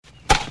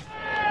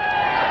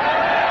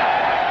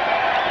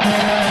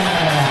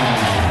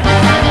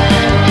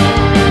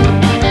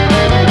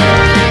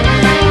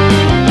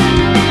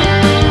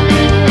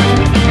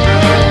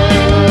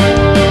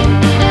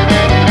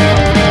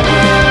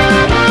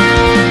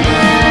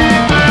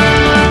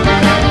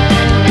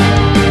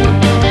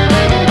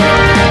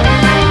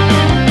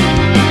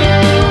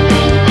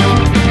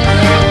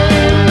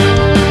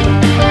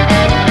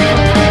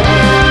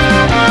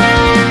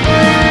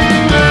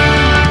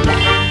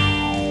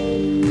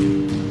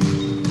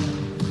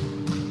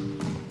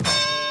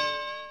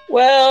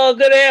Well,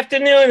 good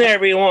afternoon,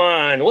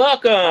 everyone.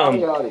 Welcome.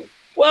 Howdy.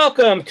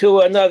 Welcome to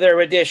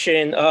another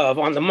edition of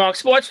On the Mark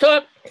Sports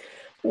Talk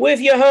with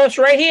your host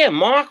right here,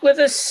 Mark with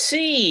a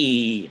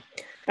C.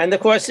 And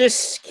of course,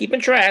 those keeping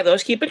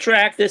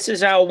track, this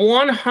is our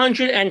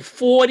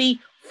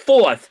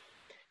 144th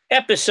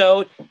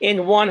episode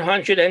in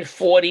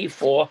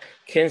 144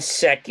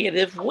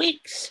 consecutive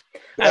weeks.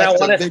 And I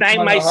want to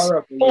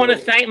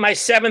thank my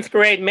seventh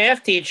grade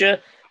math teacher,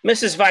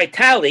 Mrs.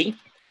 Vitale,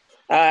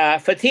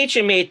 for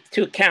teaching me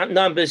to count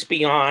numbers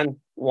beyond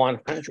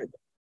 100.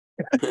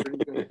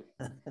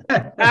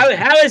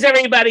 How is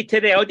everybody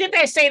today? Oh, didn't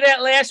I say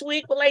that last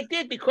week? Well, I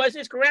did because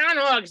it's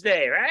Groundhog's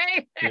Day,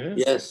 right?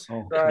 Yes.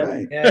 Oh,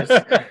 right. Yes.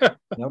 How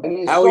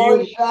are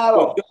you?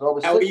 Shadow.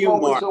 So how are you,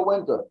 Mark?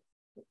 Winter.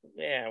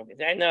 Yeah,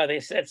 I know. They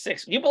said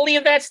 6. You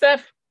believe that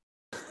stuff?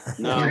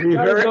 No. He's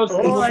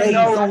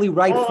only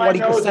right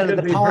 40% of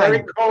the time.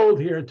 Very cold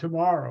here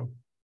tomorrow.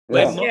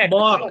 Wait, Yeah.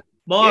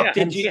 Mark,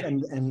 Yeah.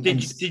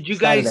 did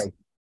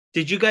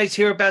you guys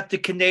hear about the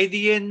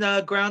Canadian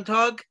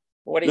groundhog?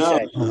 What did he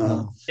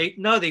say?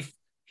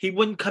 He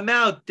wouldn't come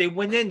out. They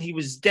went in. He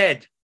was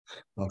dead.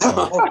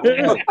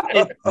 Okay.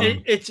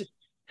 It's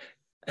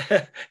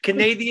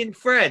Canadian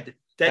Fred.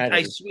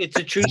 It's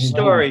a true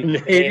story.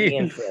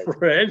 Canadian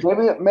Fred.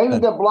 Maybe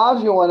De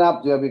Blasio went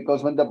up there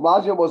because when De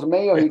Blasio was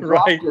mayor, he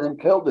dropped it and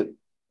killed it.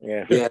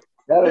 Yeah. He used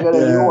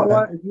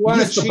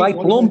to bite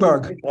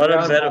Bloomberg. What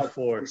a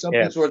metaphor.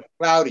 Something sort of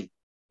cloudy.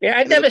 Yeah,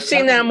 I've never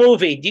seen that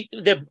movie.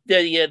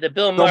 The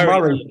Bill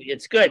Murray movie.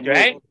 It's good,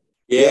 right?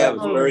 Yeah, it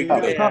was very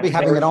good. They're probably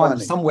having it on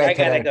somewhere I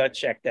gotta today. go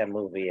check that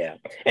movie out.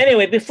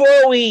 Anyway,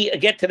 before we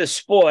get to the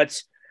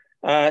sports,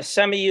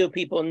 some of you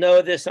people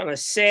know this on a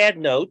sad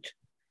note.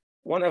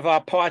 One of our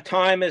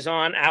part-timers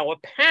on our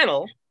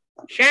panel,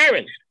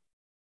 Sharon,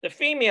 the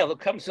female who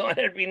comes on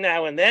every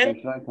now and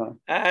then,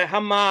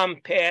 her mom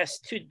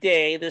passed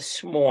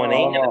this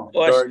morning. And of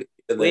course,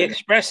 we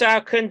express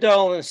our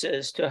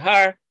condolences to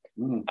her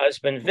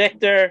husband,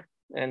 Victor,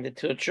 and the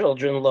 2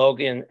 children,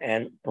 Logan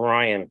and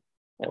Brian.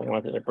 I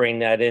wanted to bring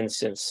that in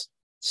since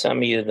some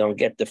of you don't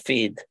get the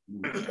feed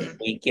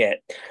we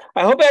get.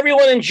 I hope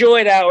everyone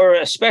enjoyed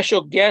our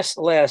special guest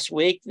last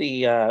week,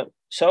 the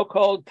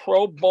so-called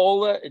pro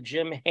bowler,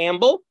 Jim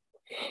Hamble.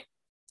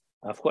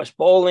 Of course,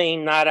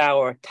 bowling, not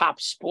our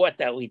top sport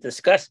that we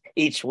discuss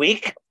each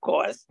week, of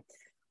course.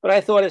 But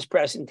I thought his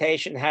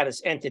presentation had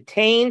us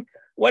entertained.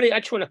 I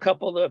just want a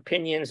couple of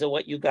opinions of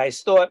what you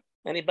guys thought.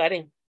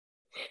 Anybody?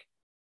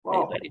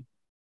 Well,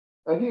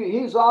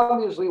 he's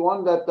obviously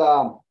one that,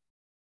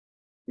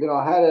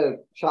 had a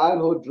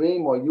childhood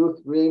dream or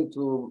youth dream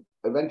to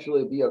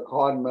eventually be a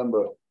card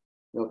member,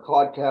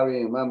 card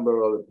carrying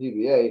member of the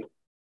PBA.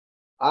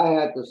 I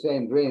had the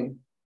same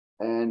dream,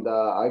 and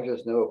I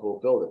just never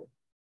fulfilled it.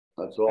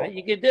 That's all.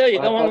 You could do. You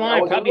go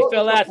online, probably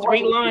fill out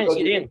 3 lines.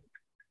 You didn't.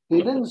 He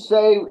didn't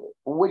say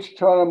which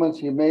tournaments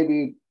he may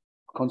be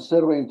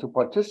considering to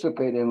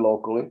participate in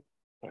locally.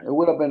 It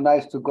would have been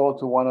nice to go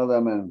to one of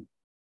them and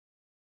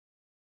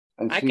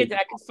I could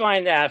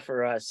find out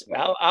for us.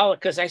 I'll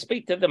because I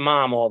speak to the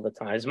mom all the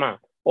time. His mom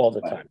all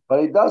the time.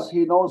 But he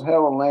knows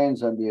Harold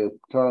Lanes and the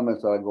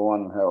tournaments that go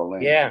on in Harold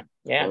Lanes. Yeah.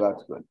 So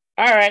that's good.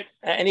 All right.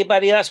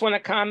 Anybody else want to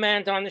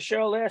comment on the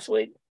show last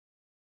week?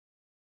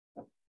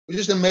 It's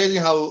just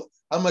amazing how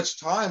much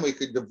time we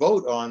could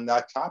devote on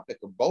that topic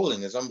of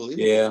bowling. Is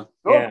unbelievable.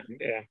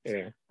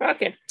 Yeah.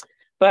 Okay.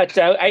 But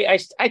I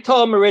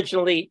told him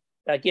originally,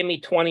 give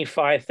me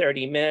 25,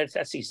 30 minutes.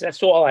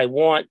 That's all I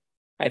want.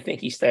 I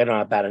think he stayed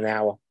on about an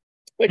hour,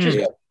 which is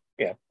good.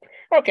 Yeah.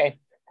 Okay.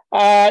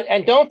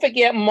 And don't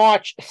forget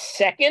March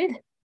 2nd,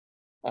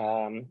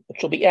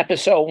 which will be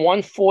episode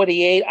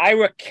 148.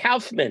 Ira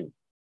Kaufman,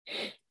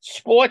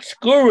 sports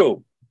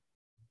guru,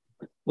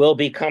 will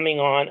be coming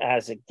on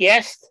as a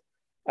guest.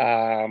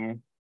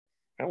 And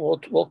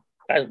we'll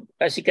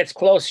as he gets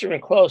closer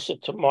and closer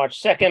to March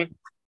 2nd,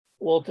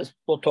 we'll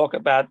talk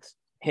about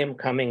him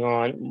coming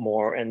on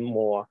more and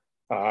more.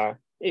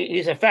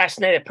 He's a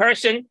fascinating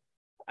person.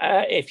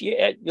 If you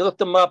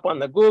look him up on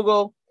the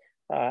Google,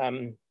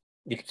 you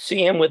can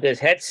see him with his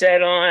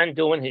headset on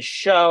doing his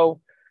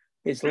show.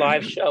 His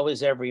live show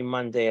is every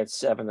Monday at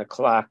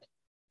 7:00.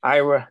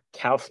 Ira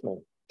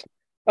Kaufman.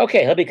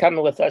 Okay, he'll be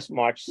coming with us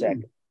March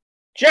 2nd.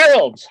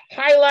 Gerald's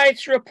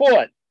Highlights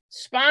Report,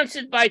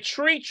 sponsored by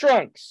Tree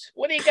Trunks.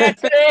 What do you got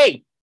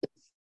today?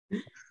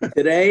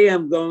 Today,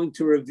 I'm going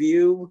to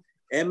review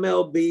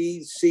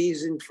MLB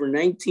season for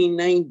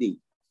 1990.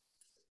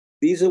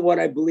 These are what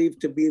I believe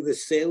to be the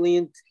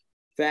salient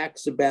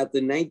facts about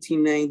the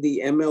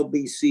 1990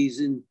 MLB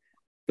season.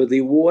 For the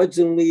awards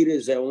and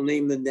leaders, I will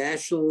name the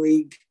National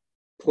League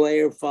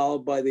player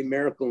followed by the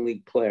American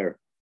League player.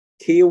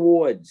 Key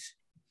awards: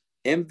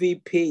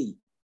 MVP,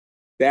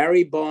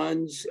 Barry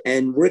Bonds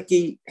and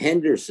Rickey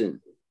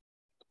Henderson.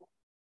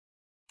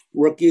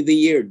 Rookie of the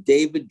Year,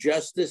 David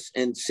Justice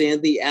and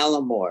Sandy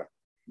Alomar.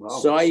 Wow.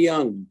 Cy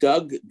Young,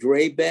 Doug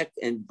Drabek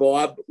and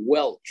Bob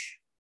Welch.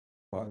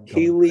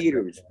 Key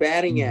leaders,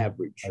 batting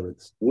average,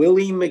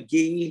 Willie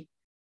McGee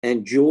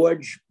and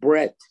George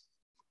Brett.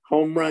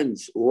 home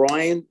runs,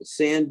 Ryan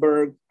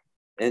Sandberg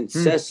and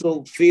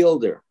Cecil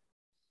Fielder.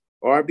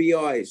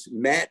 RBIs,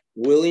 Matt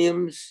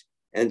Williams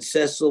and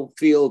Cecil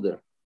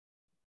Fielder.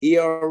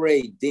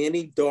 ERA,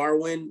 Danny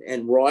Darwin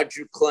and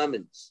Roger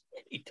Clemens.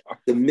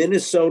 The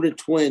Minnesota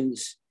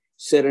Twins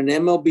set an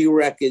MLB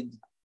record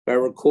by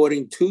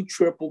recording 2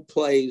 triple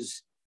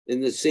plays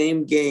in the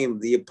same game.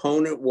 The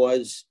opponent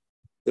was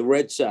the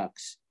Red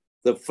Sox.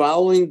 The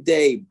following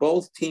day,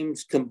 both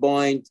teams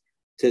combined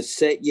to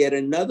set yet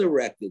another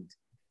record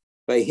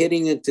by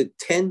hitting into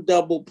 10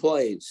 double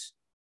plays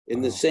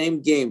in the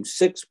same game,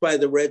 6 by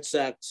the Red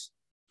Sox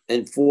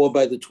and 4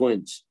 by the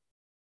Twins.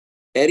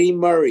 Eddie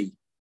Murray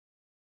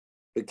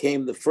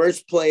became the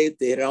first player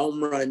to hit a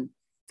home run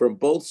from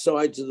both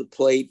sides of the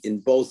plate in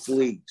both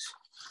leagues.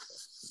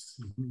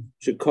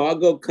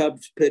 Chicago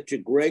Cubs pitcher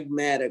Greg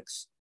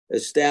Maddux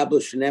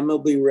established an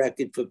MLB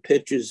record for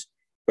pitchers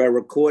by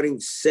recording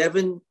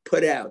 7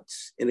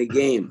 putouts in a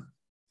game.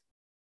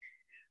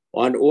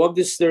 On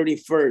August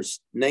 31st,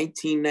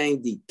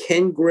 1990,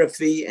 Ken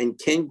Griffey and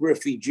Ken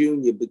Griffey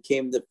Jr.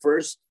 became the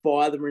first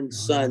father and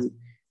son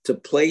to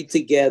play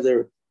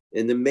together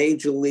in the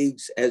major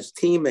leagues as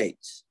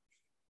teammates.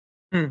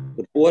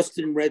 The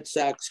Boston Red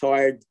Sox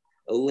hired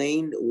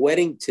Elaine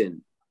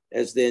Weddington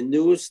as their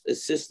newest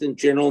assistant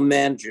general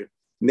manager,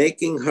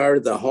 making her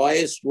the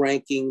highest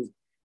ranking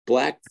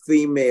Black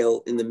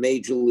female in the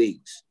major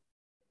leagues.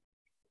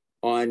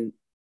 On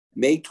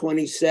May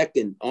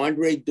 22nd,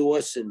 Andre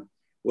Dawson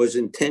was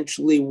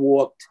intentionally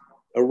walked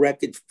a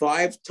record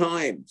 5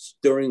 times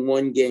during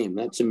one game.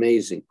 That's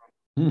amazing.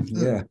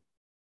 Yeah.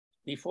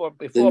 Before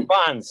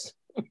Bonds.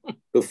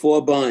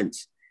 Before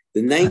Bonds.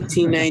 The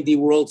 1990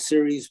 World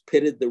Series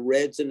pitted the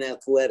Reds and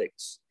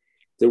Athletics.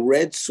 The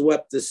Reds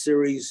swept the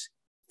series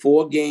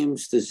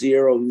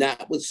 4-0,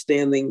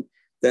 notwithstanding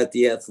that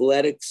the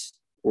Athletics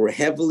were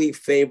heavily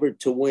favored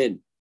to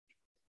win.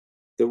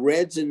 The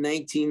Reds in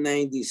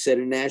 1990 set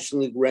a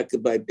National League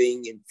record by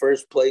being in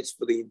first place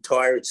for the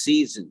entire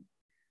season.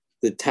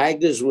 The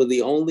Tigers were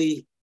the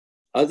only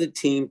other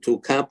team to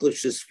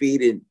accomplish this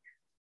feat in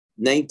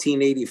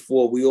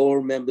 1984. We all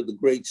remember the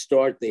great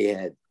start they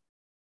had.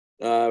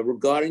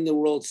 Regarding the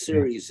World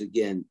Series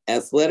again,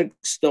 athletic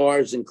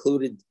stars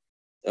included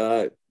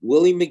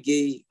Willie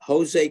McGee,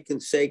 Jose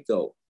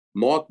Canseco,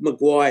 Mark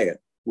McGwire,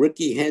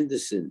 Ricky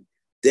Henderson,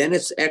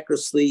 Dennis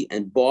Eckersley,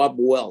 and Bob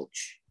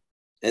Welch.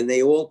 And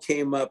they all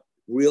came up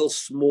real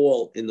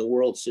small in the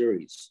World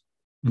Series.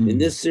 In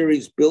this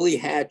series, Billy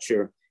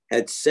Hatcher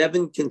had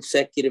 7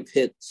 consecutive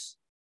hits.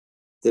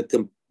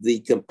 The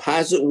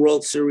composite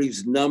World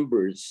Series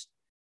numbers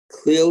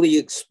clearly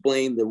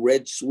explain the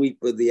red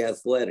sweep of the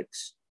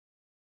Athletics.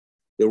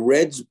 The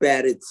Reds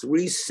batted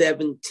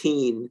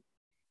 .317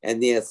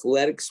 and the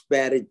Athletics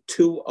batted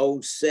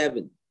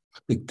 .207.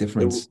 Big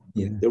difference.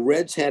 The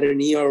Reds had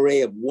an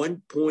ERA of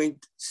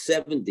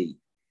 1.70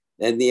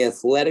 and the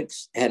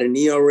Athletics had an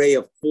ERA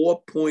of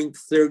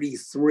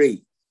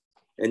 4.33.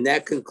 And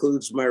that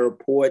concludes my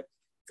report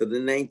for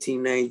the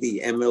 1990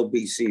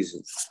 MLB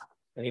season.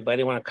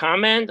 Anybody want to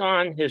comment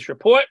on his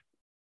report? It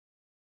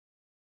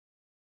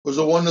was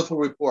a wonderful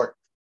report.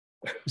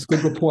 It's a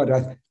good report.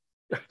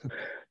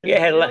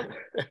 Yeah,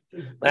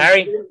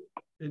 Larry?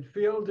 Did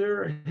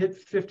Fielder hit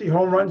 50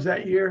 home runs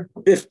that year?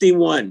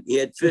 51. He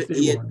had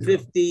 51.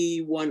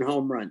 51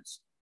 home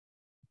runs.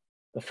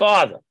 The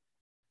father.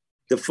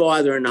 The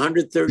father and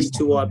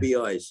 132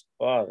 RBIs.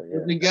 Father, yeah.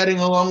 Was he getting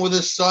along with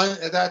his son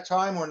at that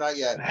time or not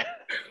yet?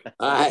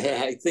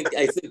 I think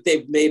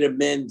they've made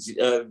amends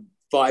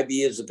 5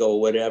 years ago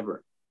or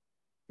whatever.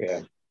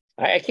 Yeah.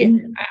 I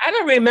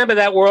don't remember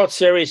that World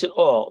Series at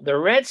all. The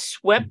Reds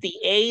swept the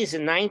A's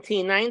in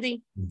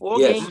 1990. 4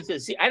 games to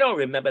see. I don't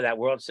remember that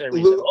World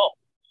Series at all.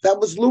 That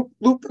was Lou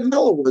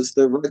Piniella was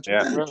the Reds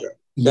manager.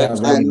 Yeah,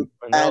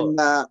 And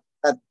that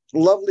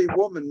lovely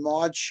woman,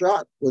 Maud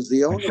Schott, was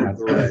the owner of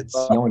the Reds.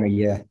 The owner,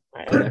 yeah.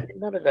 I don't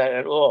remember that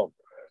at all.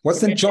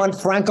 Wasn't John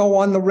Franco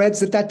on the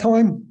Reds at that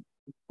time?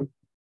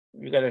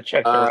 You got to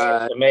check her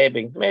out.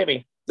 Maybe.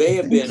 May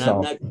have been. So.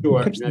 I'm not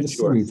sure. Pitched in the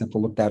series. Have to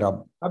look that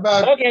up. How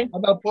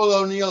about Paul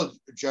O'Neill,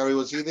 Jerry?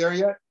 Was he there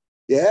yet?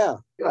 Yeah.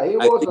 Yeah, he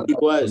I think he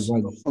was.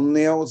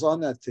 O'Neill was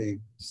on that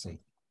team. Let's see.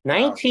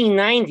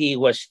 1990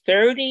 was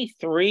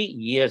 33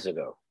 years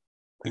ago.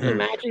 Can you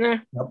imagine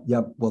that?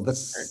 Yep. Well,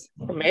 that's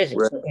amazing.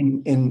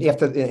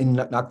 In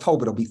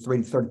October it'll be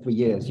 33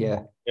 years.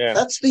 Yeah.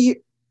 That's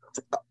the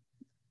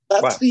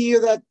year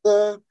that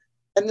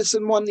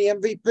Henderson won the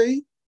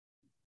MVP.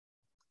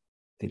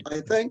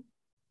 I think.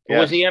 Who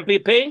was the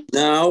MVP?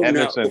 No.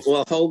 Henderson.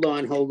 Well, hold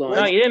on.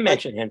 No, you didn't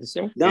mention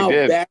Henderson. No,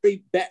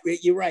 Barry,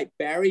 you're right.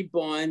 Barry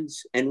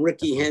Bonds and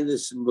Ricky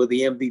Henderson were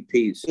the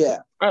MVPs. Yeah.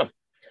 Oh.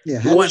 Yeah,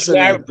 Henderson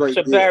had a great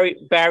year.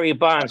 Barry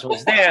Bonds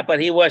was there, but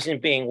he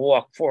wasn't being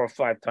walked 4 or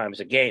 5 times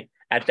a game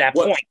at that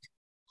point.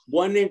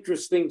 One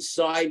interesting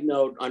side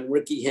note on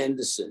Ricky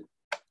Henderson.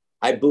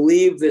 I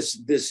believe this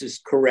is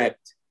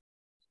correct.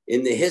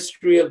 In the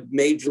history of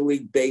Major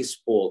League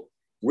Baseball,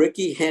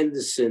 Ricky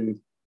Henderson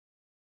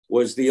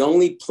was the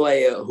only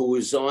player who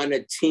was on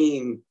a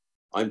team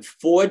On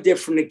 4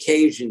 different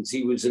occasions,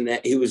 he was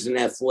an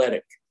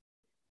athletic.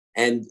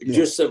 And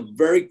just a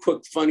very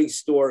quick, funny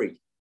story.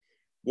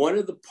 One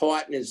of the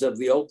partners of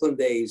the Oakland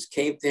A's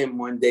came to him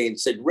one day and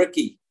said,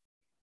 Ricky,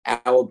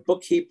 our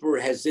bookkeeper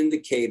has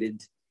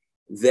indicated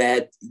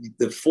that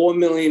the $4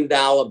 million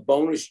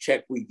bonus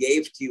check we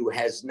gave to you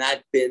has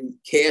not been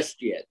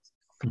cashed yet.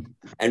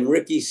 And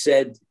Ricky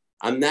said,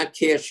 I'm not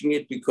cashing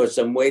it because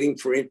I'm waiting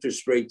for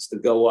interest rates to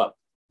go up.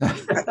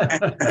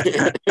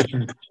 Yeah.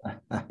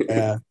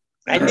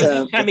 I think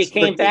each time he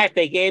came back,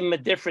 they gave him a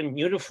different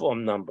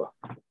uniform number.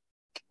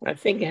 I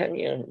think it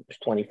was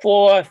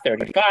 24,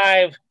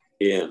 35.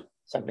 Yeah.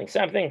 Something.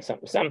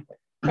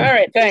 All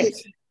right,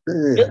 thanks.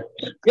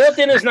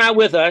 Hilton is not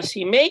with us.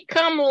 He may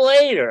come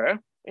later,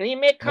 and he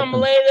may come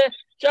later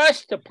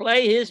just to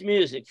play his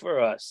music for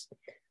us.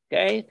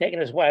 Okay, taking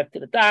his wife to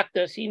the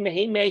doctors. He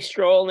may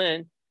stroll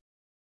in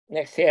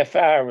next half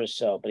hour or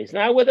so, but he's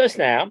not with us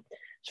now.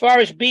 As far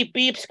as beep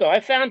beeps go, I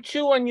found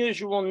 2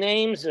 unusual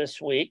names this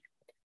week.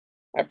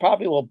 I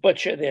probably will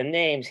butcher their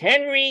names.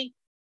 Henry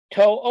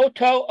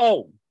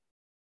To'oto'o.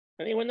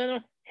 Anyone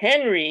know?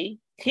 Henry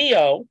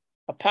T-O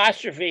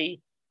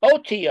apostrophe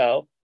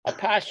O-T-O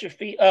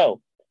apostrophe O.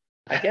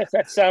 I guess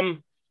that's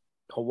some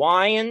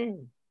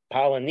Hawaiian,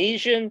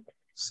 Polynesian.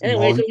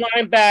 Anyway, he's a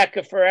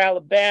linebacker for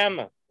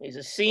Alabama. He's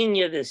a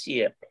senior this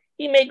year.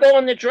 He may go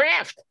in the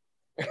draft.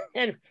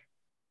 And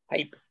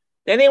did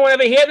anyone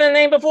ever hear the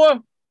name before?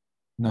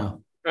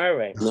 No. All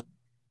right.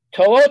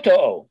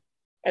 To'oto'o.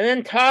 And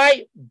then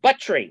Ty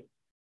Buttrey.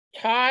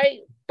 Ty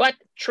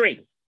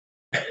Buttrey.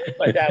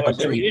 But that was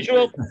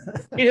unusual.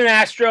 He's an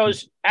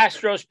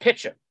Astros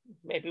pitcher.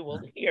 Maybe we'll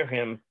hear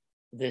him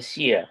this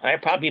year. I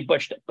probably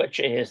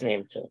butcher his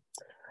name too.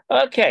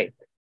 Okay.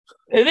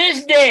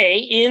 This day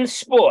in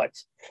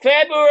sports,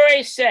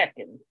 February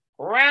 2nd,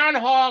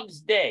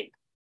 Groundhog's Day.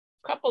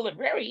 A couple of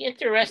very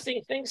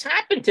interesting things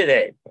happened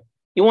today.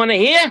 You want to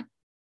hear?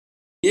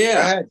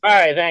 Yeah. All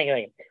right, thank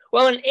you.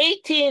 Well, in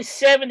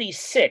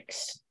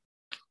 1876,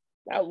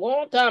 a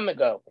long time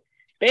ago,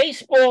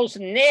 baseball's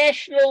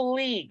National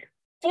League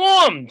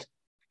formed.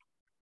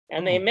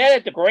 And they met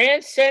at the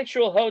Grand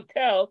Central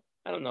Hotel.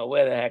 I don't know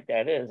where the heck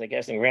that is. I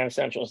guess in Grand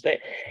Central State.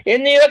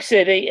 In New York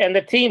City. And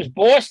the teams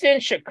Boston,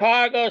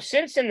 Chicago,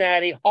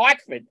 Cincinnati,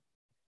 Hartford,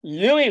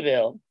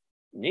 Louisville,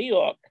 New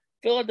York,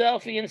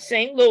 Philadelphia, and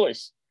St.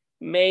 Louis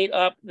made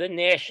up the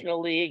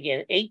National League in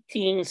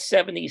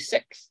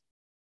 1876.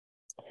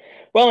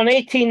 Well, in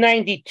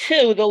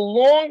 1892, the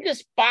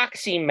longest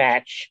boxing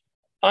match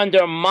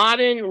under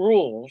modern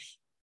rules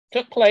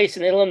took place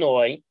in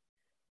Illinois.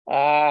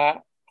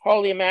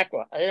 Holy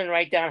mackerel. I didn't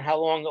write down how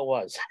long it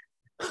was.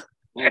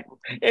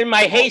 In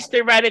my haste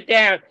to write it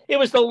down, it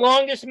was the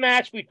longest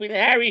match between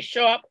Harry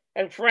Sharp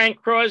and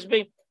Frank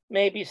Crosby.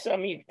 Maybe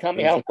some of you can tell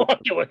me how long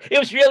it was. It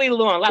was really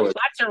long, lots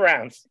of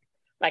rounds,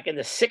 like in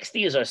the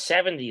 60s or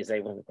 70s. They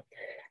went.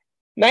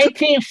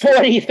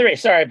 1943,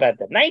 sorry about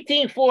that.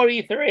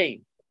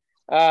 1943,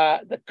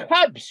 the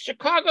Cubs,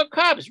 Chicago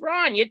Cubs,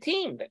 Ron, your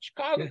team, the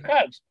Chicago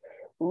Cubs,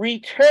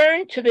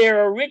 returned to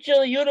their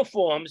original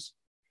uniforms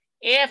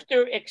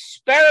after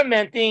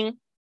experimenting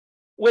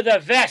with a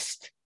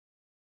vest.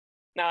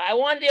 Now, I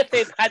wonder if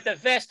they had the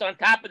vest on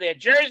top of their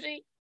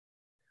jersey,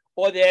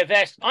 or their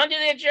vest under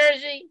their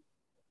jersey,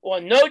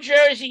 or no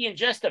jersey and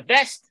just a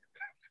vest.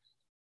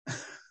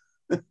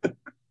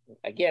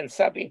 Again,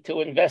 something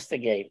to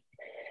investigate.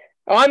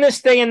 On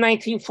this day in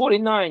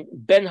 1949,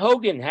 Ben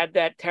Hogan had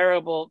that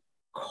terrible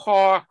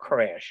car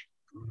crash.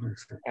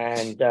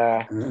 And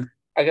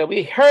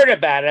we heard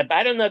about it, but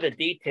I don't know the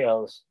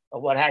details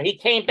of what happened. He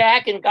came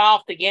back and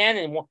golfed again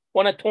and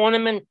won a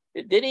tournament.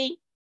 Did he?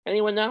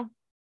 Anyone know?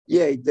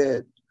 Yeah, he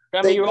did.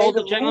 Your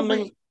older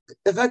gentleman.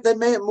 In fact, they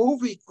made a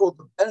movie called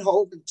The Ben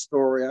Hogan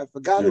Story. I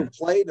forgot who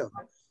played him,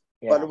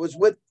 but it was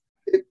with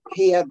Eddie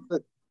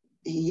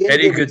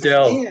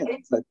Goodell.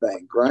 Hands, I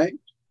think, right?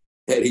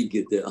 Eddie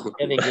Goodell.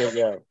 Eddie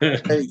Goodell.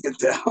 Eddie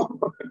Goodell.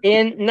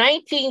 In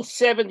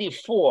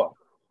 1974,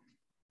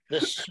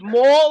 the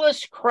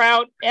smallest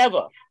crowd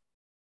ever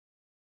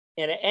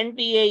in an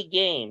NBA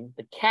game,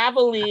 the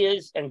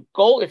Cavaliers and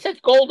it says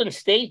Golden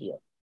State here.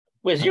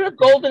 Was there a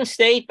Golden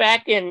State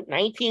back in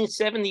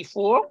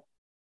 1974?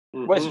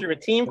 Mm-hmm. Was there a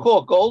team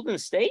called Golden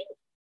State?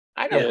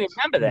 I don't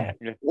remember that.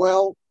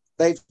 Well,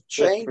 they've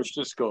changed.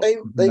 They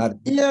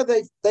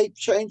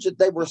changed it.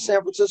 They were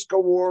San Francisco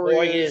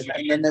Warriors,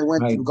 and then they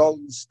went to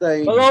Golden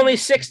State. Well, only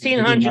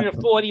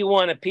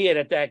 1,641 appeared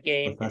at that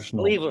game in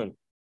Cleveland.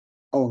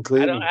 Oh, in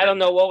Cleveland. I don't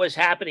know what was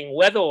happening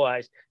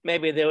weather-wise.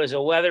 Maybe there was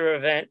a weather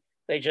event.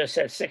 They just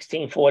said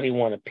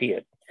 1,641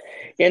 appeared.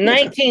 In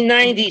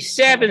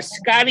 1997,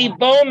 Scotty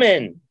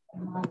Bowman,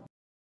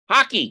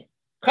 hockey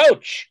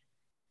coach.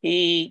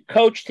 He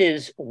coached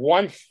his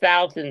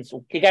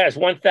 1,000th. He got his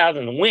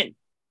 1,000th win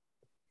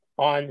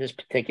on this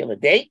particular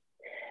date.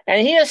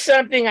 And here's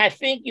something I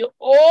think you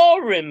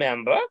all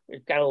remember.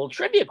 We've got a little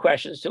trivia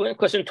questions to it,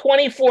 because in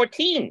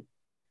 2014,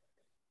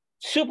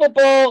 Super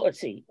Bowl, let's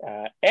see,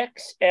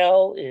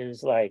 XL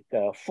is like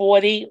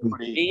 40,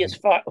 B is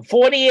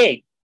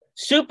 48.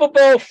 Super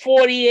Bowl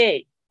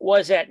 48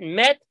 was at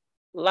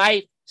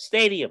MetLife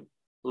Stadium.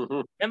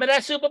 Remember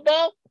that Super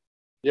Bowl?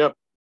 Yep.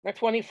 That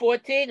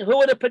 2014. Who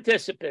were the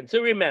participants?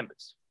 Who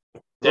remembers?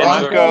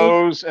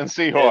 Broncos and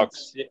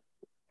Seahawks.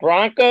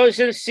 Broncos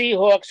and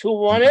Seahawks. Who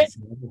won it?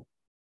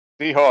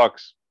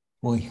 Seahawks.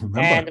 Boy,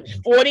 and it was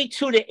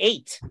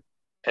 42-8.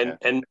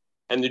 And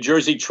the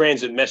Jersey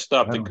Transit messed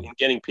up in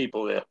getting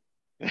people there.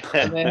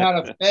 And they had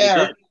a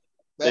fair.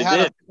 They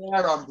had a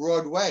fair on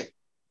Broadway.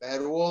 They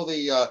had all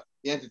the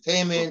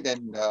entertainment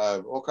and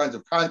all kinds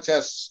of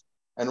contests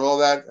and all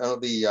that.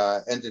 What do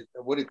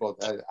you call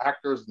it?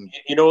 Actors and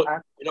you know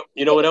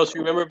what else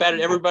you remember about it?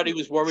 Everybody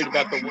was worried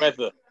about the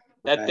weather.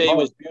 That day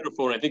was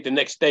beautiful, and I think the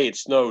next day it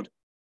snowed.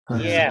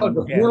 Yeah,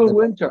 the middle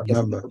winter.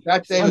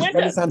 That day was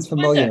that sounds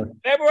familiar.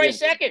 February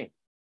 2nd.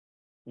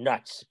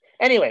 Nuts.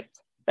 Anyway,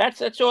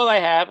 that's all I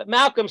have.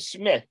 Malcolm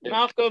Smith.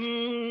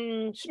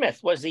 Malcolm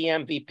Smith was the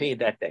MVP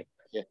that day.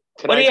 Yeah.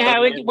 What do you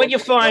have? What do you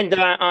find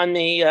on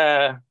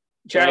the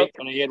Gerald?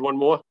 Can I add one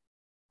more?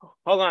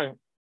 Hold on.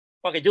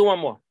 Okay, do one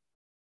more.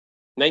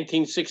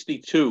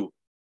 1962.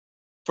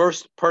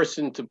 First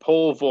person to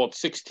pole vault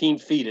 16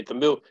 feet at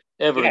the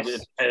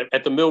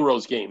at the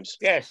Milrose games.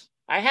 Yes,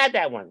 I had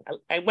that one.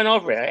 I went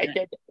over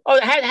it.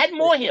 I had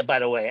more here, by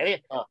the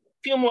way. A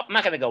few more. I'm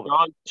not going to go with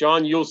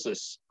John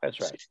Ulysses. That's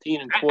right.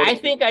 16 and 20. I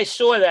think I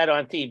saw that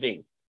on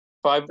TV.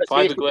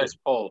 Fiberglass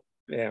pole.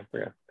 Yeah.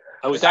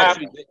 I was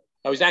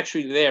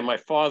actually there. My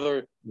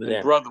father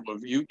and brother were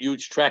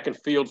huge track and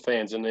field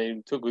fans, and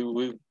we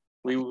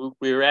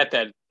were at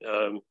that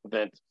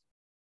event.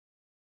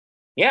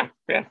 Yeah.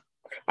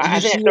 I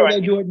think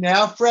they do it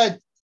now, Fred.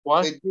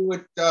 What? They do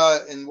it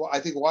in, I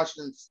think,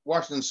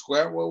 Washington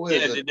Square. What was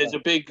it? There's a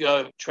big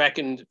track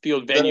and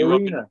field venue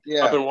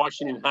up in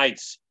Washington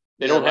Heights.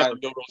 They don't have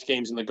the Milrose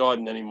games in the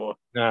Garden anymore.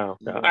 No.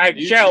 All right,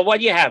 Cheryl, what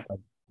do you have?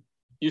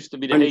 Used to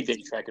be the heyday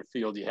track and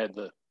field. You had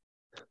the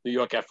New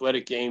York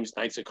Athletic Games,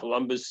 Knights of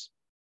Columbus.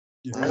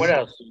 What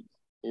else?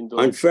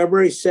 On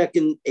February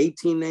 2nd,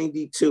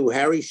 1892,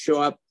 Harry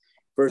Sharp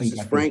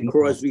versus Frank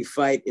Crosby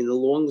fight in the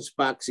longest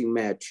boxing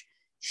match.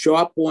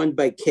 Sharp won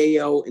by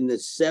KO in the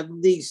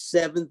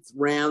 77th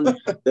round.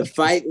 The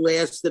fight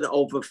lasted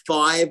over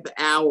 5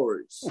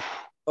 hours.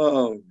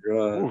 Oh,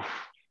 God.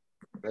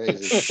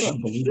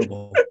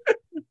 Unbelievable.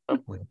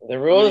 The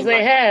rules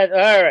they had.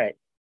 All right.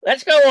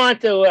 Let's go on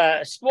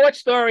to sports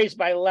stories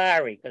by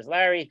Larry, because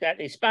Larry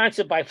is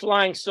sponsored by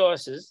Flying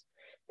Saucers,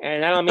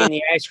 and I don't mean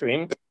the ice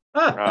cream.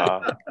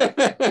 What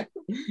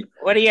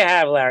do you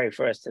have, Larry,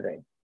 for us today?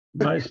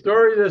 My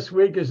story this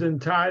week is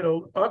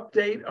entitled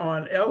Update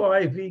on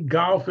LIV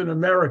Golf in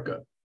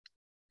America.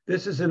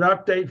 This is an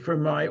update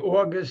from my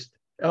August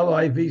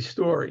LIV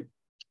story.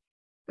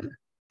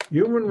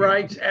 Human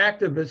rights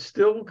activists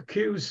still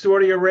accuse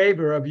Saudi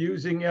Arabia of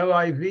using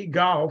LIV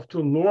Golf to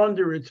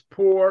launder its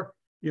poor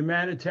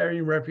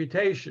humanitarian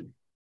reputation.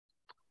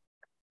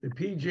 The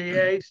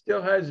PGA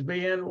still has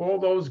banned all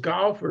those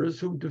golfers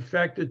who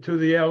defected to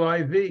the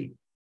LIV.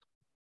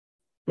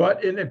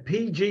 But in a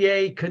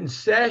PGA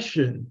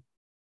concession,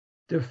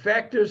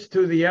 defectors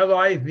to the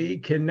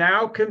LIV can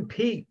now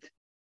compete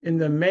in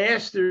the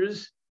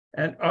Masters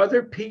and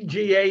other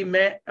PGA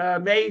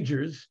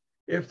majors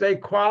if they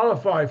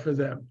qualify for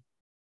them.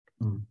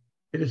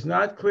 It is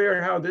not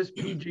clear how this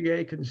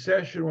PGA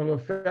concession will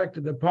affect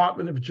the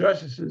Department of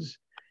Justice's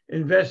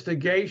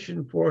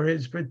investigation for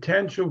his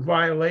potential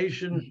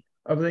violation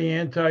of the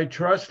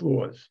antitrust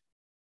laws.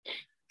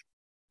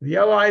 The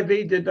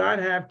LIV did not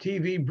have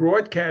TV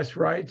broadcast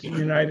rights in the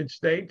United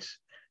States.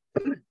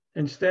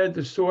 Instead,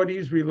 the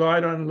Saudis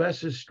relied on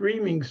lesser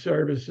streaming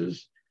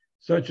services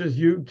such as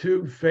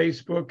YouTube,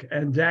 Facebook,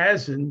 and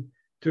DAZN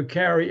to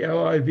carry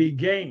LIV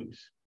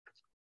games.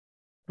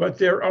 But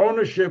their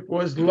ownership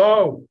was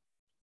low.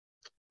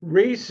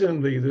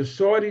 Recently, the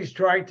Saudis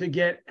tried to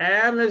get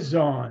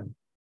Amazon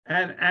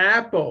and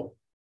Apple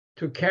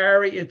to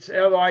carry its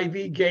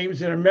LIV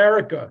games in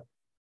America,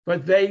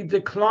 but they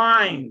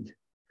declined.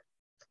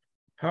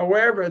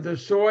 However, the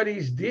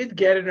Saudis did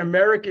get an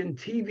American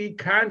TV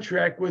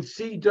contract with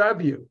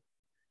CW,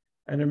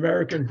 an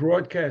American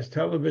broadcast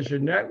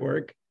television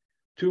network,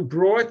 to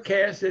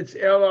broadcast its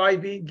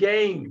LIV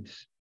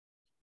games.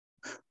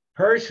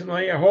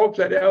 Personally, I hope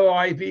that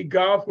LIV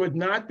Golf would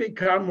not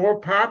become more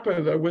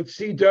popular with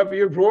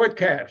CW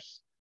broadcasts.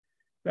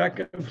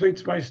 That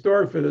completes my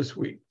story for this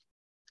week.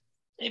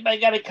 Anybody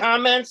got any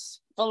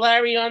comments for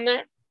Larry on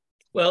that?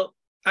 Well,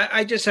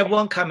 I just have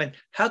one comment.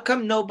 How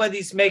come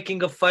nobody's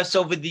making a fuss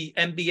over the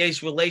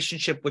NBA's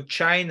relationship with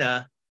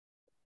China,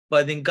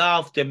 but in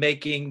golf they're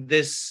making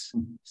this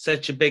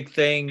such a big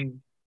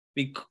thing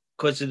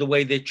because of the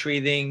way they're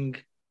treating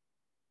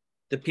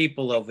the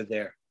people over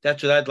there?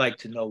 That's what I'd like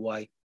to know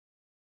why.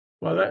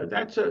 Well,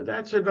 that's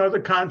another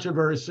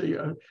controversy.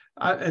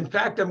 In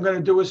fact, I'm going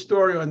to do a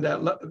story on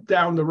that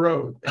down the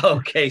road.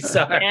 Okay,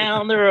 sorry.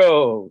 Down the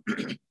road.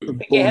 Pick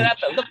your head up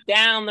and look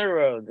down the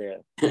road there.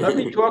 Let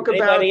me talk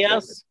about anybody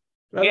else.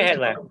 Go ahead,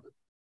 Larry.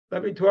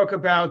 Let me talk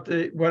about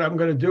what I'm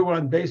going to do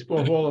on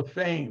Baseball Hall of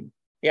Fame.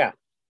 Yeah.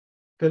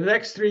 For the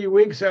next 3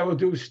 weeks, I will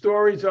do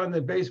stories on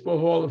the Baseball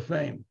Hall of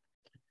Fame.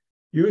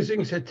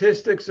 Using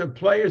statistics of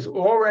players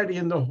already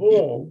in the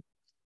Hall,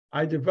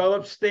 I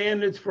developed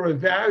standards for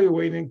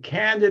evaluating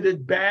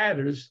candidate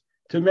batters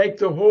to make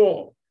the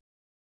Hall.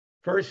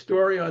 First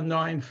story on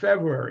 9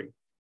 February.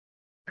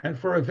 And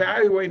for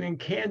evaluating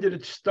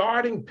candidate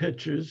starting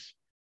pitchers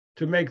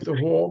to make the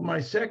Hall,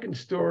 my second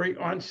story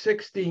on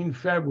 16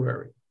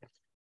 February.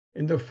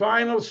 In the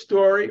final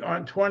story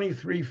on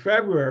 23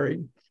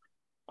 February,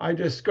 I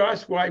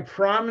discuss why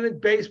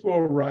prominent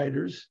baseball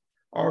writers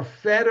are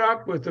fed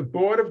up with the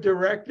board of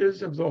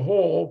directors of the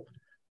Hall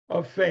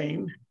of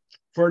Fame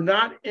for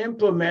not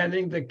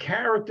implementing the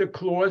character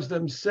clause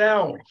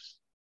themselves.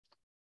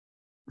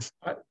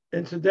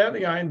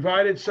 Incidentally, I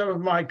invited some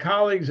of my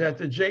colleagues at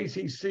the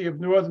JCC of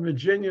Northern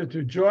Virginia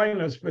to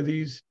join us for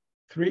these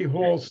 3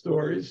 Hall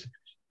stories,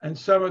 and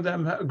some of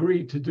them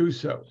agreed to do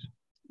so.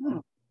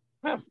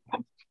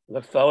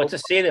 Look forward to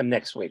seeing them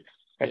next week.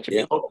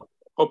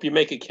 Hope you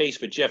make a case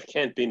for Jeff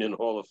Kent being in the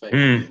Hall of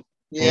Fame.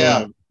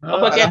 Yeah.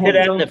 We'll get to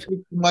that. Don't speak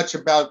too much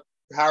about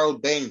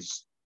Harold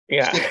Baines.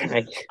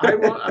 Yeah.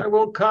 I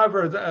will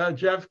cover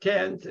Jeff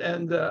Kent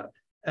and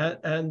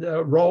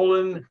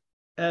Roland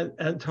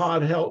and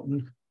Todd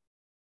Helton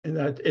in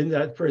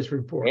that first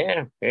report.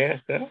 Yeah.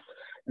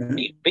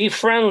 Be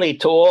friendly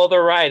to all the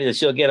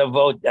writers. You'll get a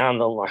vote down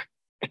the line.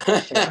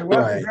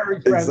 Right.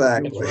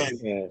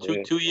 Exactly.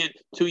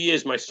 2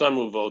 years, my son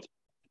will vote.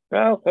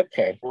 Oh,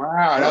 okay.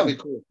 Wow, that'll be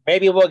cool.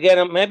 Maybe we'll get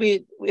him.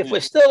 Maybe if we're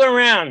still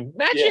around.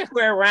 Imagine if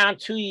we're around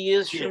 2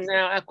 years from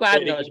now.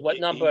 God knows what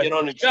number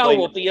Joe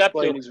will be up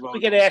to.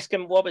 We could ask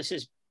him what was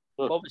his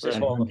Hall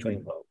of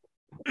Fame vote.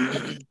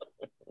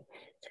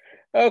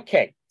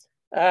 Okay.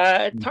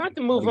 Time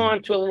to move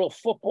on to a little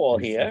football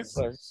here,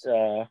 because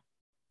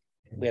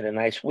we had a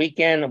nice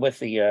weekend with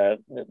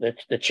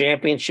the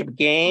championship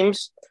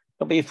games.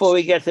 But before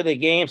we get to the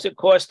games, of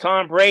course,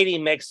 Tom Brady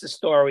makes the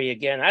story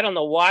again. I don't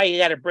know why he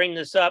had to bring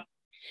this up,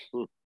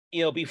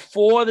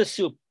 before the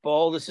Super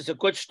Bowl. This is a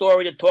good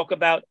story to talk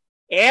about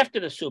after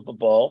the Super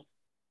Bowl.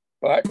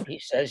 But he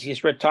says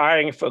he's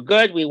retiring for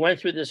good. We went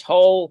through this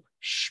whole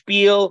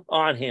spiel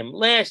on him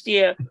last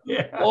year,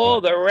 all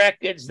the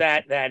records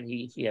that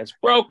he has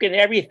broken,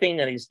 everything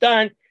that he's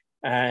done.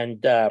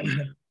 And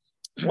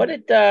what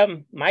did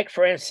Mike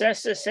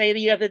Francesa say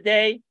the other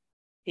day?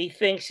 He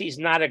thinks he's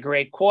not a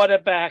great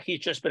quarterback.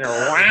 He's just been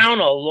around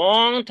a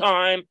long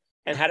time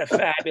and had a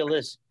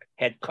fabulous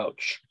head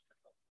coach.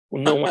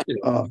 No one,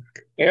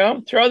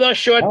 throw those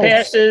short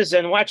passes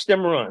and watch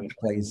them run.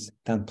 Plays.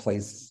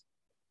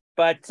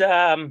 But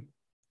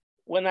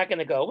we're not going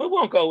to go. We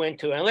won't go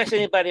into it unless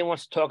anybody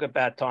wants to talk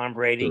about Tom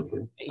Brady.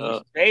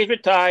 He's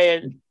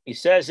retired. He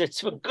says it's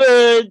for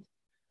good.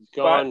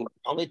 But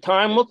only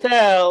time will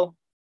tell.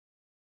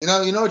 You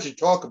know what you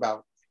talk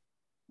about.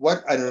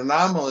 What an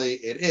anomaly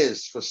it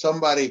is for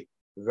somebody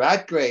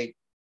that great,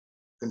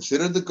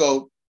 considered the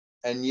GOAT,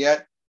 and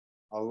yet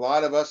a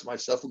lot of us,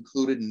 myself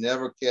included,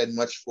 never cared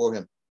much for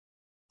him.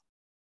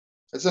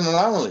 It's an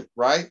anomaly,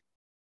 right?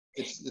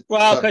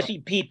 Because he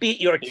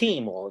beat your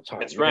team all the time.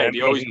 That's right.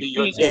 He always beat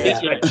your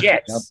Jets.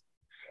 Yep.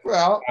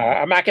 Well,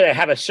 I'm not going to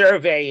have a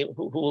survey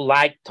who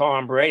liked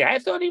Tom Brady. I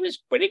thought he was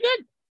pretty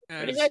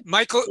good.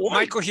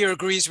 Michael here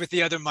agrees with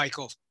the other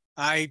Michael.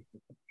 I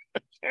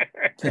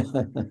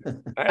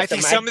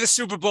think some of the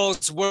Super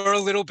Bowls were a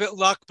little bit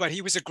luck, but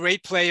he was a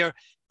great player.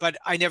 But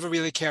I never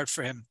really cared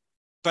for him.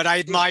 But I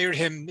admired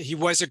him. He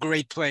was a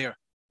great player.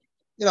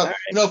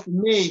 For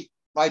me,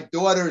 my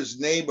daughter's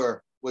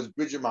neighbor was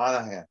Bridget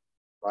Monahan,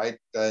 right?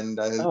 And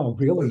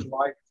really? His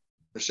wife,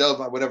 Michelle,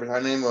 whatever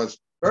her name was,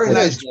 very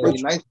nice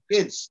lady, nice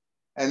kids.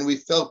 And we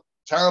felt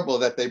terrible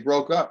that they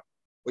broke up,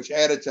 which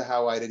added to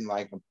how I didn't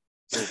like them.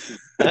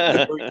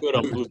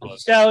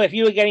 So if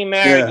you were getting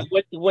married,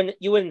 you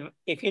wouldn't.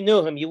 If you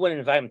knew him, you wouldn't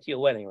invite him to your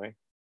wedding, right?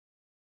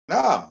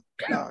 No,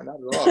 not at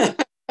all.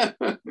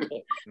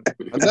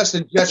 Unless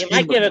you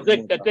might give a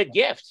good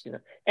gift.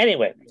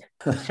 Anyway,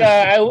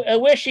 so I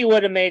wish he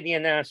would have made the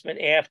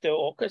announcement after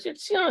all, because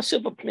it's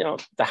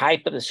the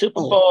hype of the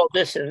Super Bowl,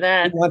 this and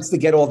that. He wants to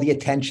get all the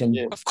attention.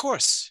 Of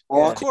course,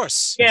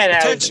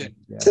 attention.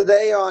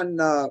 Today on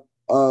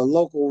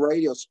local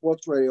radio,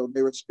 sports radio,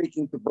 they were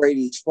speaking to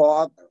Brady's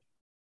father.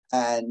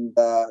 And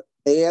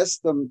they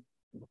asked him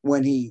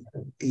when he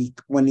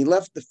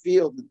left the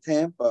field in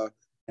Tampa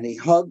and he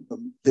hugged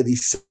them, did he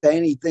say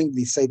anything? Did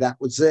he say that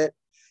was it?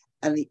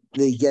 And did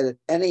he get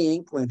any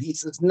inkling? He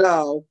says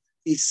no.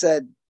 He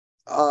said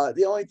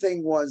the only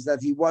thing was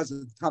that he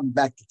wasn't coming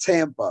back to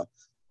Tampa.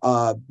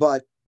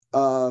 But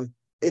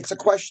it's a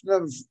question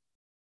of,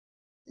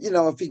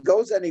 if he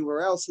goes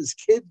anywhere else, his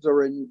kids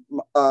are in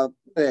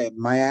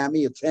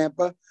Miami or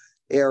Tampa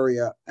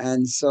area,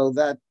 and so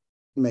that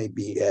may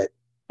be it.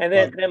 And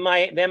then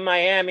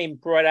Miami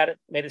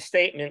made a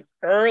statement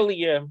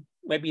earlier,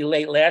 maybe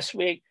late last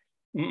week.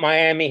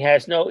 Miami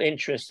has no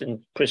interest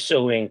in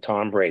pursuing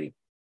Tom Brady.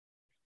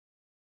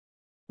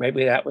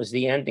 Maybe that was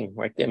the ending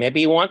right there.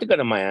 Maybe he wanted to go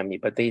to Miami,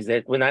 but they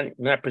said we're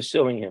not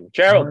pursuing him.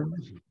 Gerald,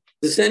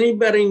 does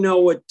anybody know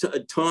what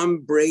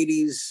Tom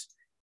Brady's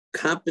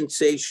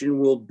compensation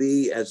will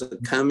be as a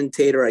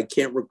commentator? I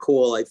can't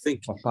recall. I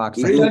think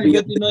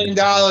 $350 million.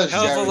 Hell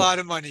of a lot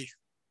of money.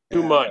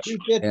 Too much.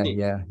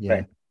 Yeah.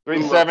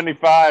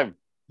 375.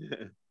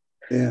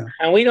 Yeah.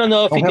 And we don't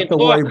know if Don't he have can to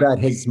talk. worry about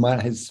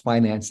his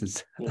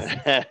finances. We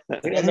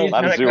don't know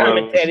what kind of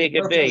commentator he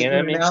could be. You know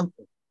what I mean?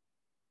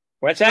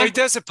 What's Well, that? he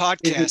does a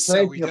podcast,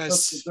 so he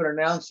does. Good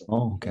announcer.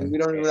 Oh, okay. We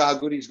don't even know how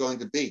good he's going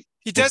to be.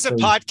 He does a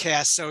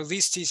podcast, so at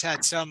least he's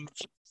had some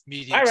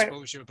media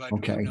exposure. But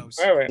who knows?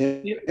 All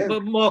right.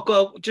 But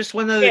Marco, just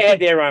one other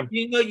thing.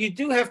 You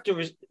do have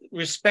to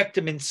respect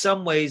him in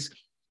some ways.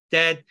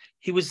 That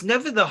he was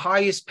never the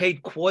highest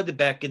paid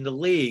quarterback in the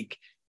league.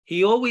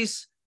 He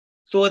always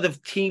thought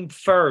of team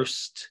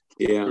first.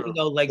 Yeah.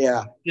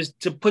 Just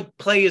to put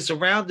players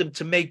around him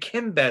to make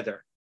him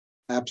better.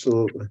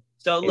 Absolutely.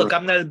 So look,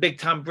 I'm not a big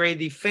Tom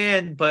Brady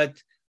fan,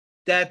 but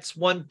that's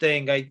one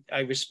thing I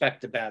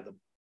respect about him.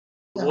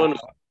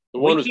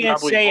 We can't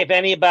say if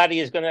anybody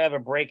is going to ever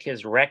break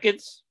his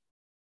records.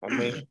 I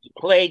mean, he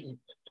played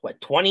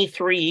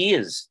 23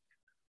 years.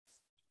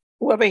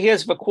 Whoever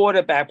hears of a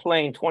quarterback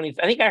playing 20,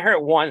 I think I heard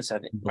once. I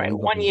think right,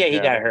 1 year he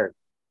got hurt.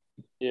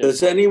 Yeah.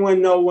 Does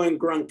anyone know when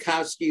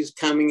Gronkowski's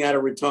coming out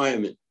of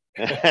retirement?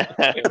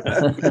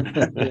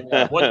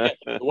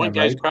 One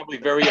guy's probably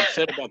very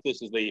upset about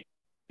this is the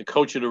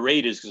coach of the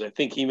Raiders, because I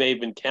think he may have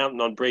been counting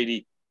on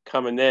Brady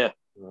coming there.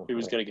 He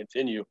was going to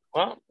continue.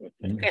 Well,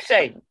 like I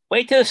say,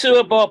 wait till the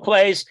Super Bowl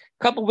plays.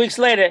 A couple weeks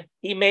later,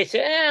 he may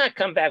say,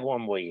 come back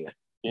one more year.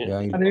 Yeah.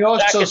 And they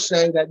also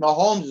say that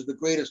Mahomes is the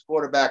greatest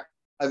quarterback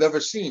I've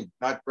ever seen,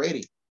 not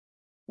Brady.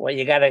 Well,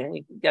 you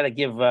gotta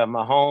give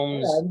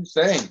Mahomes. Yeah, I'm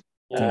saying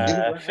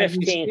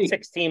 15,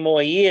 16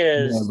 more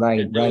years. Yeah,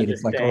 right.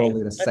 It's like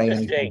early to say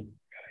anything.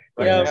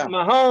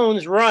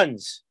 Mahomes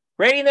runs.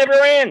 Brady never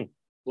ran.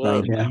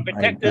 Right.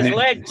 Protect his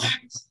legs.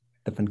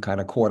 Different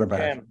kind of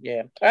quarterback.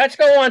 Yeah. Let's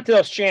go on to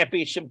those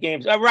championship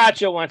games.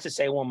 Roger wants to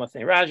say one more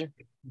thing. Roger.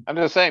 I'm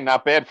just saying,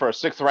 not bad for a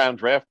 6th round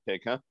draft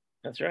pick, huh?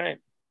 That's right.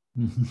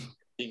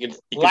 You can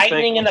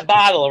lightning in the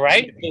bottle,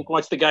 right? I think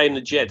what's the guy in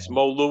the Jets,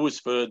 Mo Lewis,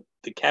 for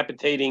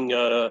decapitating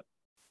who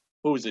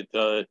was it?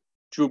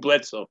 Drew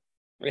Bledsoe.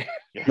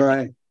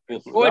 Right.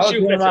 What's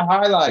your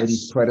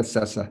highlights?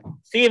 Predecessor.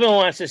 Stephen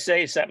wants to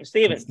say something.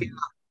 Stephen.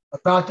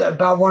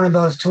 About one of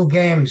those two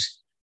games.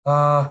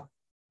 I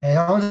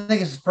don't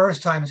think it's the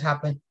first time it's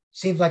happened.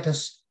 Seems like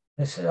this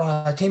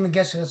team that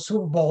gets to the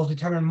Super Bowl is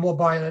determined more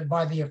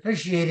by the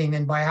officiating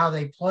than by how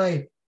they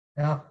play.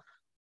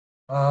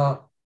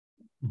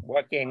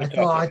 What game?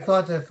 I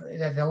thought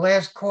that the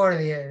last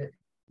quarter,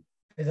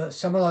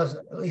 some of those,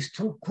 at least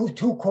two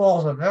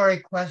calls are very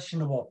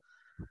questionable.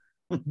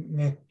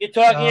 You're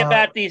talking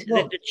about the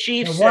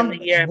Chiefs and the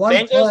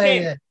Bengals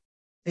game?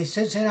 The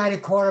Cincinnati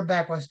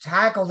quarterback was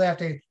tackled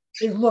after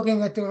he's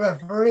looking at the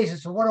referees and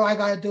said, what do I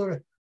got to do?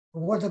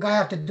 What does the guy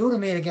have to do to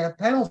me to get a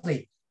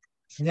penalty?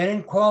 And they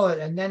didn't call it.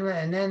 And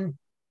then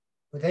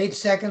with 8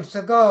 seconds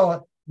to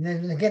go, and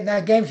then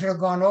that game should have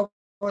gone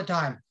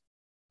overtime.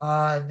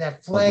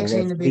 That flag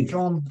seemed to be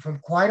thrown from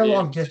quite a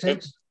long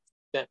distance.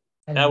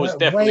 That was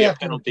definitely a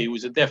penalty. It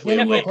was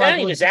definitely a penalty.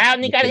 He was out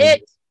and he got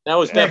hit. That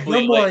was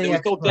definitely there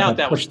was no doubt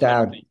that was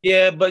out.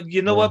 Yeah, but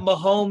you know what?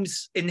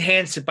 Mahomes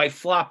enhanced it by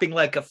flopping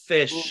like a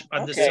fish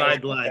on the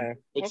sideline.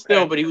 But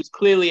still, he was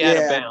clearly out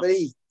of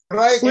bounds.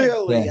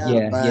 Clearly out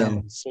of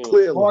bounds.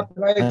 Clearly.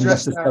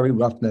 Unnecessary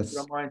roughness.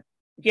 Go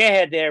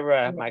ahead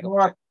there, Michael.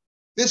 Mark,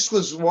 this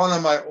was one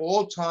of my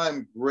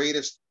all-time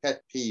greatest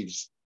pet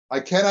peeves.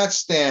 I cannot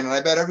stand, and I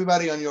bet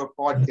everybody on your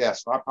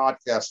podcast, our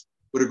podcast,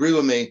 would agree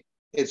with me.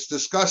 It's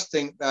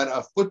disgusting that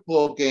a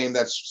football game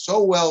that's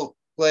so well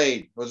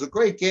played, was a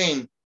great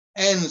game,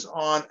 ends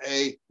on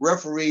a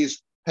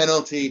referee's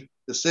penalty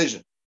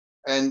decision.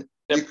 And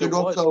you could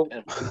also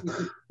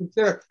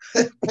consider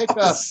take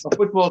a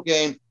football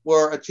game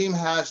where a team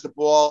has the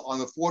ball on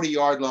the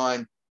 40-yard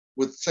line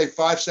with, say,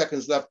 5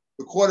 seconds left.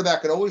 The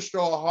quarterback could always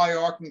throw a high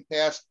arcing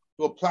pass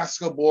to a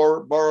Plaxico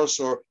Burress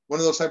or one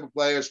of those type of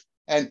players,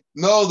 and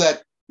know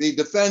that the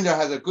defender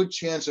has a good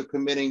chance of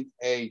committing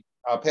a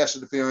pass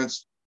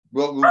interference.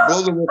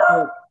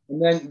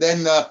 And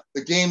then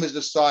the game is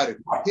decided.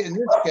 In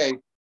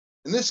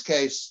this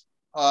case,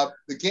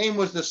 the game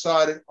was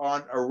decided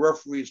on a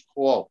referee's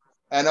call.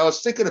 And I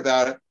was thinking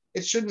about it.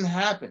 It shouldn't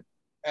happen.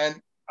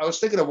 And I was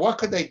thinking of what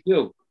could they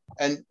do.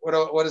 And what I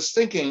was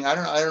thinking, I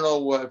don't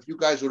know if you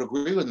guys would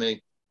agree with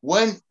me.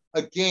 When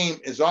a game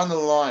is on the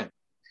line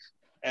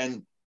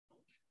and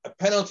a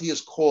penalty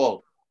is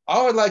called,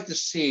 I would like to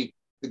see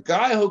the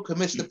guy who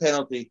commits the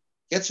penalty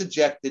gets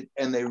ejected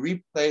and they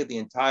replay the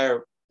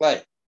entire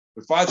play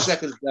with 5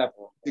 seconds left,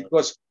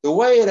 because the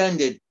way it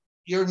ended,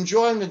 you're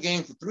enjoying the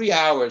game for 3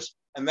 hours,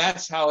 and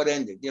that's how it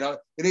ended. You know,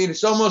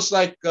 it's almost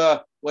like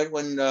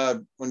when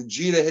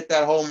Jeter hit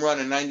that home run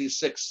in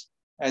 '96,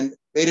 and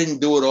they didn't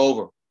do it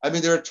over. I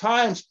mean, there are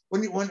times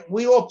when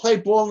we all play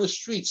ball in the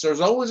streets.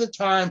 There's always a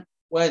time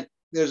when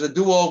there's a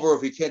do-over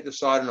if you can't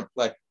decide on a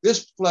play.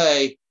 This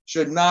play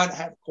should not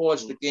have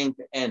caused the game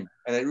to end,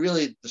 and it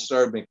really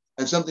disturbed me.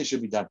 And something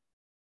should be done.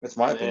 That's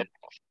my opinion.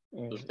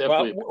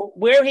 Well,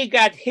 where he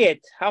got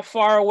hit, how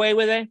far away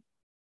were they?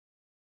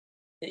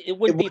 It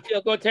wouldn't be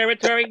field goal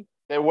territory.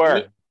 They were.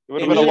 It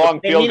would have been a long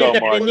field goal,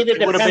 Mark. They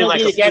needed the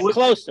penalty to get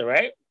closer,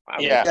 right?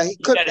 Yeah, he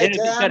could hit it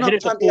at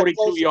the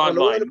 42-yard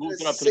line,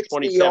 moved it up to the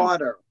 27.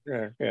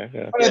 Yeah.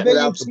 But I bet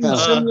you've seen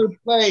similar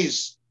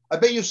plays. I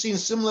bet you've seen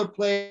similar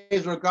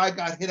plays where a guy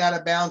got hit out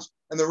of bounds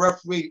and the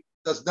referee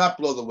does not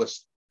blow the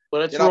whistle.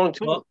 Well, that's wrong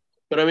too.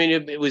 But I mean,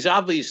 it was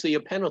obviously a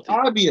penalty.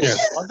 Obvious.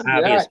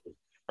 Obvious.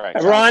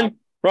 Right.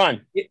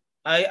 Ron.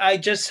 I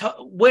just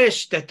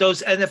wish that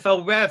those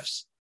NFL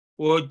refs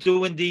were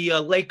doing the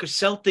Lakers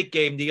Celtic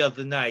game the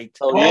other night.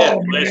 Oh yeah,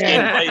 last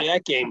game, play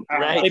that game,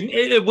 right?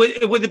 It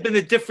would have been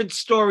a different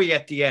story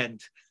at the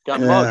end. Got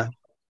mugged.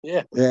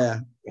 Yeah.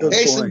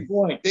 Case in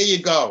point. There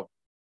you go.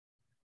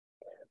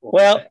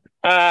 Well,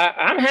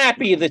 I'm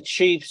happy the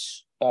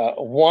Chiefs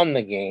won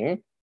the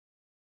game,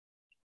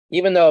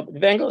 even though the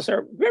Bengals are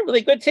a really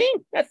good team.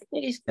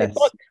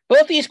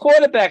 Both these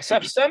quarterbacks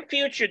have some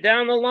future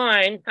down the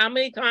line. How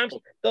many times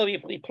they'll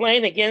be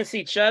playing against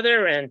each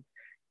other and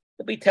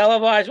they'll be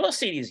televised? We'll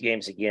see these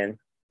games again.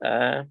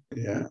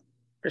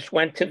 Just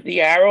went to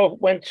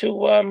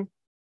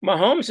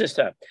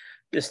Mahomes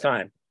this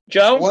time.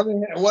 Joe?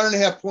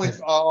 1.5 point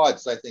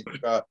odds, I think.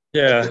 I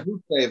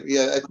think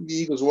the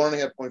Eagles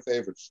 1.5 point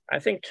favorites. I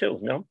think 2.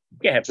 No,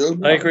 yeah,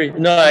 I agree.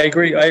 No, I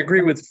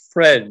agree with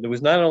Fred. It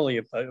was not only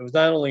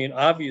an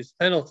obvious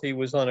penalty. It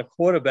was on a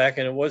quarterback,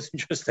 and it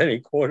wasn't just any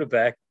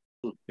quarterback.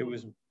 It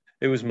was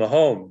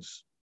Mahomes.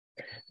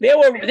 There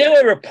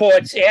were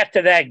reports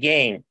after that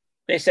game.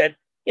 They said,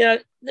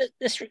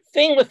 this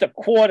thing with the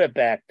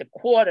quarterback this,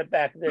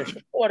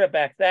 the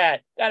quarterback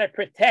that, got to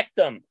protect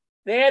them.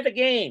 They're the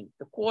game.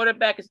 The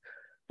quarterback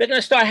they're going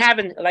to start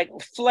having like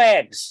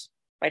flags.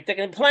 Like they're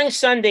going to be playing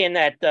Sunday in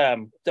that,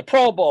 the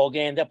Pro Bowl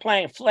game. They're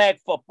playing flag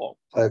football.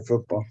 Flag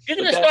football. You're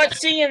going to start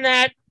seeing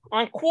that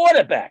on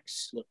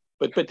quarterbacks.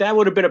 But that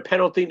would have been a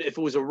penalty if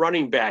it was a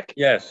running back.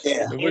 Yes.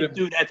 You can't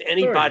do that to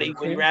anybody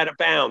when you're out of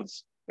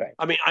bounds. Right.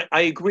 I mean,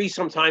 I agree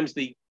sometimes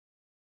the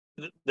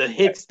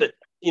hits that,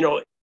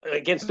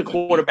 against the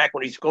quarterback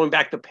when he's going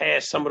back to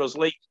pass, some of those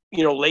late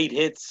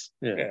hits.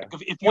 Yeah.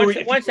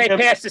 Once they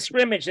pass the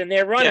scrimmage and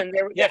they're running,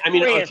 I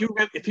mean,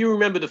 if you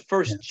remember the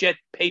first Jet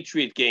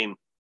Patriot game,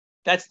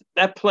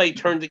 that play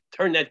turned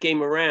that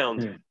game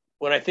around. Yeah.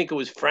 When I think it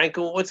was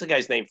Franco, what's the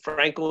guy's name?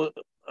 Franco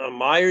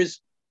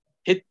Myers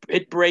hit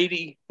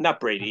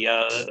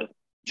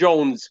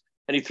Jones,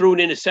 and he threw an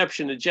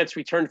interception. The Jets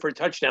returned for a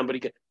touchdown, but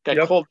he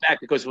got called back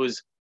because it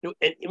was.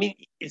 I mean,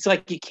 it's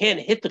like you can't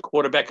hit the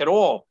quarterback at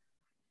all.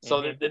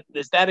 So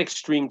there's that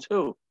extreme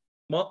too.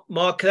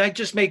 Mark, can I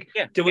just make?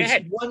 There was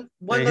one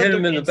they hit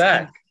him in the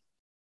back.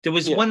 There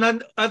was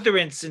one other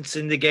instance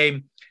in the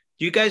game.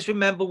 Do you guys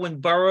remember when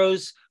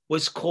Burrows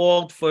was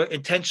called for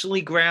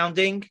intentionally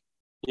grounding?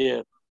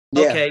 Yeah.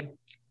 Okay.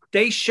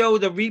 They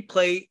showed a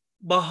replay.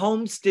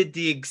 Mahomes did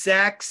the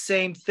exact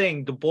same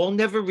thing. The ball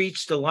never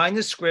reached the line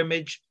of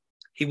scrimmage.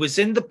 He was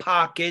in the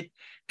pocket,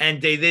 and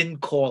they didn't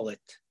call it.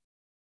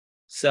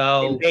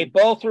 So and they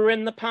both were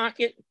in the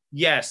pocket?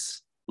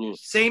 Yes.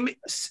 Same.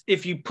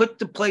 If you put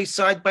the play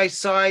side by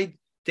side,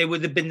 they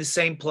would have been the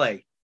same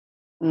play.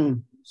 So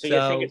you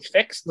think it's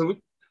fixed?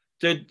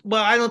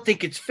 Well, I don't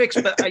think it's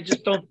fixed, but I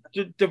just don't.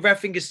 The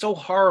reffing is so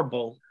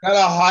horrible. Gotta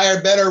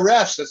hire better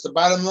refs. That's the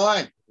bottom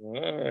line.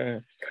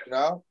 It's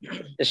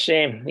a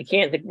shame. They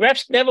can't. The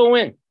refs never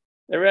win.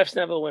 The refs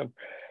never win.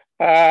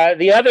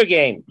 The other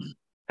game,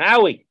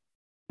 Howie.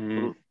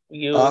 Were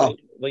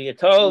you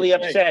totally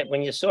upset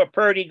when you saw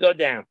Purdy go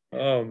down?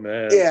 Oh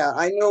man. Yeah,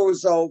 I knew it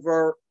was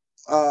over.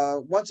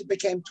 Once it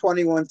became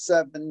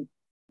 21-7,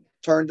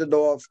 turned it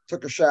off,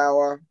 took a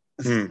shower,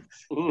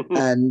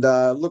 and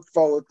looked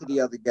forward to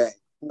the other game.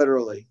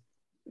 Literally.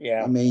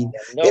 Yeah. I mean,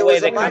 no way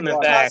they're coming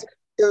back.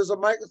 It was a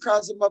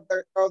microcosm of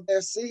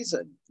their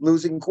season,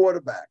 losing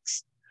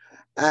quarterbacks.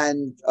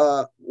 And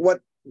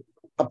what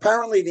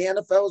apparently the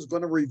NFL is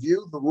going to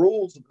review the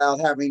rules about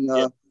having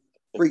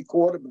 3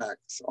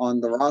 quarterbacks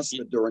on the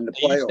roster during the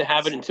playoffs. They used to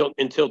have it until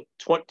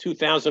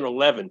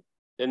 2011.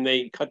 Then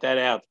they cut that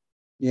out.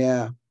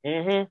 Yeah.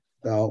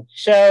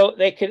 So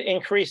they could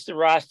increase the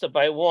roster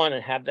by 1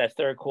 and have that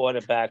 3rd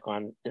quarterback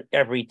on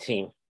every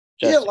team.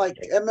 Like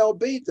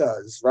MLB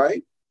does,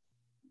 right?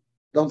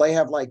 Don't they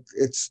have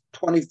it's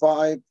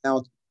 25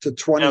 now to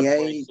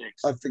 28?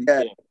 I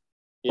forget.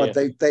 But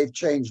they've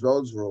changed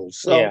those rules.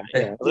 So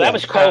well, that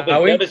was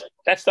COVID.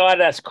 That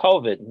started as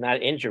COVID,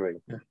 not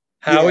injury.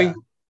 Howie?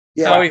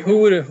 Howie, who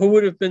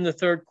would have been the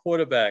 3rd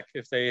quarterback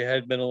if they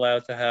had been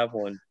allowed to have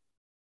one?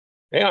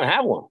 They don't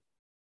have one.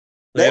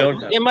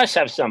 They must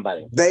have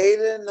somebody. They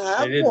didn't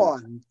have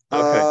one.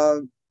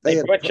 Okay.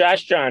 They put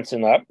Josh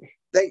Johnson up.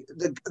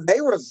 They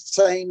were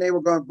saying they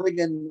were going to bring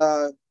in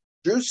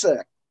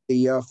Jusek,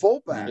 the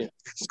fullback,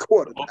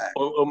 quarterback.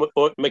 Or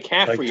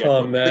McCaffrey.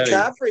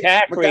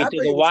 McCaffrey to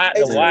the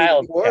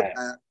wild.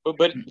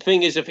 But the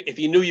thing is, if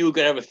you knew you were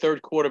going to have a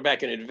 3rd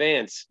quarterback in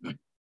advance,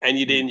 and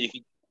you didn't, you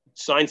could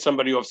sign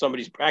somebody off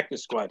somebody's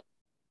practice squad.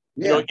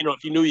 You know,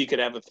 if you knew you could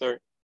have a 3rd,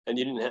 and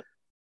you didn't have.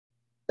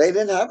 They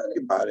didn't have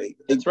anybody.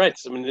 That's right.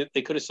 I mean,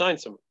 they could have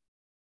signed someone.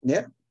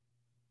 Yeah.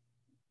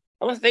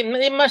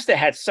 They must have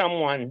had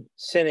someone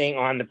sitting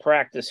on the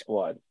practice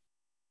squad.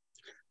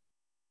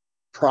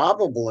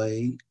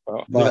 Probably,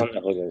 well, but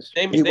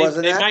he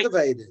wasn't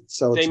activated.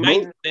 So they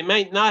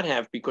might not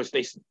have because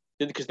they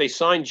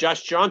signed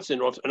Josh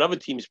Johnson off another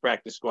team's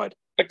practice squad.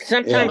 But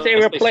sometimes they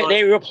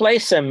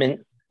replace him, and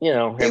you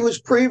know he was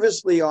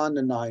previously on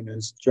the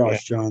Niners,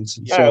 Josh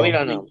Johnson. So we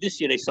don't know.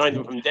 This year they signed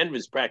him from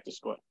Denver's practice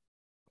squad.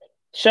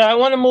 So I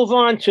want to move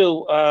on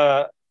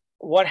to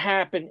what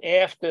happened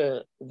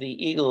after the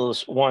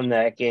Eagles won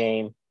that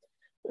game.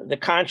 The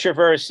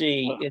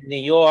controversy in New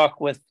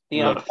York with the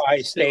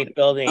Empire State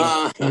Building,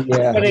 putting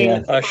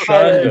the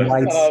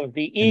colors of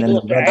the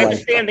Eagles. I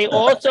understand they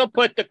also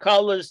put the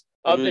colors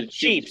of the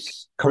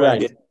Chiefs.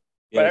 Correct. Right?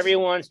 But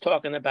everyone's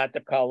talking about the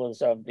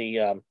colors of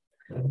the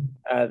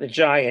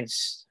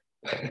Giants.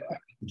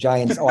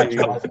 Giants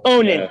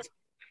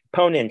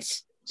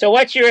opponents. So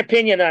what's your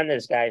opinion on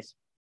this, guys?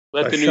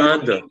 Let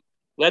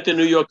the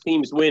New York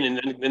teams win,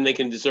 and then they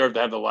can deserve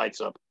to have the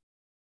lights up.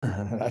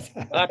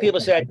 A lot of people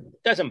said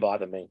it doesn't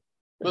bother me.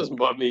 It doesn't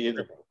bother me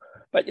either.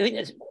 But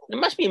there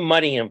must be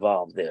money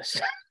involved.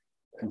 This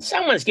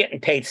someone's getting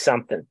paid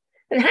something.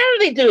 And how do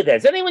they do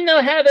that? Does anyone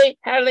know how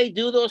they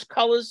do those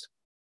colors?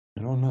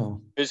 I don't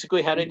know.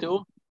 Physically, how they do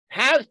them?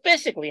 How do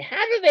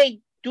they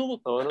do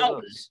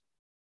colors?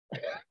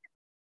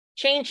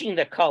 Changing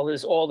the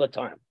colors all the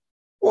time.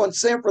 Well, in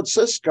San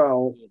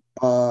Francisco,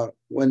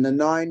 when the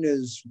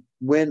Niners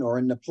win or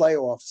in the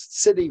playoffs,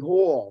 City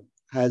Hall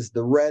has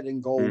the red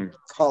and gold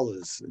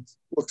colors. It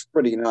looks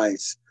pretty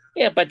nice.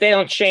 Yeah, but they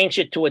don't change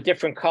it to a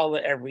different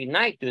color every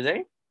night, do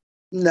they?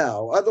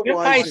 No. Otherwise,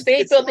 Empire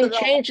State Building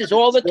changes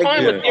all the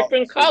time with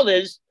different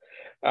colors.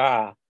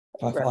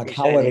 Like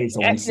holidays,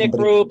 ethnic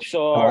groups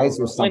or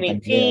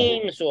winning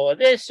teams or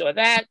this or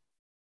that.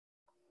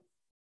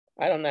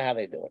 I don't know how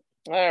they do it.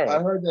 All right.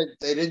 I heard that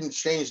they didn't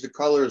change the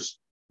colors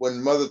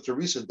when Mother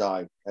Teresa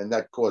died, and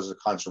that caused a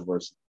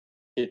controversy.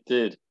 It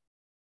did.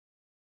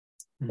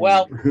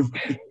 Well,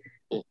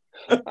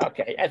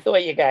 okay. I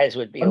thought you guys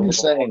would be. I'm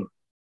just saying.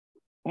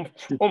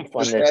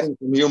 Just adding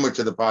some humor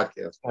to the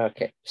podcast.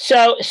 Okay.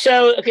 So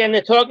again,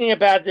 they're talking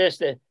about this.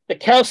 The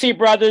Kelsey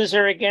brothers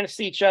are against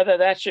each other.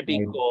 That should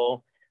be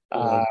cool.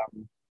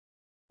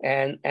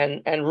 And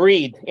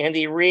Reed,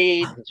 Andy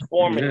Reid, his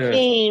former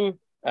team.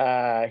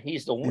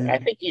 He's I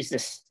think he's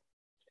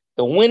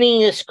the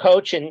winningest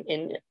coach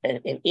in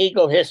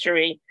Eagle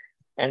history,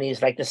 and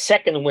he's like the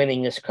second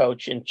winningest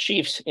coach in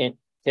Chiefs in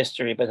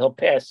history, but he'll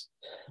pass.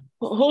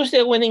 Who's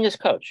their winningest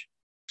coach?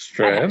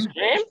 Stram.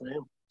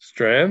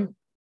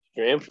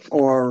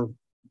 Or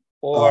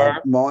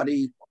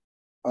Marty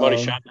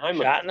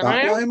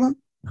Schottenheimer?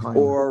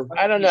 Or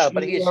I don't know,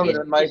 but he's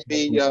might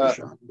be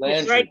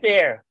he's right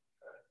there.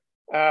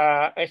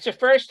 It's the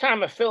first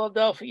time a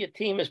Philadelphia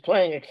team is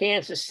playing a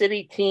Kansas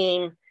City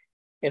team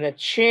in a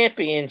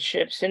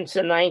championship since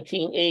the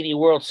 1980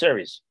 World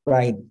Series.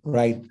 Right.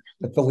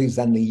 The Phillies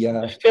and the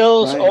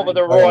Phils over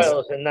the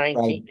Royals in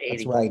 1980.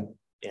 That's right.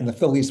 Yeah. And the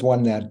Phillies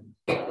won that.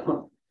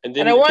 And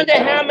I wonder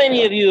how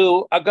many of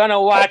you are going to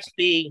watch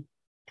the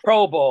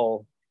Pro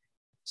Bowl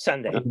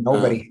Sunday.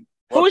 Nobody.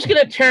 Who's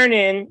going to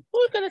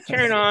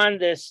turn on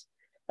this?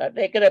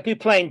 They're going to be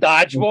playing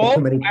dodgeball.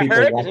 I heard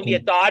there's going to be a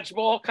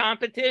dodgeball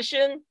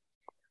competition,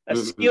 a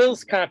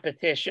skills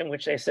competition,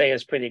 which they say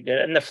is pretty good,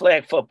 and the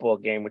flag football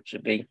game, which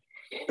would be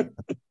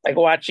like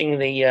watching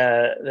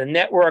the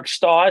network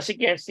stars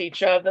against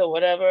each other,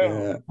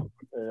 whatever.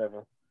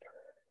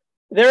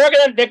 They're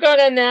going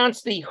to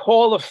announce the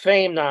Hall of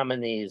Fame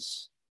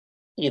nominees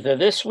either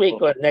this week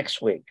or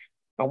next week.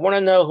 I want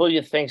to know who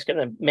you think is going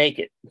to make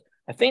it.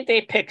 I think they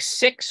pick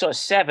 6 or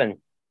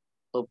 7.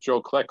 Hope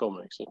Joe Klecko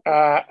makes it.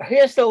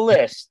 Here's the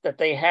list that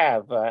they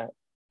have.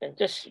 And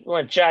just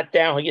want to jot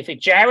down who you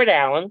think. Jared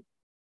Allen,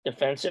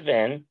 defensive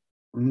end.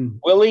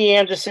 Willie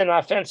Anderson,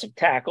 offensive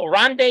tackle.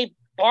 Rondé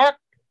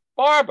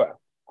Barber,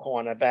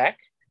 cornerback.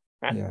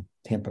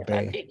 Tampa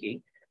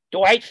Bay.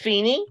 Dwight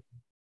Feeney,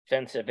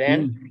 defensive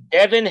end.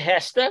 Devin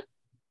Hester,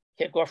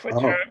 kickoff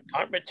return,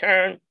 punt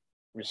return,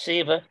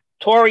 receiver.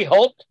 Torrey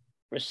Holt,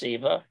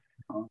 receiver.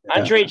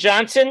 Andre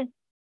Johnson,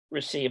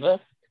 receiver.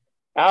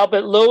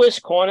 Albert Lewis,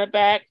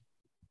 cornerback.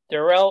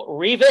 Darrelle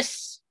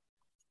Revis,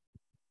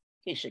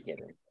 he should get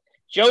in.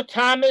 Joe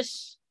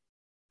Thomas,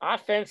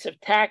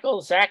 offensive tackle.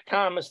 Zach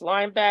Thomas,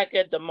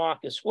 linebacker.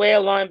 DeMarcus Ware,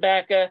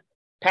 linebacker.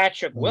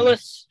 Patrick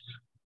Willis,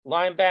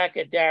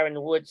 linebacker. Darren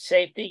Wood,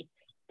 safety.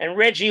 And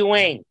Reggie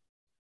Wayne,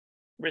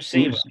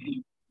 receiver.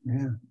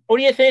 Who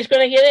do you think is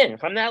going to get in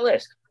from that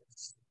list?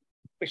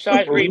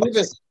 Besides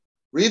Revis?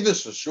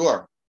 Revis for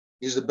sure.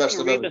 He's the best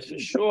of Revis for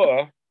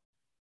sure.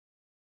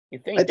 You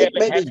think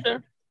Devin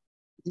Hester?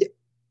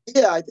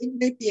 Yeah, I think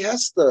maybe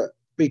Hester,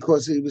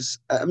 because he was,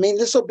 I mean,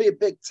 this will be a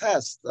big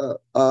test,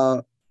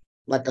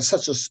 like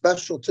such a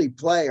specialty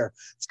player.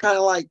 It's kind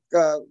of like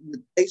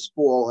with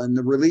baseball and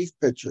the relief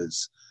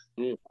pitchers.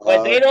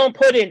 But they don't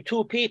put in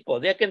 2 people.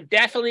 They're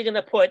definitely going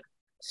to put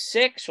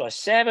 6 or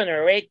 7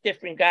 or 8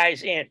 different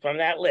guys in from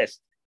that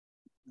list.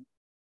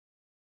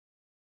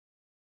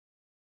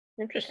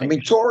 Interesting. I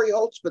mean, Torrey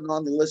Holt's been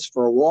on the list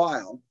for a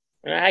while.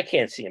 I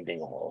can't see him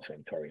being a Hall of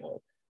Fame, Torrey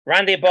Holt.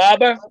 Ronde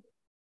Barber,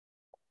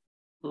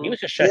 he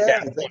was a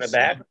shutdown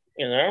cornerback, so.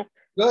 You know.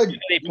 Good.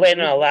 He played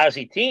on a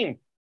lousy team.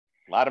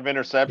 A lot of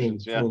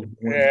interceptions,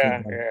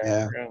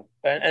 Yeah.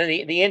 And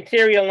the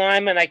interior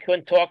lineman, I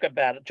couldn't talk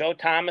about it. Joe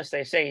Thomas,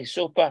 they say he's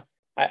super.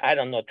 I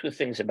don't know two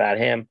things about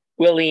him.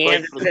 Willie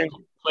Anderson.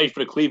 Played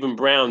for the Cleveland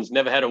Browns,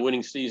 never had a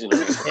winning season.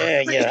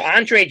 Yeah.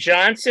 Andre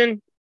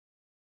Johnson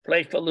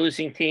played for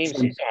losing teams.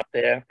 He's up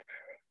there.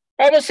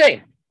 All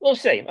right, we'll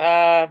see.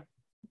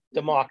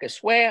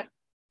 DeMarcus Ware,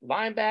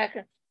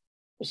 linebacker.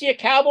 Was he a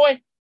Cowboy?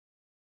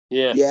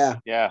 Yeah.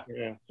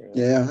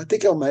 I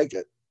think he'll make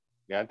it.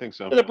 Yeah, I think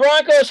so. The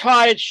Broncos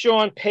hired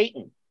Sean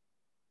Payton.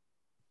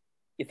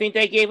 You think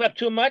they gave up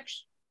too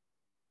much?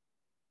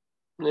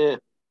 Yeah.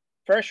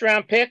 First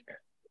round pick,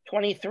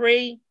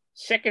 23.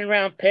 Second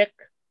round pick,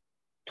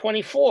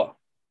 24.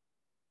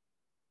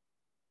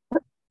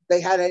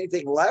 They had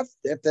anything left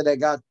after they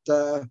got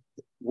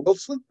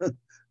Wilson?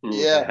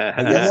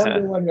 Yeah.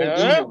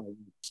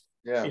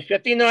 He's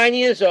 59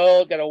 years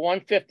old, got a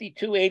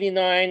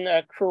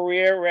 152-89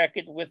 career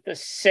record with the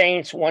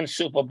Saints, won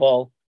Super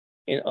Bowl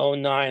in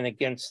 2009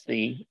 against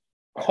the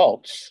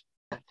Colts.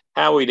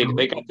 Howie,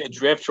 they got their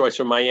draft choice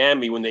from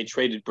Miami when they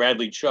traded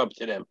Bradley Chubb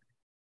to them,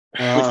 which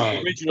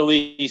was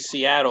originally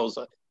Seattle's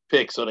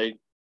pick, so they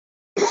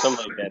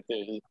something like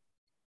that.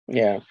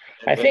 Yeah,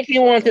 I think he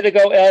wanted to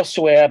go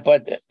elsewhere,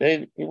 but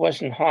he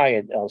wasn't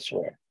hired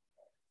elsewhere.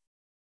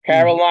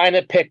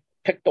 Carolina picked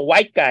the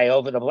white guy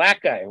over the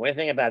black guy. What do you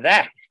think about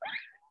that?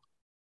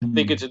 I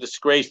think it's a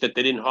disgrace that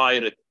they didn't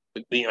hire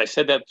I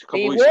said that a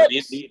couple weeks ago.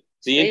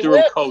 The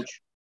interim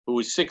coach, who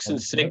was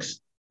 6-6,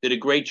 did a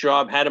great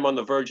job, had him on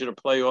the verge of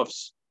the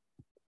playoffs.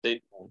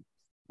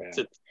 It's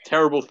a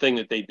terrible thing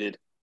that they did.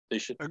 They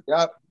should.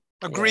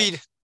 Agreed.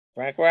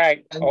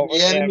 Right. And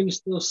the enemy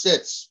still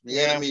sits. The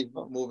enemy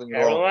moving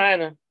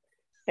Carolina. on.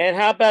 And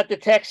how about the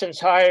Texans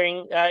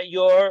hiring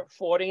your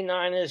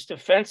 49ers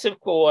defensive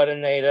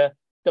coordinator,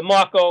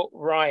 DeMarco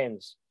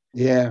Ryans?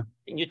 Yeah.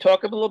 Can you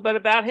talk a little bit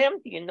about him?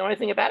 Do you know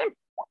anything about him?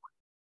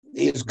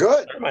 He's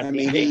good. I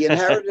mean, he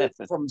inherited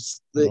from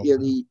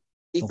the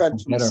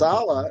defense from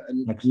Saleh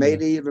and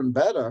made it even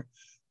better.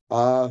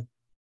 We'll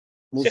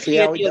see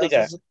how he does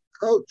as a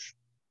coach.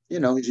 You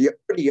know, he's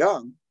pretty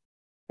young.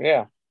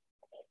 Yeah.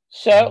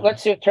 So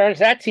let's see what turns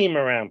that team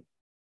around.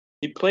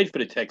 He played for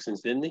the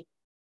Texans, didn't he?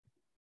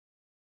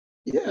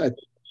 Yeah.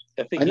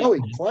 I know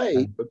he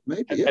played, but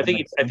maybe. I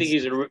think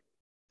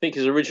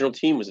his original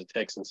team was the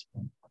Texans.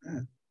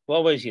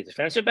 What was he,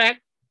 defensive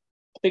back?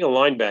 I think a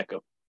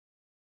linebacker.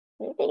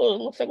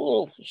 Looks like a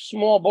little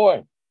small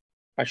boy.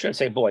 I shouldn't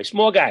say boy,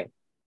 small guy.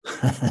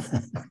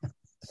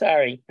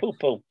 Sorry,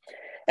 poo-poo.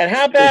 And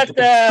how about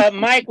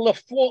Mike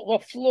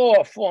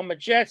LaFleur, former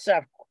Jets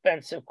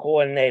offensive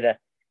coordinator?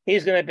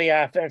 He's going to be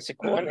our offensive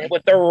coordinator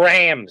with the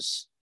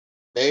Rams.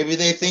 Maybe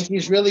they think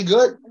he's really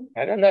good.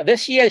 I don't know.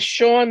 This year,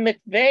 Sean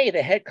McVay,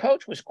 the head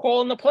coach, was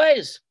calling the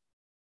plays.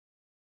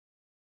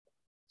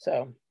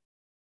 So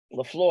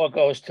LaFleur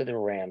goes to the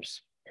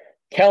Rams.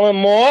 Kellen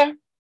Moore,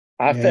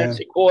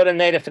 offensive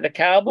coordinator for the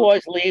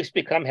Cowboys, leaves,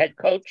 become head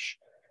coach.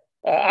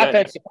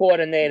 Offensive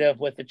coordinator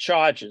with the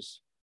Chargers.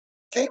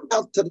 Came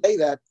out today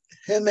that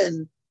him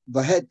and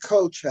the head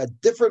coach had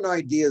different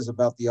ideas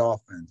about the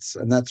offense,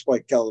 and that's why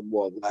Kellen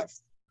Moore left.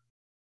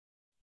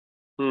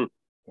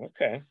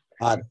 Okay.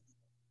 Odd.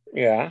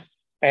 Yeah.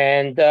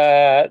 And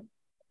how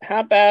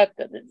about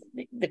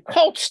the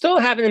Colts still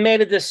haven't made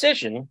a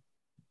decision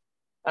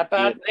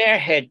about their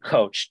head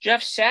coach.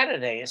 Jeff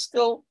Saturday is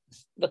still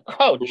the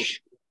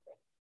coach,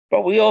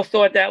 but we all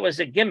thought that was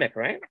a gimmick,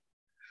 right?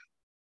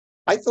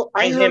 I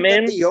heard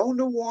that the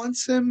owner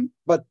wants him,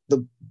 but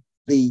the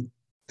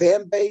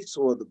fan base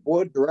or the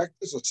board of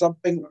directors or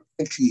something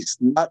thinks he's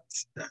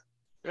nuts.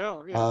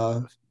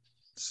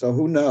 So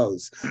who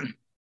knows?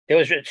 There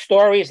was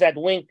stories that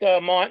Wink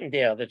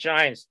Martindale, the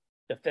Giants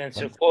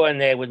defensive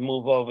coordinator, would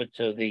move over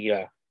to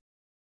the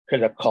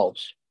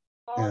Colts.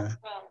 Yeah.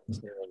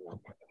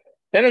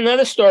 Then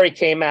another story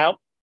came out.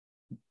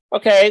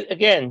 Okay,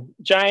 again,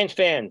 Giant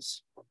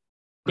fans.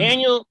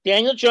 Daniel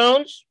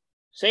Jones,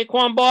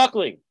 Saquon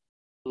Barkley.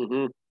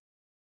 Mm-hmm.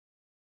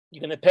 You're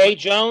going to pay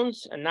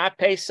Jones and not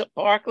pay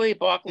Barkley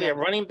a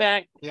running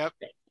back? Yep.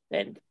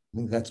 And I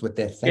think that's what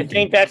they're thinking. You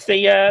think that's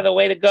the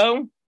way to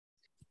go?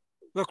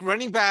 Look,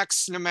 running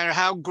backs, no matter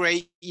how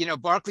great,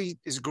 Barkley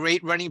is a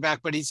great running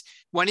back, but he's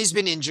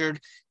been injured.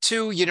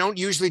 2, you don't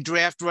usually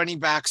draft running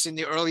backs in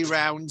the early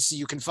rounds.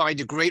 You can find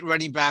a great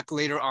running back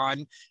later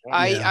on.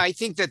 I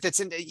think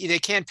they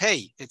can't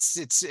pay.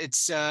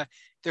 They're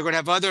going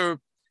to have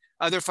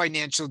other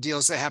financial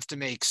deals they have to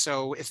make.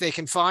 So if they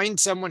can find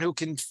someone who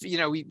can,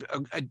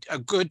 a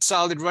good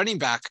solid running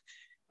back,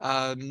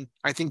 I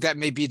think that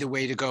may be the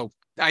way to go.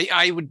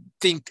 I would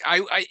think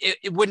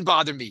it wouldn't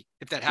bother me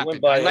if that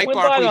happened. I like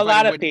Barkley, a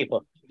lot of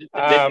people.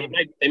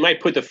 They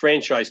might put the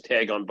franchise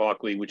tag on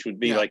Barkley, which would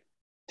be like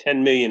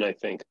 $10 million, I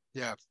think.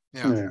 Yeah,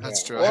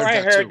 that's true. Or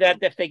I heard that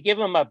if they give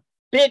him a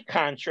big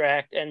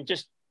contract and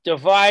just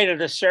divide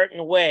it a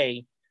certain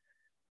way,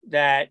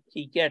 that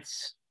he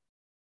gets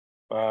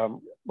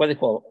what do they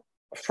call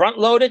it? Front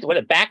loaded?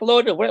 What, back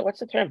loaded? What's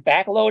the term?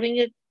 Back loading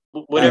it?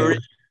 Whatever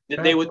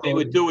they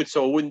would do it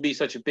so it wouldn't be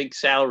such a big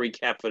salary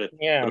cap for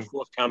the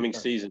forthcoming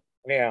season.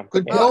 Yeah.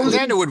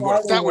 Then it would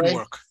work. That would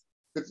work.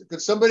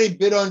 Could somebody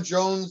bid on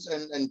Jones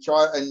and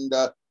try and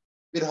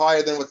bid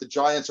higher than what the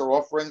Giants are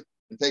offering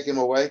and take him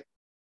away?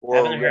 Or, I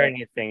haven't heard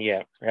anything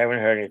yet.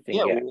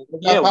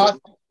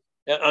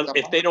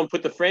 If they don't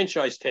put the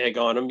franchise tag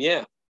on him,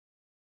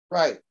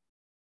 right.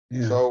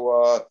 Yeah.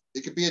 So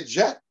it could be a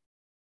Jet.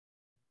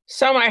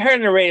 I heard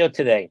on the radio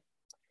today.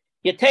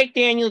 You take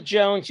Daniel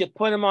Jones, you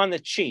put him on the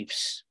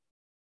Chiefs.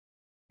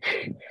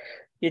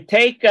 You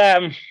take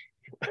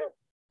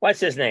what's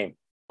his name?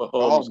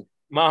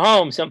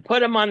 Mahomes, and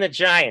put him on the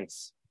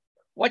Giants.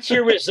 What's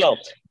your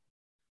result?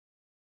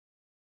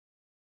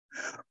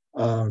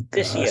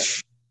 This year?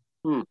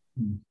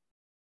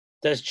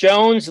 Does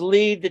Jones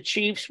lead the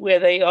Chiefs where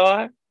they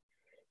are?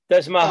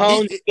 Does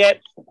Mahomes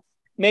get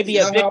maybe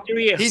a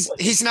victory?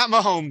 He's not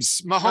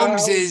Mahomes.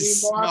 Mahomes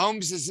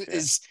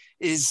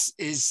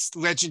is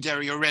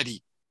legendary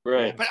already.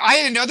 Right. But I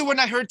had another one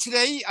I heard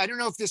today. I don't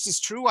know if this is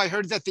true. I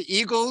heard that the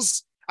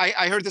Eagles,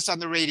 I heard this on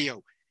the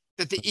radio,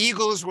 that the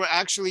Eagles were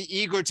actually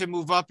eager to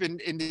move up in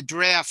the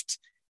draft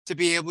to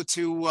be able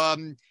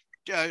to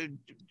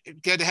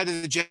get ahead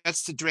of the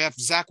Jets to draft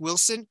Zach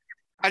Wilson.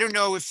 I don't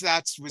know if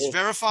that was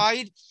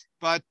verified,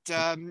 but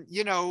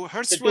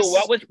Hurts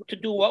to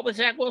do what with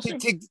Zach Wilson?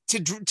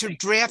 To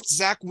draft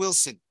Zach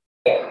Wilson.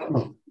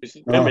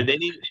 Remember,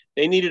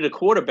 they needed a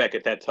quarterback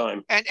at that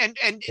time. And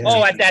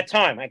at that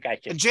time, I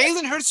got you. And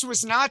Jalen Hurts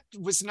was not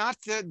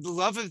the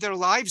love of their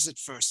lives at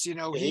first.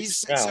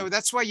 So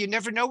that's why you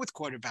never know with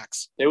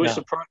quarterbacks. They were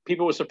surprised.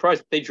 People were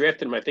surprised they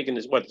drafted him. I think in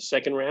the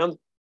second round.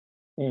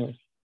 I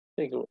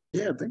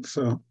think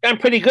so. Done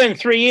pretty good in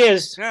 3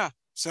 years. Yeah.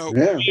 So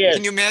can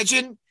you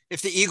imagine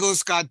if the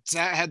Eagles had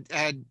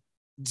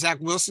Zach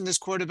Wilson as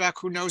quarterback?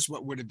 Who knows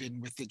what would have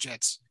been with the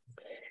Jets?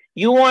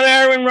 You want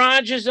Aaron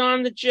Rodgers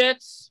on the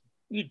Jets?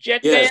 You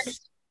Jet fans?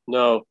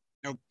 No.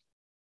 Nope.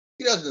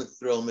 He doesn't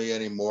thrill me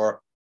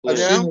anymore. I've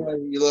seen the way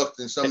he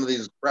looked in some of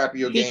these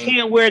crappier games. He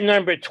can't wear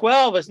number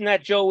 12. Isn't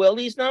that Joe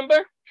Willie's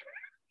number?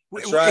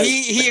 That's right.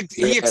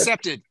 He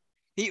accepted.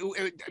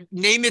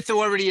 Namath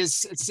already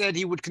has said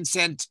he would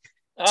consent.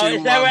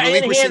 Is that right? I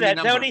didn't hear that.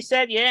 Is that what he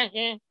said? Yeah.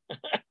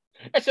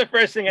 That's the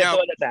first thing I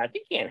thought about.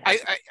 He can't.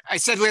 I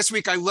said last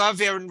week I love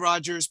Aaron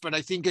Rodgers, but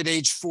I think at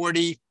age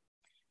 40,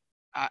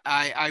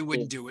 I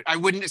wouldn't do it.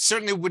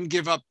 Certainly wouldn't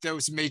give up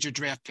those major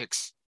draft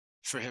picks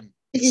for him.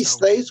 He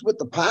stays with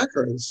the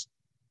Packers.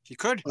 He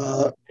could.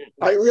 I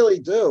really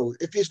do.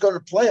 If he's going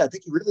to play, I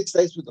think he really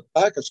stays with the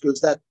Packers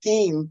because that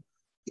team,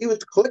 he was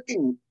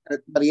clicking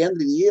by the end of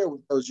the year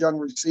with those young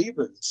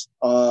receivers.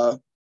 I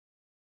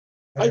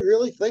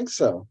really think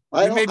so.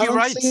 You may be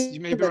right. You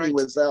may be right.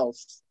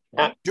 Else.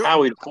 I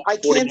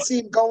can't see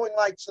him going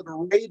like to the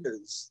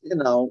Raiders,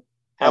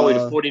 Howie,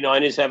 the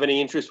 49ers have any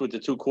interest with the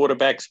two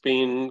quarterbacks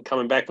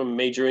coming back from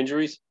major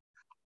injuries?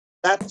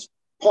 That's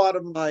part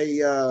of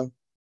my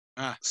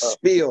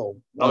spiel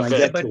when I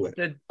get to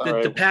it.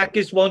 The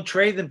Packers won't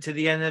trade them to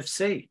the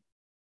NFC.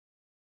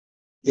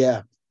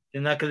 Yeah.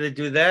 They're not going to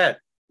do that.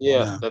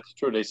 Yeah, that's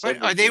true. They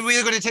said. Are they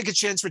really going to take a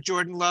chance with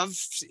Jordan Love?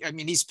 I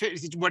mean, he's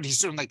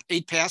doing like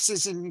 8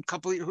 passes in a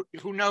couple.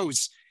 Who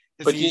knows?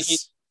 But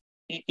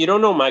you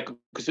don't know, Michael,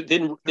 because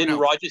didn't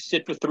Rodgers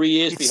sit for 3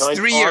 years behind?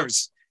 3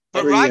 years.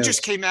 But Rodgers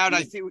came out.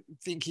 I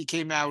think he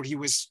came out. He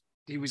was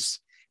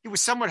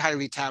somewhat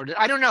highly touted.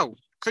 I don't know.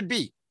 Could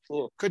be.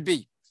 Yeah. Could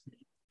be.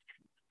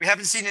 We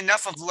haven't seen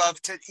enough of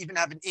Love to even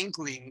have an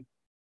inkling,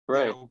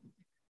 of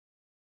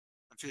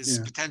his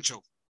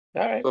potential.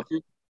 All right. Well,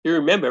 if you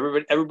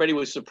remember, everybody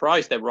was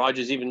surprised that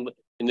Rodgers even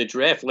in the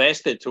draft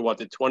lasted to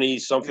the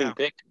 20-something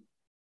pick.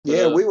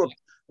 Yeah, we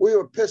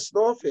were pissed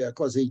off here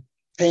because he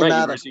came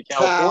out of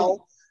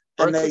Cal,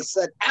 and they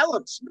said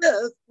Alex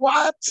Smith.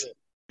 What?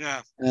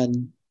 Yeah.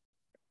 And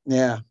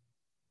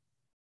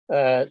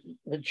the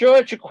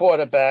Georgia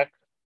quarterback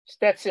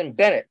Stetson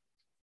Bennett,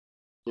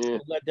 who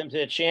led them to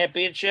the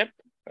championship,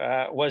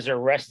 was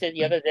arrested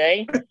the other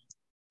day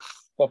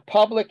for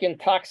public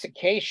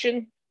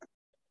intoxication,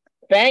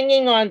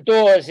 banging on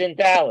doors in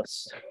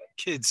Dallas.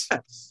 Kids. I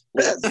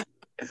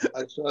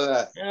saw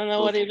that. I don't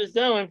know what he was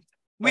doing.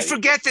 We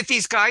forget that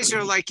these guys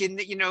are like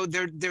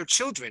they're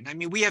children. I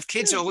mean, we have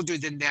kids older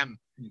than them.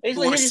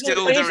 He's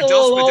still they're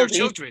adults with their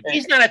children.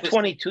 He's not a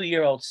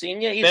 22-year-old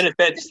senior. He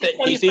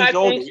seems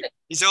older.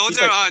 He's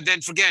older.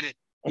 Then forget it.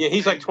 Yeah,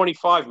 he's like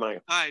 25,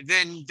 Mike. All right,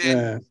 then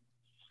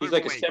he's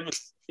like a seventh.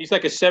 He's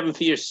like a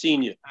 7th-year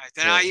senior. All right,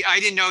 then I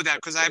didn't know that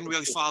because I haven't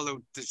really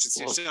followed this.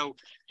 So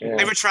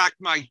I retract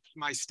my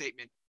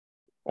statement.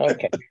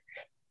 Okay.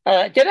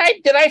 Did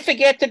I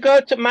forget to go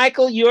to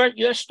Michael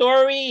your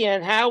story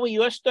and Howie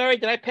your story?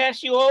 Did I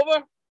pass you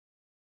over?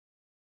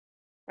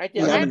 I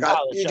did. I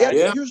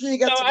apologize. Usually you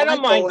get I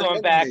don't mind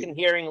going back and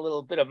hearing a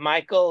little bit of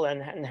Michael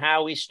and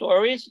Howie's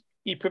stories.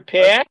 You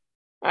prepare.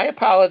 I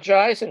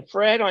apologize. And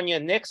Fred, on your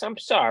Knicks, I'm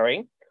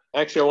sorry.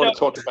 Actually, I want to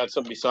talk about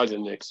something besides the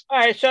Knicks. All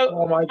right, so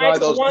Oh my God,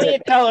 Michael, why don't you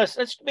tell us?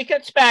 We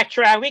can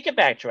backtrack. We can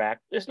backtrack.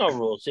 There's no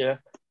rules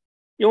here.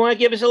 You want to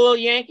give us a little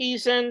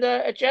Yankees and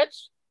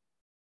Jets?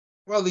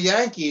 Well, the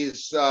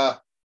Yankees, I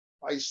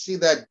see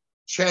that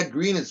Chad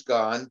Green is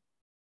gone.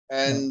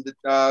 And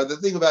the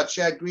thing about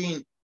Chad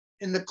Green,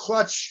 in the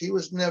clutch, he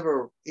was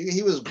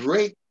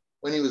great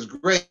when he was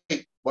great,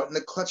 but in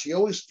the clutch, he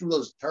always threw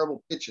those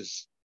terrible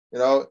pitches. You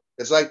know,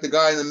 it's like the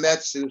guy in the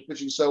Mets who was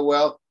pitching so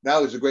well.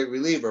 Now he's a great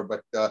reliever,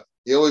 but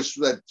he always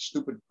threw that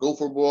stupid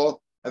gopher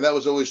ball, and that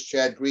was always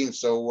Chad Green.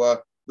 So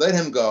let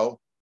him go.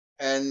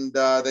 And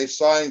they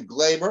signed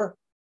Glaber,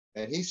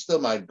 and he still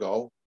might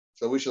go.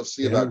 So we shall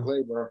see about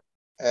Glaber.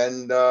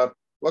 And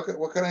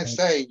what can I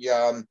say?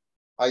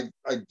 I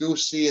do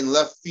see in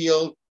left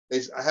field.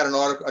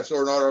 I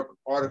saw an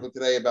article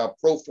today about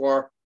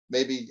Profar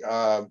maybe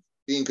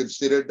being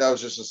considered. That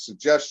was just a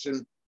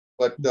suggestion,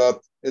 but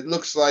it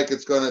looks like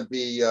it's going to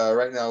be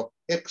right now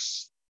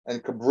Hicks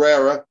and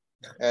Cabrera,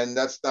 and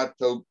that's not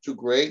too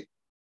great.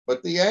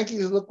 But the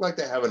Yankees look like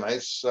they have a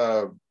nice,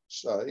 a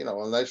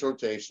nice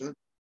rotation,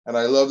 and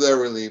I love their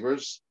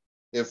relievers.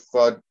 If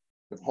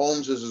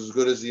Holmes is as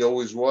good as he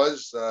always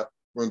was,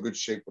 we're in good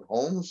shape with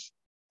Holmes.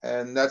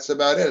 And that's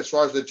about it. As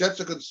far as the Jets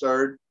are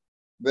concerned,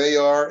 they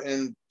are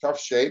in tough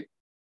shape.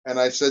 And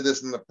I said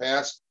this in the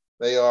past,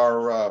 they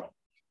are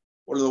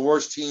one of the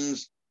worst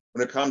teams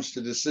when it comes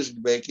to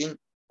decision making.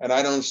 And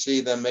I don't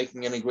see them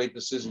making any great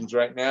decisions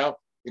right now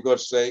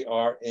because they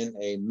are in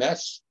a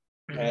mess.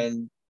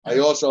 And I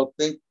also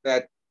think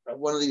that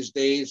one of these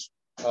days,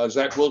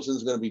 Zach Wilson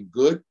is going to be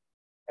good.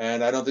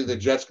 And I don't think the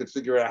Jets could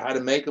figure out how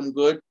to make him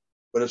good.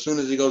 But as soon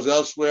as he goes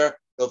elsewhere,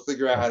 they'll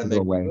figure out how to make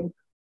him good.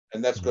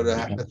 And that's going to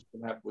happen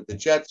with the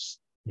Jets.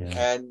 Yeah.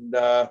 And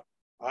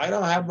I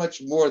don't have much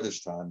more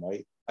this time.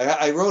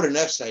 I wrote an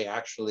essay,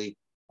 actually,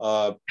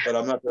 but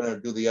I'm not going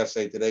to do the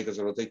essay today because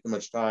it'll take too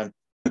much time,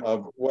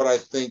 of what I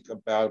think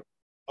about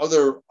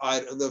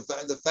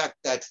the fact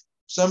that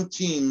some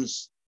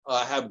teams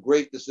have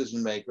great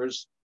decision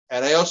makers.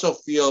 And I also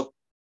feel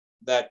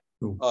that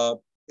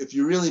if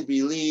you really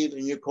believe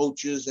in your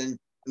coaches and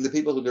the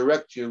people who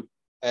direct you,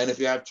 and if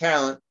you have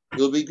talent,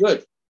 you'll be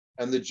good.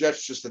 And the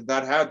Jets just did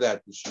not have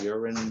that this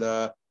year, and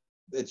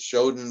it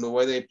showed in the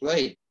way they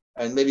played.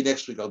 And maybe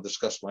next week I'll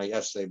discuss my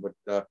essay, but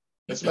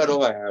that's about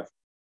all I have.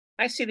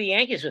 I see the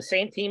Yankees with the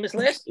same team as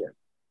last year.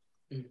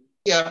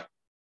 Yeah.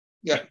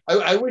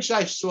 I wish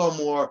I saw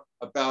more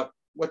about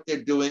what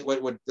they're doing,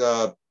 what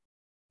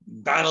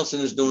Donaldson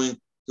is doing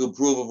to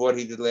improve of what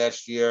he did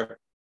last year,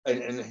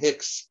 and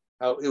Hicks.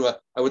 I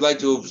would like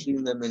to have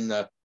seen them in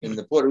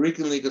the Puerto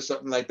Rican League or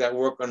something like that,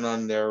 working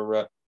on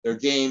their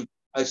game.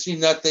 I see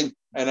nothing,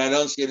 and I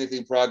don't see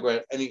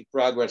any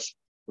progress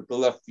with the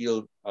left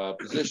field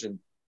position.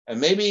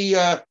 And maybe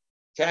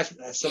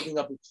Cashman has something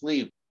up his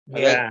sleeve.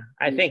 Yeah,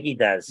 I think he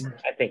does.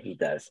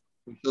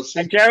 We'll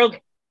see. Gerald?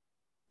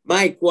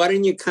 Mike, why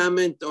don't you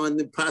comment on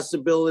the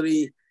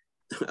possibility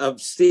of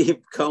Steve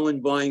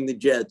Cohen buying the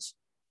Jets?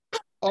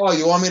 Oh,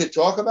 you want me to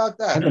talk about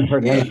that? I haven't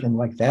heard anything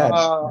like that.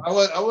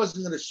 I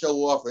wasn't going to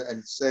show off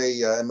and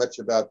say much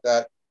about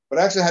that, but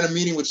I actually had a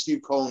meeting with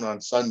Steve Cohen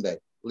on Sunday,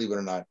 believe it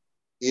or not.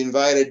 He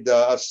invited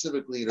us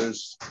civic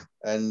leaders,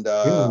 and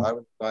I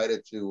was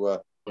invited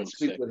to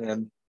speak with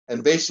him.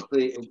 And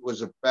basically, it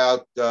was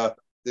about the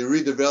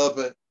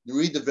redevelopment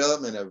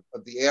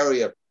of the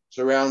area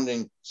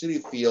surrounding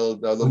Citi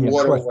Field, the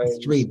waterways,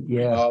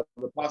 the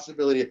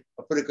possibility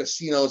of putting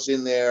casinos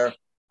in there,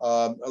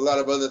 a lot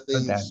of other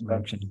things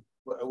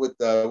with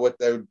what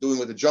they're doing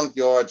with the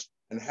junkyards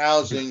and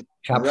housing.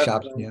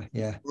 Shops,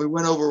 yeah. We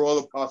went over all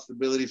the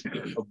possibilities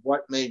of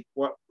what may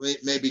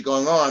be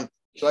going on.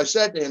 So I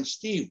said to him,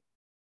 Steve,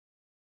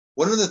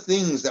 one of the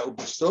things that would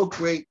be so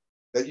great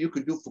that you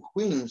could do for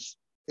Queens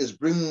is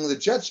bringing the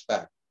Jets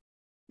back.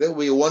 That would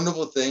be a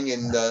wonderful thing,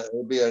 and it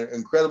would be an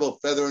incredible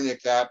feather in your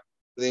cap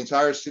for the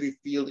entire Citi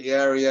Field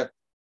area.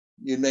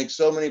 You'd make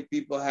so many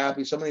people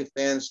happy, so many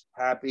fans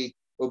happy. It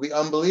would be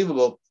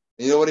unbelievable.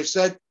 And you know what he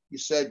said? He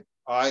said,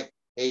 I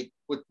hate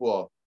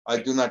football. I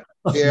do not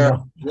care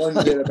one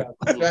bit about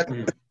the Jets.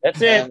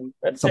 That's it.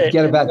 That's it.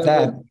 Forget about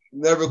that.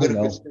 Never going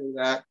to consider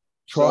that.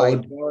 Tried. So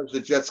as far as the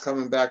Jets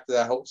coming back to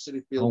that whole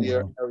Citi Field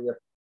area,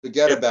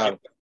 forget about it.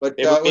 But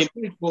it was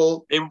pretty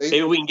cool.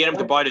 Maybe we can get him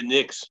to buy the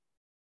Knicks.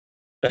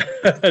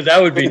 That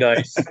would be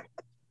nice.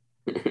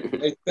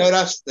 They fed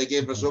us. They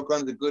gave us all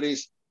kinds of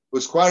goodies. It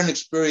was quite an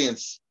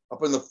experience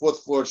up on the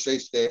 4th floor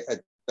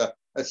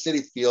at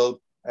Citi Field,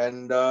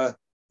 and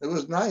it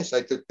was nice.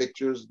 I took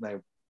pictures,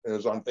 and it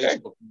was on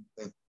Facebook and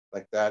things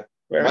like that.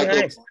 Very Michael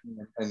nice.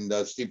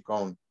 And Steve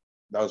Cohen.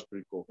 That was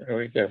pretty cool. There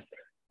we go.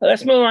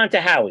 Let's move on to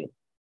Howie.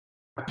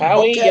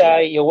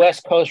 Howie, your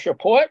West Coast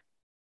report.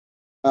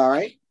 All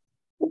right.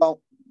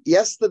 Well,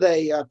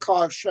 yesterday,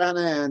 Carl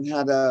Shanahan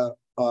had a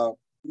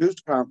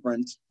news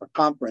conference,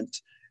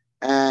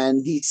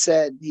 and he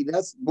said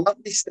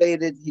bluntly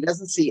stated he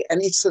doesn't see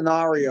any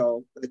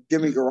scenario that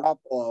Jimmy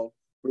Garoppolo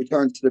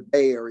returns to the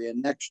Bay Area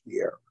next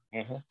year.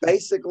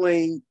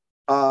 Basically,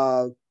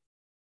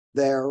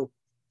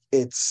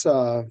 it's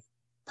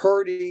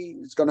Purdy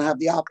is going to have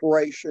the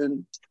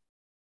operation.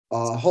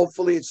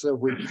 Hopefully it's a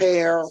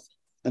repair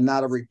and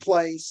not a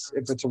replace.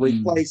 If it's a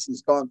replace,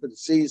 he's gone for the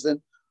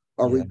season.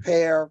 A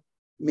repair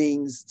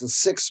means the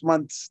 6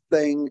 months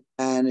thing,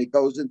 and it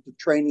goes into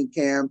training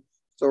camp.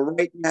 So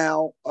right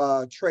now,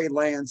 Trey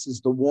Lance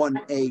is the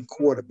 1A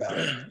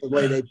quarterback, the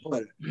way they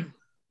put it.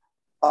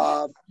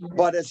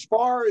 But as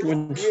far as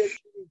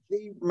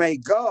he may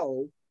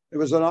go, there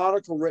was an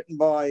article written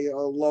by a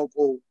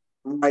local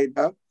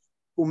writer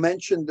who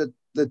mentioned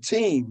the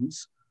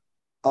teams.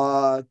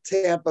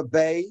 Tampa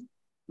Bay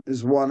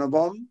is one of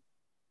them.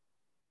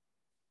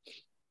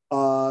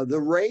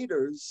 The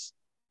Raiders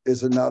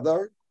is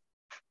another.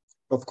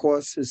 Of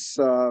course,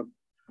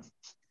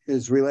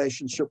 his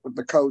relationship with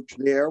the coach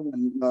there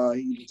when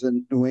he was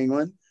in New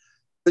England.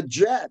 The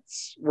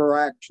Jets were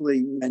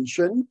actually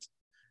mentioned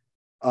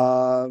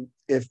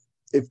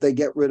if they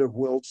get rid of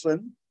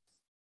Wilson.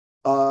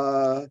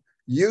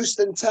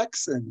 Houston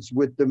Texans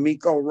with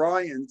DeMeco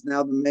Ryans,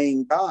 now the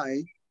main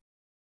guy,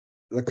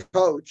 the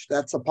coach,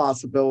 that's a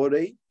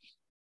possibility.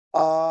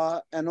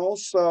 And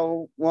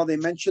also, well, they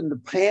mentioned the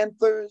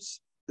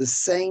Panthers, the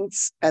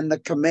Saints, and the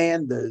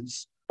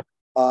Commanders.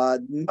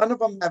 None of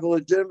them have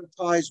legitimate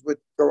ties with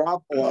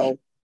Garoppolo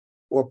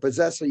or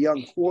possess a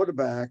young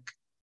quarterback,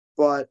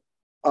 but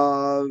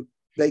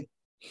they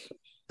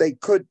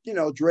could,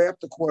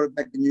 draft a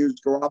quarterback and use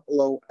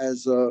Garoppolo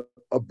as a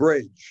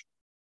bridge.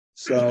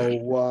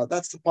 So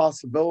that's the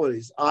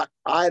possibilities.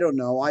 I don't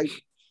know.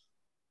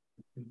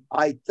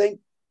 I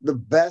think the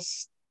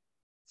best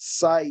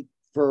site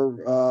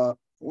for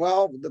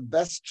the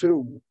best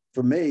two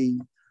for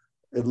me,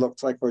 it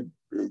looks like for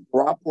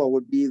Garoppolo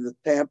would be the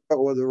Tampa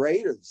or the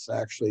Raiders.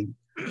 Actually,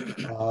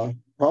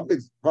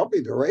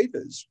 probably the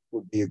Raiders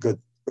would be a good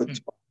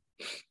spot.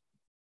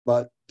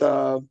 But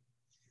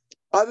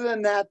other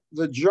than that,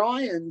 the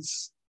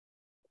Giants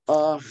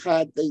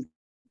had the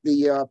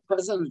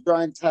president of the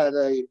Giants had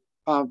a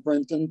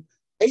conference, and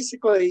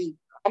basically,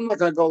 I'm not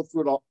going to go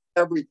through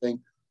everything,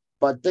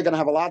 but they're going to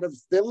have a lot of.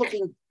 They're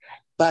looking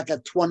back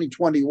at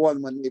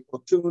 2021 when they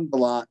platooned a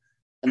lot,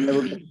 and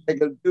they're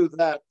going to do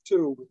that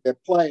too with their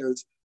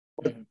players.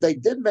 But they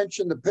did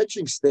mention the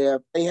pitching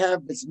staff. They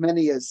have as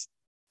many as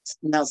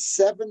now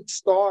 7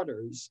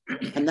 starters,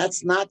 and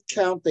that's not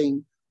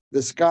counting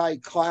this guy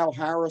Kyle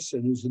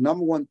Harrison, who's the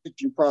 #1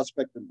 pitching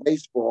prospect in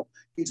baseball.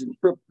 He's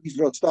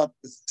going to start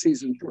this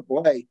season in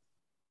AAA.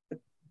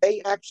 They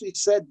actually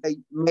said they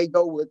may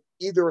go with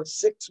either a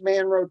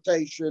 6-man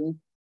rotation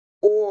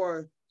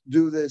or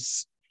do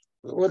this.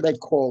 What do they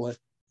call it?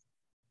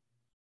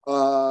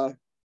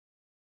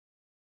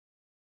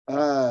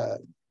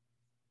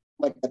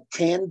 Like a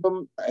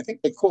tandem. I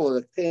think they call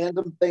it a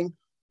tandem thing.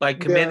 By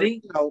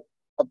committee?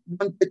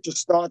 One pitcher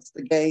starts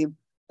the game,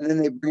 and then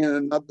they bring in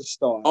another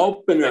starter.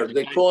 Opener.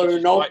 They call it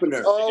an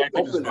opener.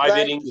 Opener. 5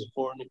 innings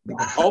for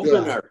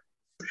opener.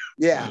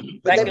 Yeah,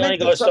 that can only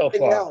go so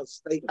far.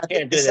 Else. I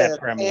can't do that.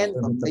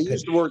 Tandem. They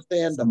use the word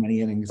tandem. So many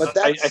innings. But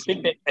I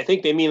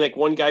think they mean like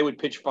one guy would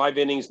pitch 5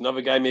 innings,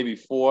 another guy maybe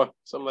 4,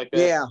 something like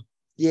that.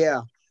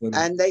 Yeah.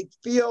 And they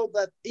feel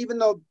that even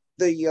though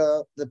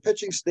the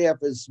pitching staff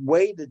is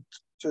weighted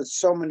to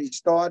so many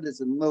starters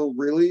and little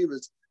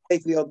relievers, they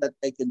feel that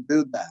they can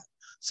do that.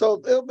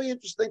 So it'll be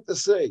interesting to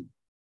see.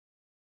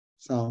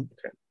 So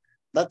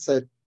that's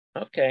it.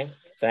 Okay.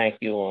 Thank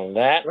you on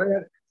that.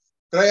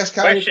 Could I ask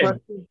Kyle a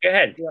question? Go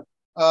ahead.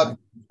 Yeah.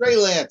 Trey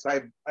Lance,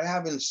 I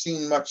haven't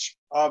seen much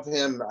of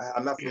him.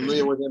 I'm not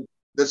familiar with him.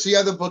 Does he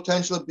have the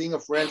potential of being a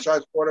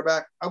franchise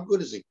quarterback? How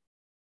good is he?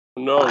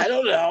 No, I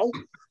don't know.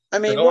 I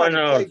mean, No one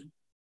knows.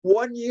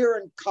 1 year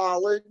in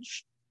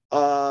college.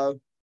 Yeah.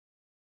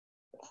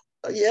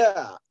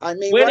 I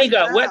mean, Where did he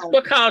go?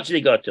 What college did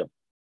he go to?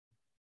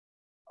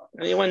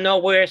 Anyone know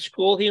where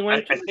school he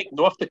went to? I think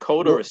North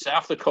Dakota or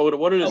South Dakota.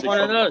 What is it? One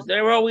of those.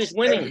 They're always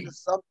winning.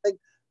 Something.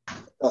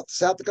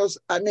 South Dakota.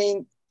 I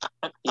mean,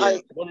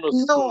 I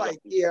no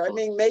idea. I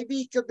mean, maybe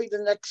he could be the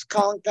next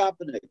Colin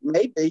Kaepernick.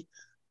 Maybe.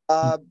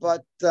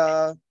 But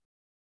I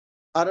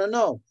don't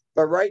know.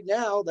 But right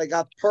now they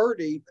got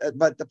Purdy,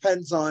 but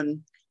depends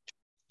on,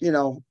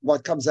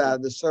 what comes out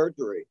of the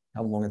surgery.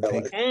 How long it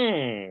takes.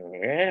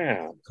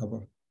 Yeah.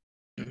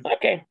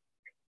 Okay.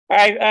 All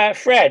right,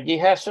 Fred, do you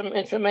have some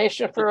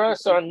information for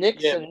us on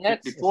Knicks and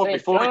Nets? Before we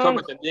talk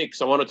about the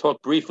Knicks, I want to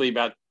talk briefly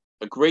about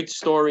a great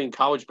story in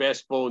college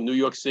basketball in New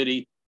York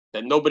City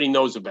that nobody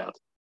knows about.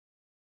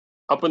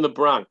 Up in the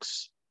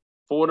Bronx,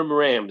 Fordham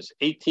Rams,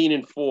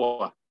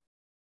 18-4.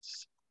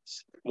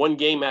 1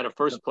 game out of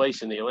first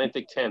place in the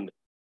Atlantic 10.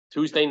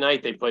 Tuesday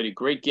night, they played a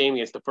great game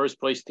against the first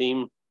place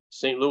team,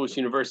 St. Louis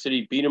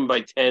University, beat them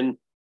by 10.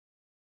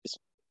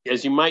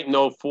 As you might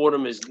know,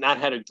 Fordham has not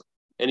had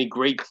any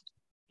great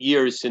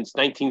years since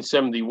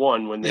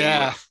 1971 when they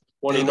were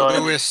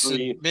 29. Lewis,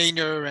 and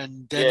Maynard,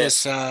 and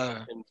Dennis.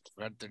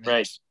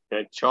 Right.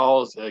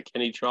 Charles,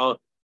 Kenny Charles.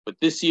 But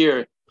this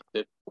year,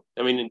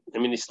 I mean,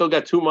 they still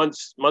got 2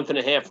 months, month and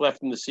a half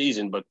left in the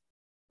season, but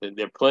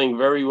they're playing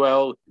very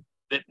well.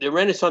 The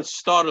Renaissance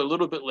started a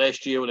little bit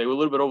last year when they were a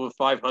little bit over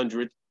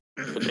 500,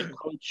 but their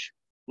coach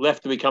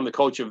left to become the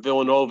coach of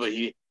Villanova.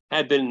 He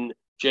had been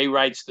Jay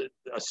Wright's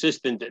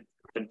assistant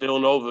at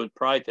Villanova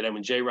prior to that.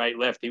 When Jay Wright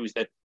left, he was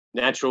the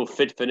natural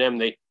fit for them.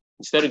 They,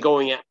 instead of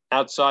going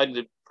outside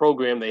the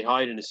program, they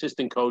hired an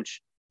assistant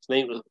coach.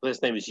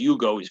 Last name is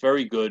Hugo. He's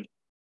very good,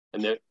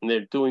 and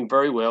they're doing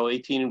very well,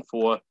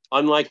 18-4.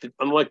 Unlike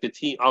the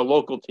team, our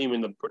local team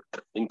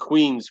in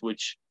Queens,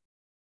 which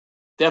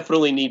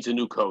definitely needs a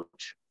new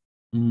coach.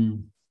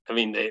 Mm. I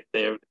mean,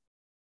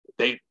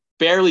 they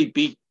barely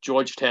beat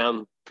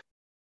Georgetown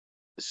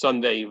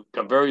Sunday.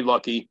 Got very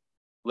lucky.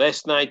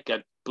 Last night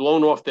got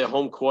blown off their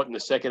home court in the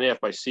second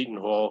half by Seton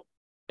Hall.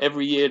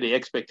 Every year the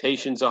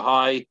expectations are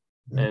high,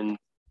 and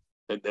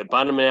they're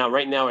bottoming out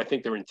right now. I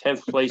think they're in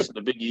 10th place in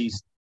the Big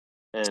East,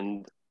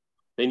 and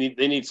they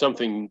need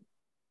something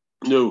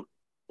new.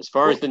 As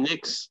far as the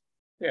Knicks,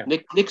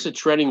 Knicks are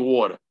treading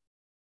water.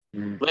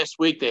 Last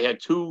week they had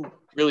two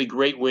really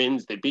great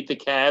wins. They beat the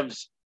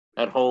Cavs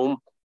at home,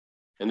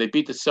 and they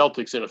beat the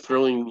Celtics in a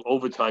thrilling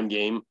overtime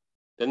game.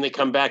 Then they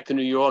come back to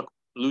New York,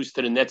 lose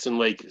to the Nets and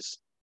Lakers.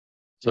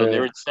 So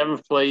they're in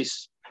 7th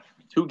place,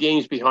 2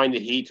 games behind the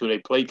Heat, who they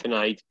play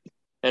tonight,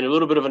 and a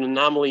little bit of an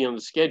anomaly on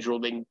the schedule.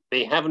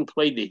 They haven't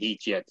played the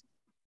Heat yet.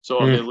 So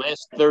of their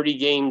last 30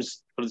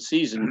 games for the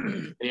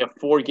season, they have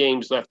 4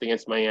 games left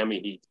against Miami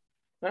Heat.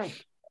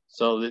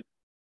 So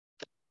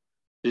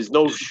there's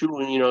no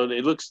shooting. You know,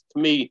 it looks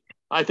to me,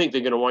 I think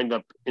they're going to wind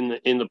up in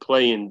the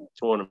play-in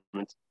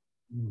tournament,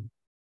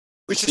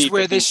 which is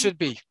where they should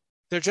be.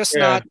 They're just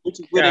not.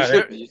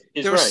 They're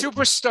a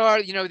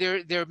superstar. You know,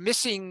 they're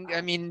missing.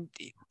 I mean,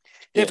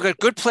 they've got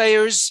good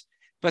players,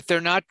 but they're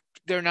not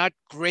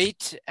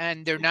great,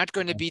 and they're not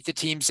going to beat the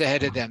teams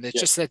ahead of them. It's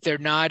just that they're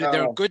not.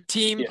 They're a good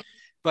team,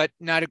 but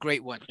not a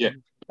great one. Yeah,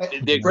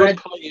 their good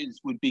players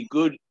would be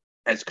good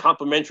as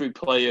complementary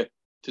player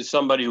to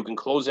somebody who can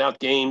close out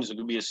games, who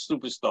can be a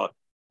superstar.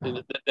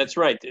 That's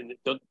right.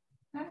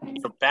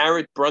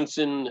 Barrett,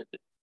 Brunson,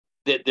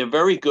 they're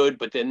very good,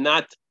 but they're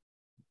not.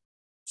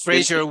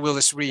 Frazier or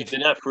Willis Reed. They're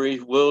not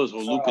Frazier, Willis,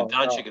 or Luka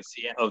Doncic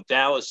of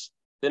Dallas.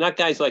 They're not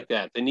guys like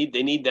that. They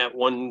need that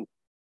one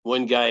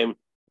guy.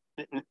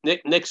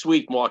 Next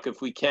week, Mark,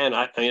 if we can,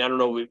 I mean, I don't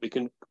know, we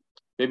can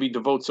maybe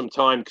devote some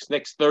time, because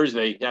next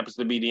Thursday happens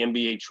to be the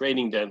NBA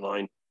trading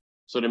deadline.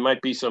 So there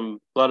might be a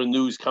lot of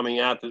news coming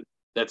out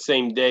that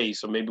same day.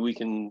 So maybe we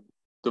can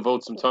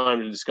devote some time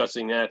to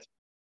discussing that.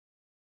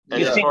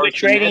 You think we're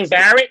trading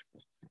Barrett?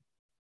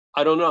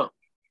 I don't know.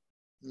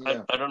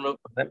 Yeah. I don't know.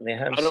 They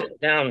had him sit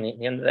down at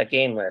the end of that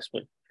game last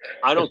week.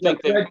 I don't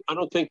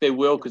think they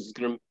will, because it's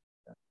going to.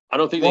 I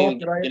don't think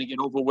they're going to get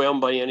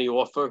overwhelmed by any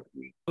offer.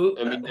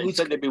 I mean, they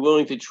said they'd be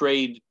willing to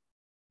trade,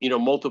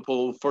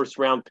 multiple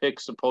first-round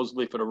picks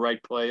supposedly for the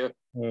right player.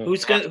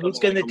 Who's going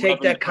to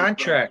take that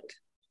contract?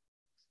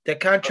 That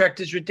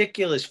contract is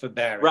ridiculous for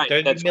Barrett. Right,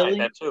 30 that's million?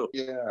 right. That too.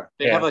 Yeah,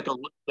 they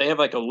have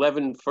like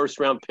 11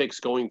 first-round picks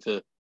going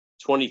to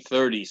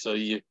 2030. So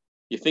you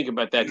think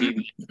about that.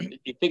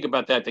 You think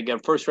about that. They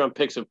got first-round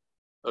picks of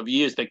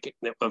years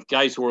of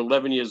guys who are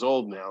 11 years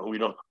old now. We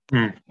don't.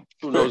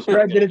 Who knows?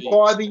 Fred, did it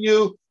bother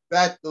you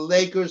that the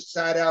Lakers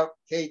sat out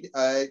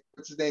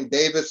what's his name,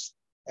 Davis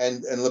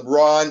and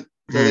LeBron,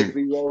 so they could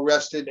be well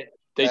rested?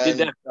 They did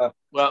that.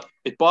 Well,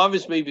 it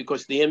bothers me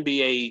because the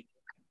NBA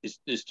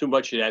is too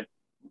much of that.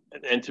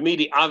 And to me,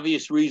 the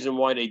obvious reason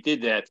why they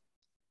did that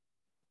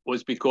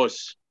was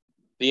because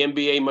the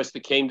NBA must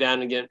have came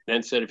down again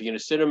and said, if you're going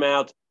to sit them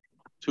out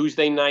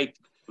Tuesday night,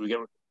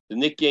 the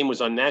Knicks game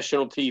was on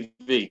national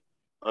TV,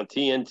 on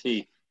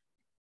TNT.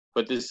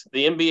 But the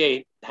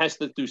NBA has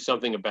to do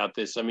something about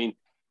this. I mean,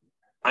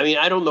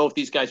 I don't know if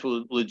these guys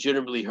were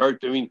legitimately hurt.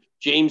 I mean,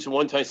 James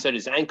one time said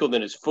his ankle,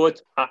 then his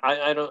foot.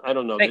 I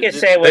don't know. They can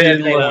say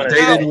whatever they want. They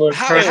didn't look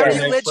hurt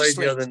when they played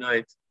the other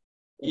night.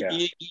 Yeah.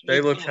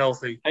 They look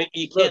healthy.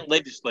 You can't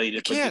legislate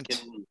it. You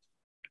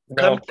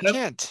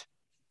can't.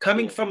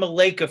 Coming from a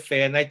Laker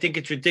fan, I think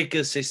it's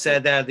ridiculous they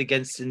said that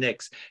against the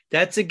Knicks.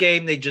 That's a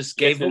game they just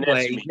gave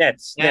away.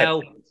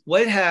 Now,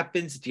 what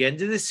happens at the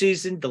end of the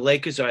season? The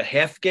Lakers are a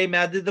half game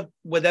out of the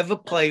whatever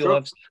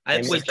playoffs.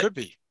 It could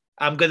be.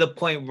 I'm going to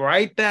point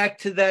right back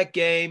to that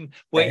game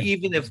where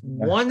even if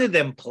one of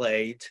them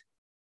played,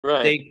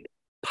 they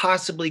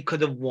possibly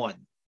could have won.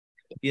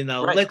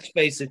 Let's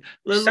face it.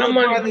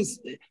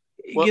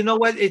 You know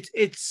what?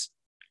 It's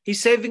he's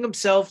saving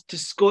himself to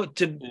score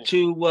to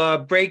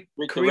break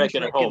Kareem's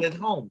record at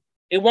home.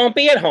 It won't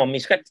be at home.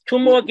 He's got 2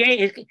 more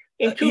games.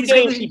 In 2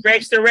 games, he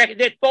breaks the record.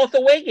 They're both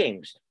away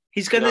games.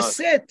 He's going to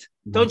sit.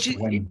 Don't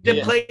you?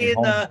 They're playing.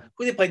 Who are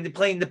they playing? They're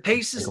playing the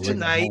Pacers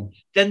tonight.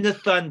 Then the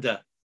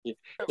Thunder. Yeah.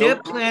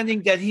 They're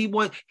planning that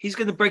he's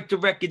going to break the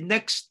record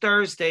next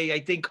Thursday, I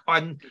think,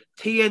 on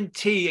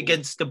TNT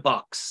against the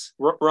Bucks.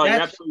 Right,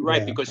 you're absolutely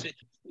right. Because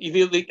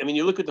you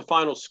look at the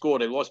final score.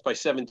 They lost by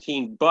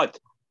 17, but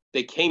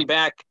they came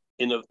back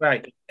in the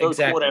third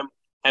quarter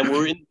and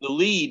were in the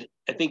lead,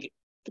 I think,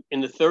 in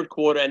the third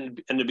quarter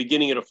and the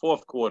beginning of the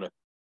fourth quarter.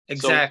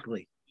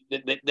 Exactly. So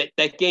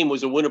that game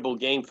was a winnable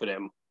game for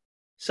them.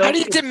 So how do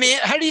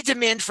you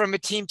demand from a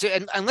team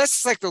to, unless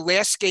it's like the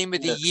last game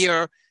of the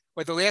year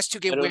or the last two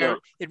games where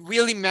it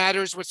really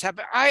matters what's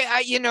happening.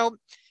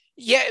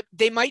 Yeah,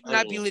 they might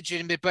not be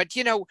legitimate, but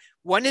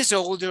one is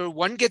older,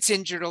 one gets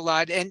injured a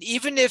lot, and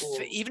even if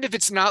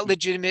it's not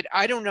legitimate,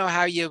 I don't know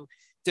how you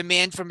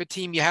demand from a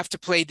team you have to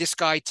play this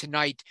guy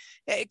tonight.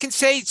 It can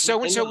say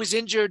so and so was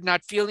injured,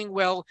 not feeling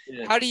well.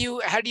 Yeah. How do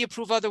you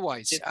prove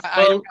otherwise?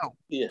 I don't know.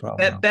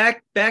 Yeah.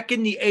 Back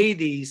in the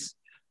 80s,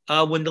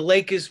 when the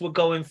Lakers were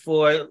going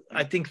for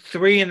I think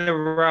 3 in a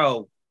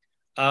row,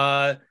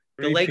 the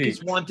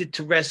Lakers wanted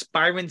to rest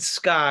Byron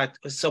Scott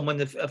or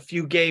someone a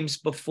few games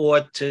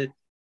before to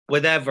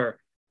whatever.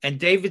 And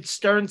David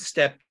Stern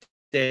stepped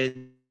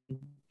in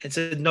and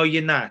said, no,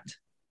 you're not.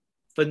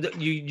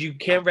 You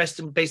can't rest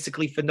him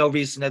basically for no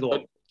reason at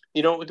all.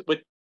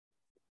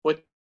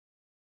 What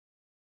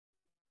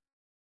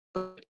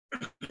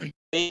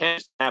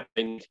has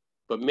happened,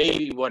 but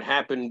maybe what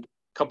happened a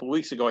couple of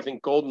weeks ago, I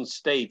think Golden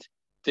State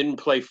didn't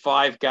play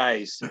 5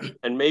 guys.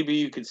 And maybe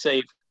you could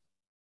say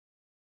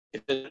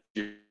if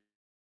you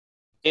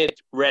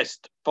can't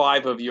rest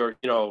 5 of your,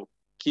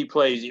 key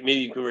plays, maybe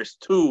you can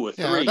rest 2 or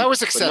 3. Yeah, that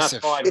was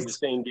excessive. But not 5 in the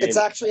same game. It's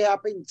actually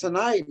happening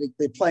tonight.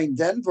 They're playing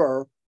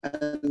Denver,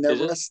 and they're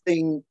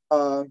resting.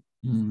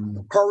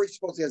 Curry's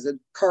supposed to have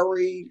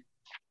Curry.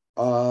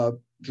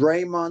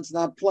 Draymond's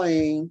not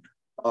playing.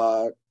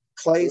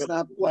 Clay's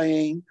not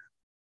playing.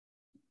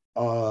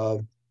 Yeah.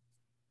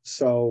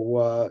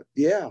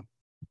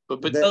 But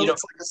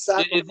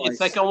it's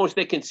like almost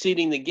they're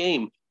conceding the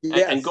game.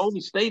 Yes. And Golden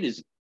State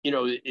is.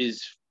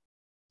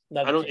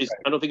 I don't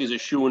think is a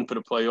shoo-in for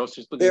the playoffs.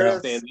 Just look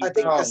at the I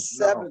think the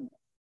 7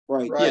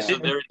 right. Yes,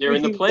 they're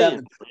in the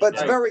play-in. But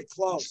it's very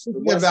close.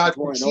 About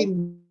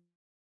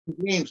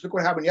games. Look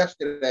what happened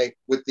yesterday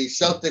with the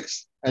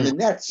Celtics and the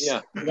Nets.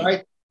 Yeah.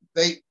 Right.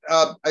 They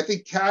I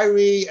think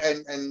Kyrie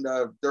and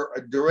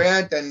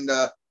Durant and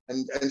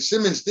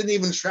Simmons didn't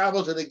even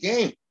travel to the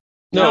game.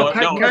 No,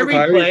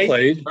 Kyrie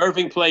played.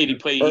 Irving played. He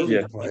played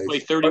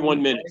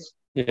 31 minutes.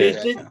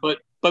 Yeah.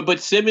 But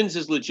Simmons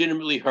is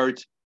legitimately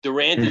hurt.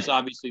 Durant is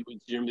obviously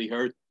legitimately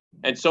hurt,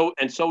 and so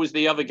is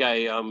the other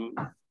guy,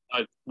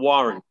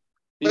 Warren.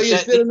 You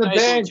sit on the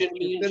bench.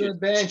 You sit on the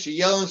bench. You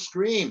yell and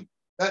scream.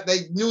 That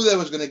they knew they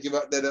was going to give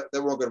up. That they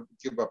weren't going to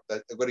give up.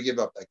 They're going to give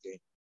up that game.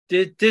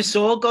 This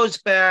all goes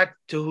back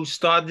to who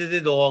started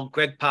it all,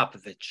 Greg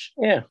Popovich.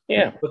 Yeah.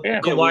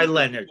 Kawhi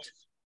Leonard,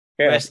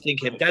 resting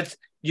him. That's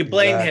you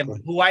blame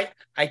him. Who I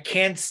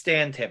can't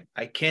stand him.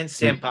 I can't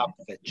stand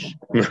Popovich.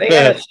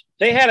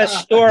 They had a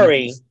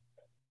story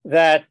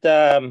that.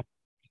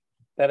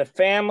 That a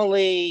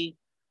family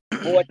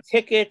bought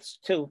tickets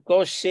to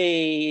go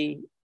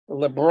see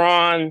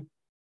LeBron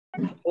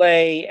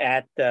play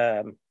at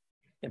the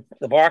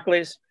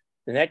Barclays,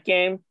 the net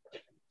game,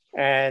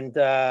 and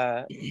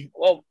I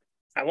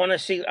want to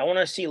see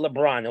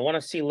LeBron. They want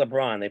to see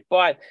LeBron. They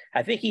bought.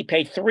 I think he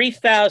paid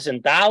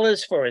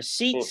 $3,000 for his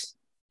seats,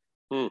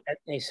 and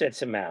he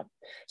sits him out.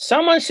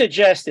 Someone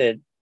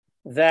suggested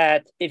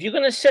that if you're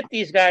going to sit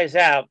these guys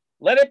out,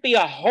 let it be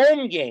a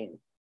home game.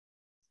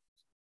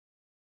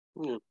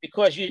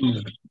 Because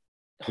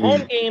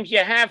home games, you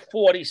have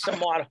 40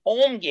 some odd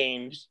home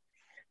games.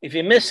 If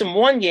you miss them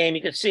one game,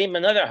 you could see them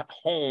another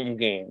home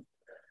game.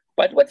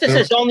 But what this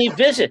is only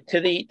visit to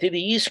the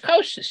East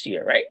Coast this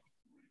year, right?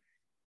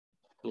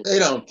 They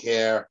don't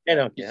care. They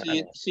don't care.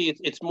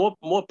 It's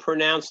more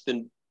pronounced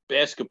than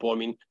basketball. I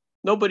mean,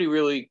 nobody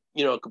really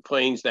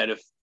complains that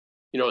if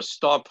a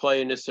star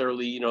player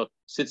necessarily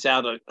sits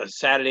out a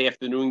Saturday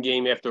afternoon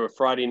game after a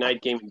Friday night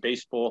game in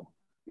baseball.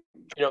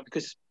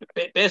 Because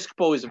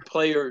basketball is a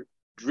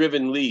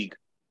player-driven league.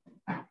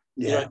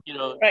 Yeah.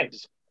 Right.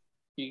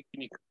 It's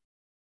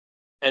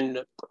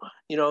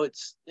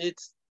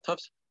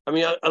tough. I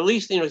mean, at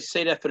least you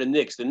say that for the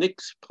Knicks. The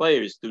Knicks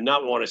players do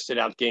not want to sit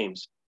out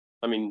games.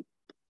 I mean,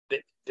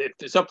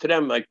 it's up to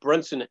them. Like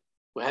Brunson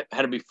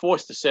had to be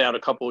forced to sit out a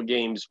couple of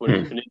games when he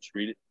was an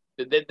injury.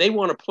 They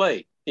want to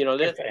play.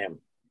 But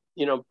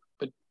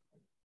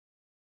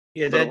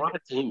a lot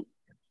of teams.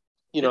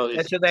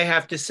 That's what they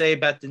have to say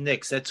about the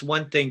Knicks. That's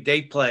one thing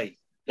they play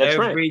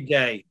every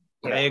day.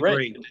 I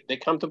agree. Right. They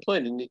come to play,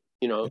 and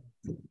there are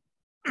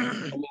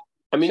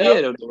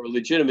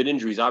legitimate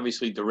injuries.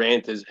 Obviously,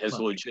 Durant has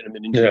a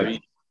legitimate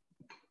injury,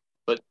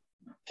 but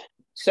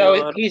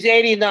he's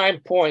 89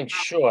 points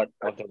short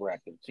of the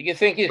record. So you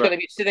think he's going to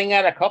be sitting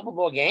out a couple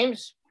more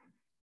games?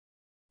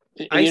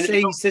 I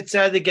say he sits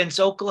out against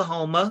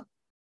Oklahoma.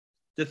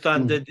 The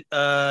Thunder.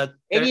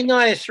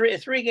 89 is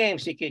three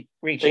games he could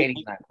reach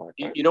 89 points.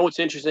 You know what's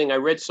interesting? I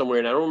read somewhere,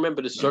 and I don't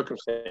remember the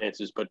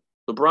circumstances, but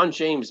LeBron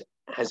James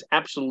has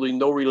absolutely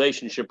no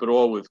relationship at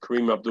all with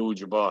Kareem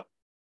Abdul-Jabbar.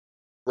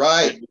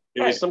 Right.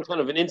 There was some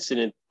kind of an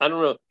incident. I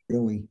don't know.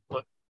 Really?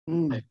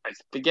 I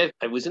forget.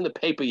 I was in the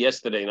paper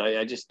yesterday, and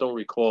I just don't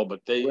recall.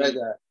 But they read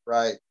that.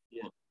 Right.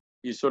 Yeah.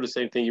 You saw the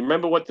same thing. You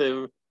remember what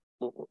the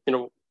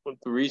what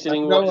the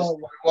reasoning was? I don't know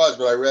what it was,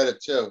 but I read it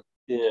too.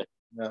 Yeah.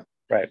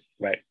 Right.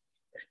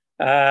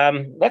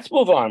 Let's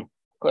move on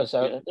because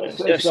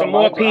there's some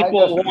more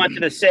people who wanted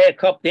to say a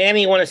couple.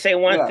 Danny, you want to say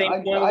one thing?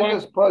 I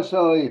just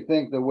personally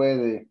think the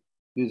way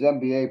these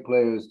NBA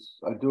players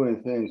are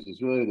doing things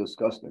is really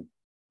disgusting.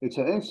 It's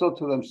an insult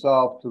to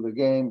themselves, to the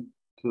game,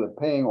 to the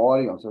paying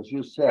audience. As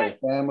you said, a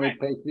family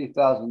paid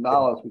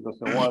 $3,000 because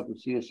they wanted to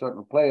see a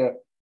certain player,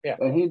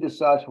 and he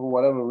decides for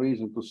whatever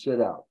reason to sit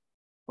out.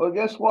 Well,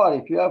 guess what?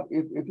 If you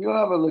don't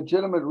have a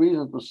legitimate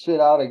reason to sit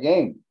out a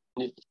game,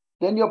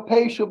 then your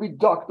pay should be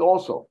docked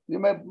also. You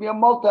may be a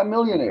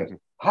multimillionaire.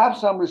 Have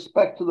some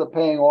respect to the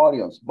paying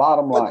audience,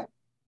 bottom line.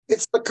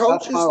 It's the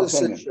coach's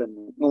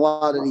decision in a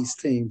lot of these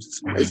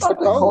teams. It's not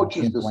the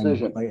coach's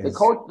decision.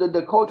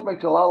 The coach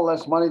makes a lot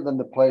less money than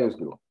the players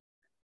do.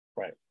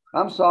 Right.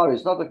 I'm sorry,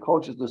 it's not the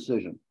coach's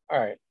decision. All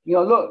right.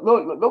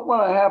 Look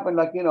what happened.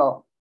 Like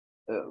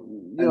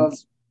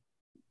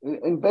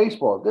in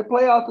baseball, they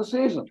play out the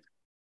season,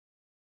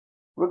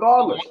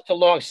 regardless. It's a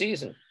long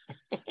season.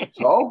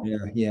 So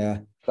yeah,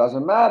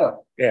 doesn't matter.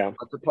 Yeah,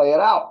 but to play it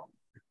out.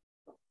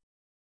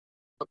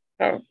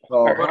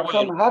 So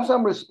right. have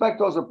some respect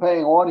towards the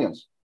paying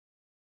audience.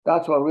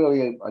 That's what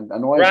really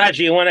annoys me.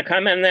 Roger, you want to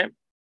comment on that?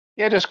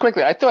 Yeah, just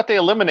quickly. I thought they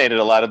eliminated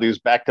a lot of these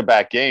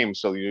back-to-back games,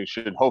 so you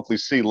should hopefully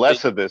see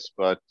less of this.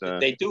 But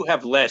they do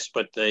have less,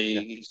 but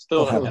they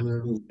still have.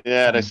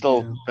 Yeah, they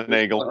still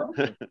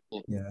finagle.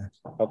 Yeah.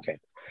 Okay.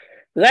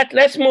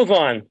 Let's move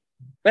on.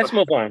 Let's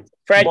move on.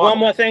 Fred, one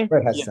more thing.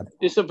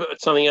 This is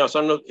about something else. I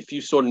don't know if you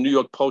saw the New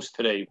York Post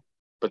today,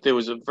 but there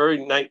was a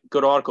very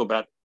good article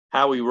about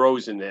Howie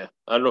Rose in there.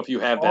 I don't know if you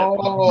have that.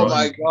 Oh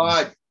my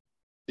God!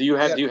 Do you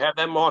have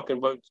that, Mark?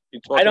 And what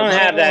I don't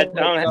have that. I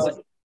don't have.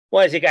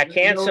 What has he got?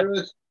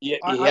 Cancer? Yeah,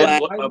 he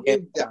had a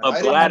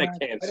bladder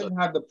cancer. I didn't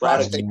have the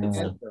prostate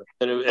cancer.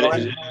 I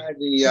had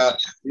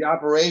the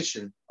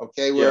operation.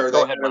 Okay, where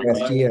I had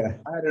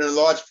an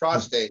enlarged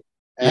prostate.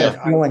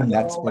 And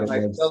that's what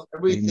it is.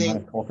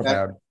 Everything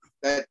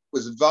that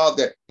was involved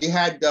there. He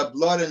had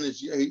blood in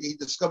his. He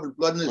discovered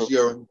blood in his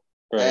urine,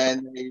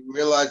 and he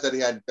realized that he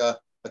had a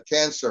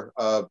cancer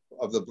of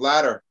the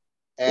bladder,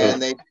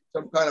 and they did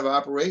some kind of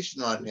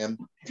operation on him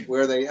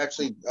where they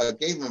actually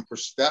gave him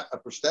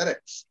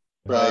prosthetics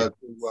to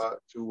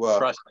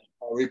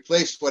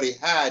replace what he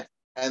had.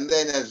 And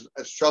then as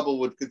trouble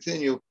would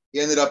continue,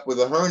 he ended up with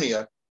a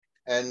hernia.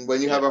 And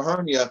when you have a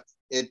hernia,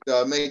 it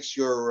makes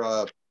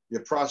your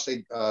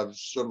prostate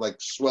sort of like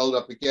swelled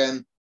up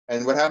again.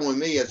 And what happened with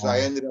me is I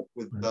ended up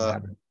with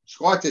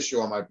scar tissue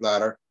on my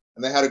bladder,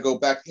 and they had to go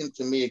back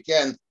into me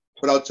again.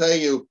 But I'll tell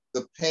you,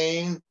 the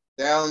pain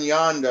down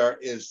yonder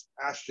is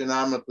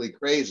astronomically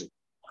crazy,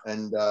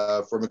 and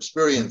from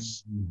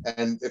experience.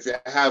 And if you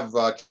have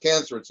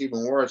cancer, it's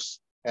even worse.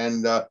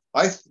 And that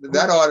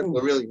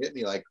article really hit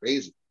me like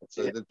crazy.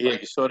 You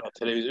saw that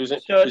today.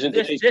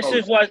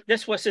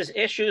 This was his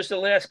issues the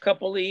last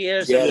couple of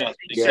years. Yeah,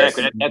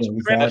 exactly.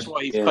 That's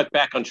why he's cut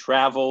back on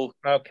travel.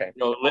 Okay.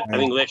 I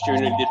think last year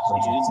he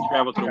didn't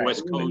travel to the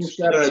West Coast.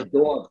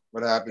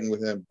 What happened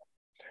with him?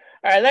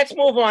 All right, let's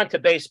move on to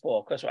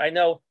baseball, because I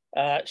know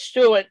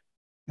Stuart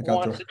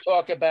wants to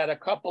talk about a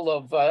couple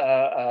of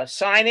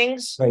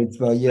signings. Right.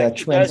 Well, yeah,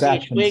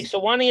 transactions. Each week. So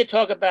why don't you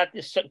talk about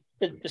the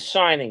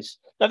signings?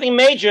 Nothing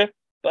major,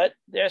 but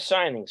they're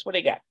signings. What do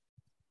you got?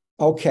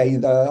 Okay,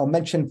 I'll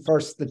mention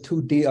first the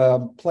two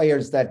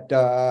players that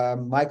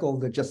Michael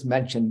just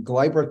mentioned,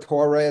 Gleyber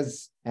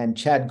Torres and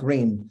Chad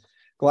Green.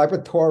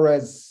 Gleyber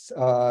Torres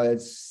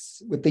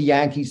is with the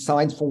Yankees,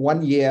 signs for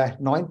 1 year,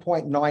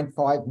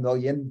 $9.95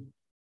 million.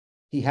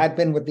 He had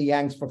been with the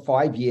Yanks for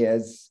 5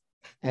 years,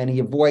 and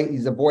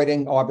he's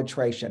avoiding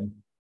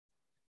arbitration.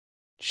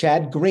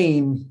 Chad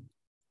Green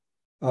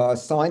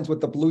signs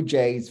with the Blue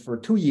Jays for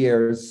 2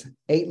 years,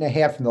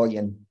 $8.5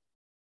 million.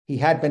 He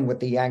had been with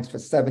the Yanks for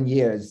 7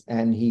 years,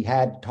 and he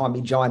had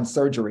Tommy John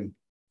surgery.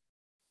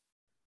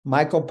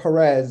 Michael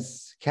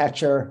Perez,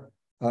 catcher,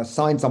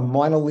 signs a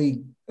minor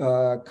league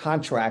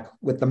contract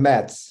with the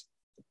Mets.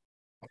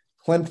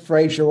 Clint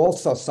Frazier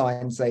also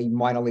signs a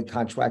minor league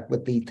contract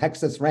with the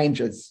Texas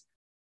Rangers.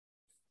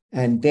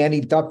 And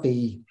Danny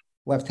Duffy,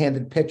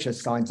 left-handed pitcher,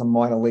 signs a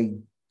minor league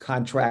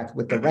contract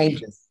with the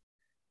Rangers.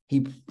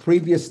 He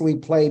previously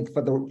played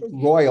for the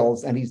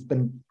Royals, and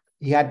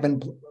he had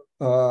been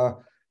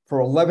for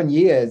 11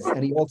 years,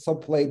 and he also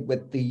played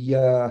with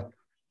the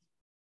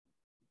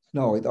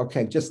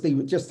just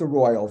the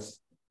Royals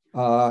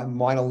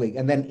minor league.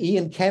 And then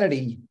Ian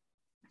Kennedy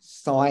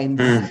signed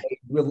a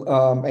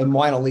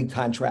minor league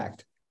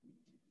contract.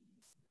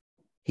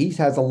 He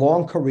has a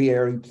long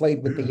career. He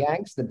played with the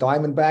Yanks, the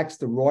Diamondbacks,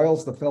 the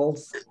Royals, the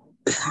Phils.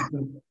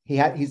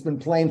 He's been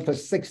playing for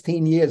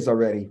 16 years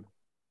already.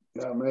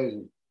 Yeah,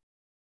 amazing.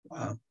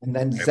 Wow. And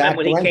then Zach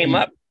when he came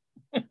up.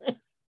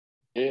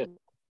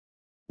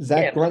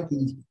 Zach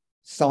Greinke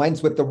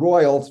signs with the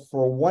Royals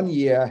for 1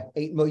 year,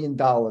 $8 million.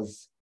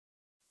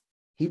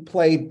 He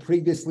played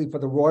previously for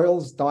the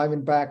Royals,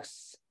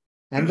 Diamondbacks,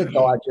 and the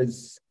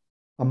Dodgers,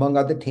 among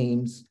other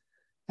teams.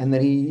 And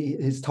then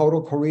his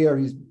total career,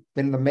 he's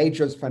been in the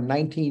majors for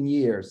 19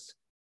 years.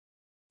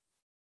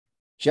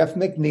 Jeff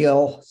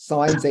McNeil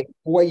signs a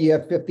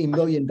 4-year, $50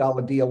 million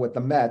deal with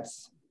the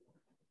Mets.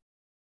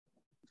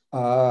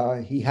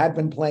 He had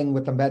been playing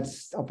with the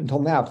Mets up until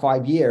now,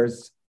 5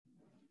 years.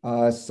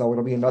 So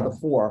it'll be another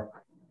 4.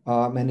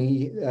 And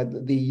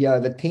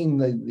the team,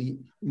 the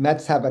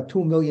Mets have a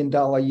 $2 million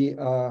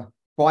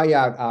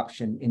buyout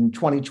option in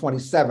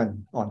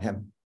 2027 on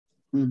him.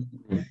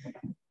 Mm-hmm.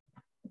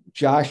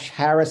 Josh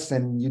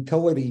Harrison,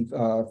 utility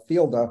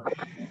fielder,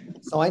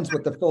 signs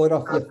with the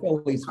Philadelphia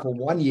Phillies for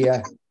 1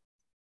 year,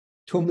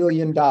 $2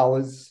 million.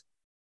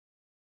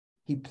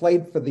 He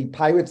played for the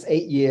Pirates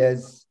 8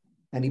 years,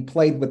 and he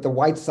played with the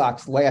White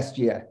Sox last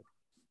year.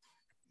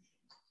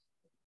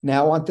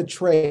 Now on to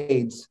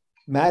trades.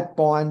 Matt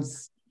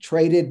Barnes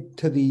traded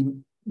to the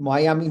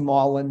Miami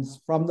Marlins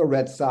from the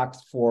Red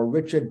Sox for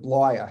Richard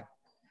Blyer.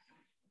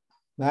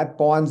 Matt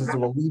Barnes is a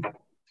relief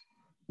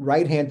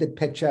right-handed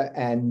pitcher,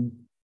 and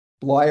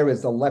Blyer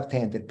is a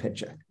left-handed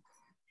pitcher.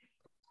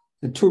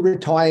 The two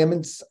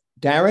retirements,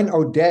 Darren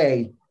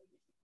O'Day,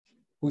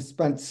 who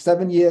spent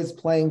 7 years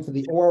playing for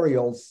the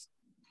Orioles,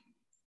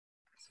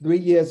 3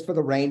 years for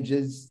the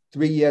Rangers,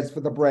 3 years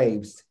for the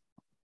Braves.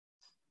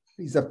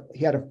 He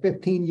had a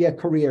 15-year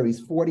career. He's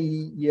 40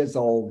 years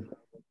old.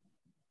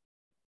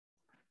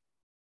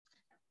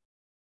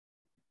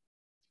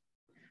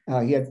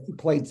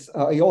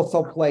 He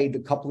also played a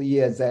couple of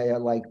years,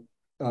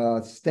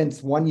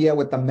 stints 1 year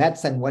with the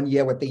Mets and 1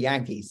 year with the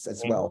Yankees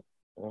as well.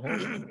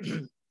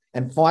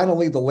 And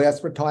finally, the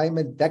last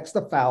retirement,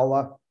 Dexter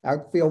Fowler,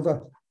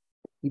 outfielder.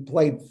 He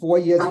played 4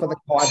 years for the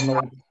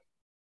Cardinals,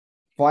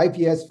 5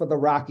 years for the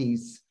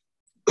Rockies,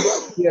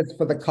 2 years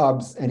for the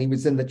Cubs, and he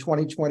was in the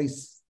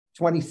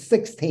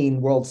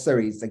 2016 World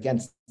Series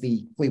against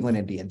the Cleveland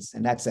Indians,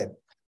 and that's it.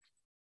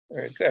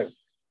 Very good.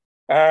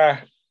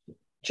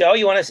 Joe,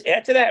 you want to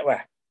add to that?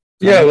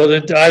 Yeah, well,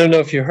 I don't know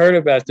if you heard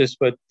about this,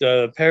 but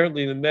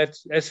apparently the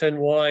Mets,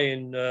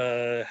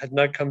 SNY, had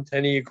not come to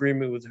any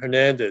agreement with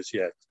Hernandez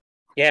yet.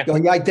 Yeah. Oh,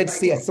 yeah, I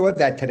saw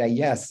that today,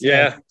 yes.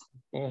 Yeah.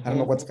 I don't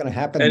know what's going to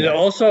happen. And there.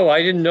 also,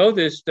 I didn't know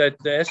this, that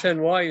the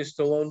SNY is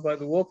still owned by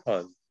the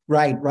Wilpon.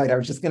 Right. I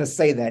was just going to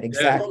say that,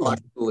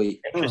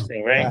 exactly. Yeah.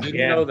 Interesting, right? I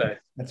didn't know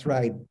that. That's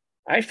right.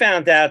 I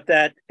found out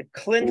that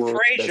Clint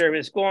Frazier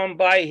is going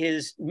by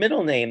his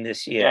middle name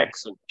this year.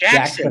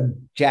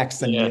 Jackson, yeah.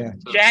 yeah.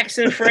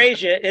 Jackson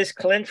Frazier is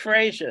Clint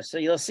Frazier. So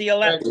you'll see a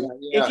lot.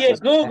 If you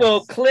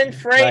Google Clint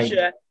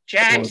Frazier,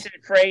 Jackson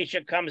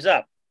Frazier comes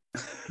up.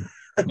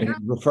 It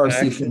refers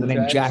to the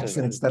name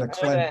Jackson instead of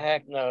Clint. Who the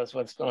heck knows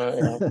what's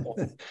going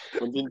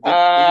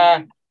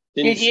on?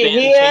 Did you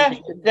hear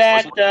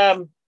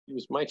that? He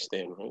was Mike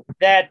Stan, right?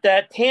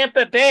 That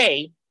Tampa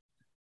Bay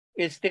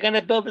they're going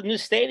to build a new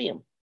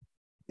stadium.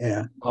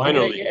 Yeah,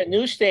 finally, a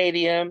new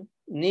stadium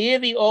near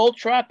the old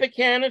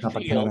Tropicana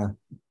Field.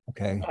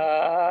 Okay.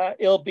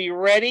 It'll be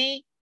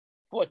ready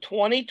for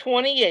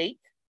 2028.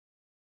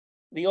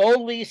 The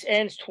old lease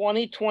ends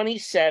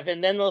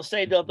 2027. Then they'll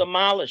say they'll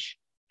demolish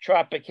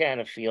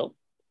Tropicana Field.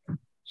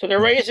 So the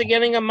Rays are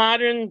getting a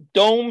modern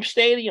dome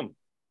stadium.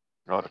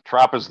 Oh, the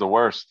Trop is the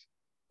worst.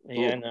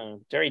 Yeah,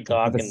 no, very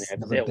dark in there.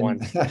 That one.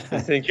 I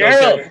think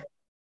Gerald.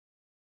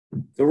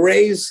 The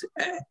Rays,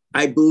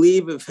 I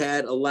believe, have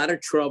had a lot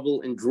of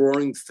trouble in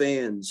drawing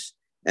fans.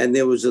 And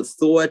there was a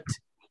thought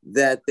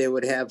that they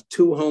would have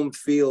 2 home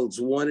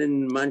fields, one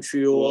in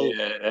Montreal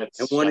and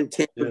one in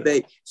Tampa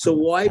Bay. So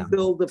why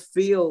build a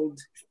field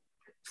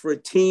for a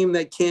team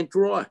that can't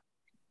draw?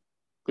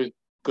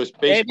 Because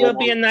maybe it'll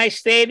be a nice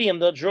stadium.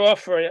 They'll draw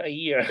for a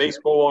year.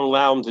 Baseball won't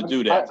allow them to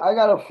do that. I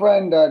got a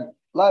friend,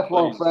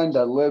 lifelong friend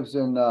that lives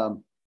in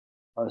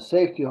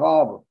Safety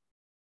Harbor.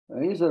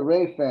 And he's a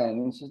Ray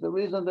fan. He says the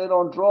reason they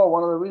don't draw,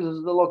 one of the reasons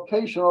is the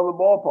location of the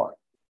ballpark.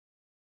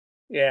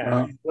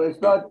 Yeah. So it's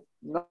not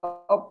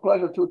a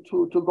pleasure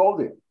to go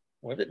there.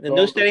 Well, the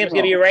new stadium's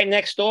going to be right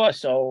next door,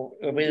 so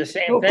it'll be the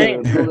same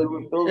thing.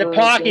 The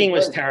parking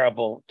was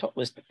terrible.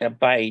 Was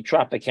by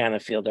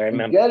Tropicana Field, I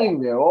remember. Getting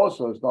there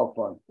also is not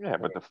fun. Yeah,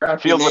 but the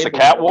field with the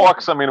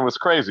catwalks, I mean, it was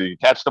crazy. You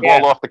catch the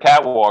ball off the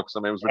catwalks. I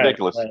mean, it was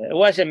ridiculous. It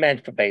wasn't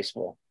meant for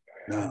baseball.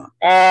 No.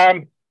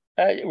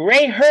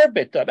 Ray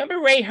Herbert, though.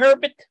 Remember Ray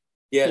Herbert?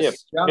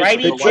 Yes.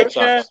 Righty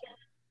pitcher.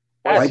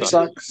 White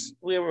Sox.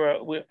 We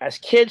as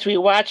kids, we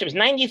watched. He was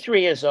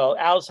 93 years old.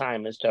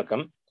 Alzheimer's took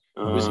him.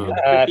 Pitched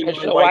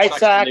for the White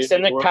Sox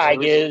and the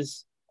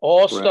Tigers,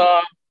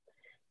 all-star.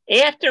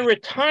 Right. After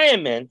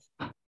retirement,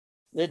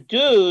 the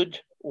dude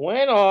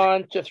went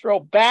on to throw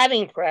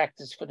batting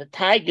practice for the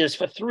Tigers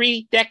for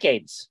 3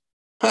 decades.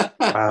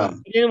 Wow.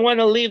 He didn't want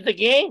to leave the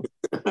game.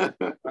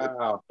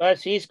 Wow. But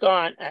he's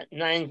gone at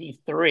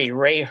 93,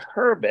 Ray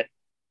Herbert.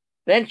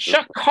 Then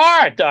Chuck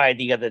Carr died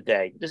the other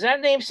day. Does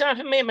that name sound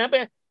familiar?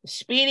 Remember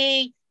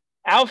Speedy,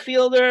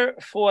 outfielder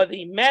for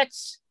the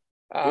Mets?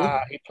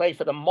 He played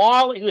for the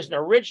Marlins. He was an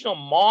original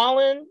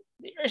Marlin.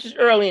 This is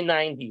early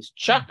 90s.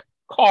 Chuck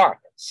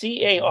Carr,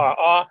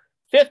 C-A-R-R,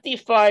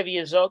 55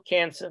 years old,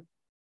 cancer.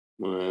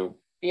 Wow.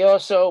 He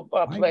also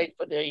played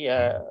for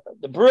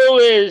the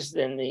Brewers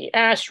and the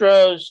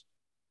Astros,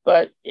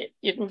 but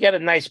you can get a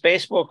nice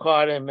baseball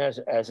card in him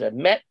as a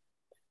Met.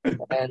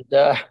 And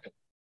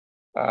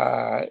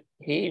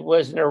he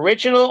was an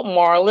original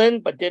Marlin,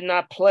 but did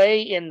not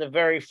play in the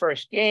very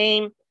first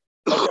game.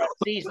 But that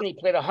season, he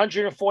played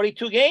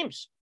 142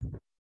 games.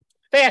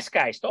 Fast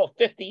guy, stole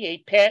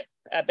 58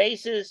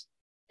 bases,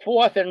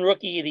 4th in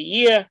Rookie of the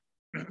Year.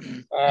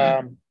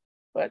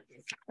 But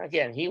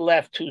again, he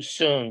left too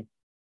soon.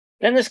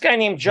 Then this guy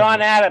named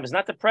John Adams,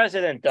 not the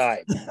president,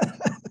 died.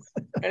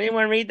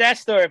 Anyone read that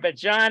story? But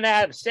John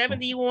Adams,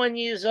 71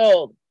 years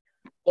old,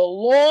 the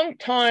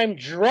longtime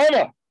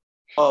drummer.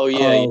 Oh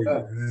yeah,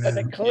 For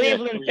the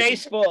Cleveland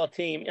baseball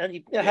team. And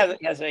he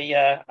has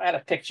I had a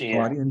picture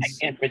here. I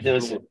can't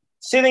produce it.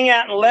 Sitting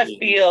out in left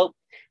field,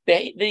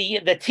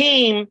 the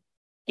team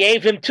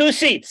gave him 2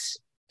 seats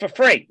for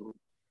free.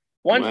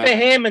 One for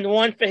him and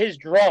one for his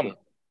drum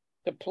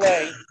to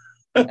play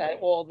at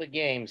all the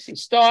games. He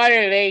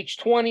started at age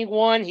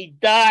 21. He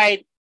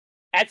died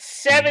at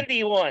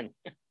 71.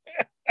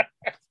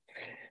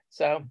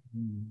 So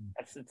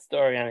that's the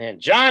story on him.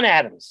 John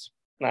Adams,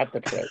 not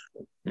the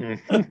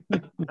president.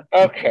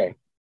 Okay.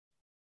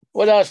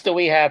 What else do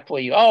we have for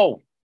you?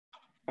 Oh,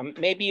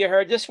 maybe you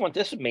heard this one.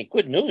 This would make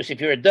good news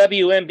if you're a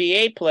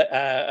WNBA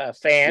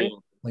fan.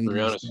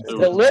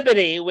 The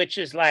Liberty, which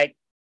is like,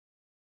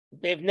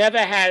 they've never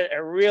had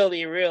a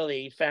really,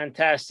 really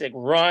fantastic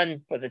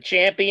run for the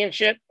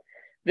championship.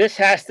 This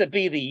has to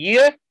be the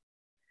year.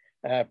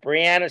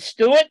 Breanna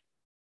Stewart,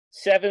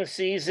 7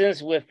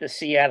 seasons with the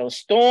Seattle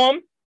Storm,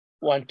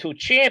 won 2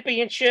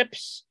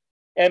 championships,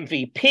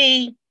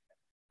 MVP,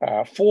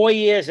 4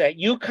 years at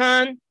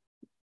UConn,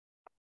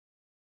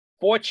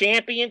 4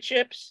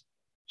 championships.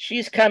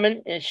 She's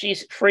coming, and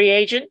she's free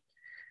agent.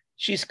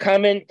 She's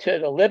coming to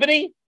the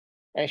Liberty,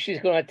 and she's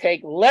going to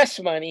take less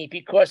money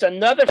because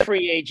another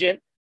free agent,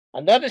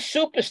 another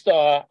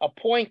superstar, a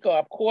point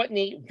guard,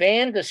 Courtney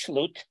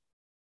Vandersloot,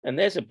 and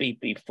there's a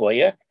beep for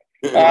you,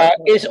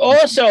 is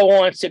also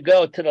wants to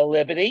go to the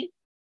Liberty.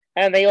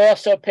 And they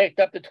also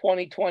picked up the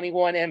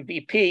 2021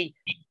 MVP,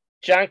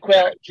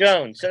 Jonquel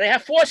Jones. So they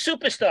have 4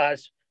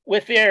 superstars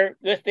with their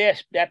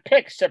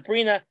pick,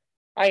 Sabrina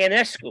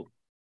Ionescu,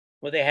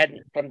 where they had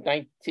from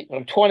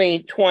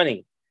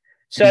 2020.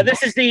 So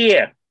this is the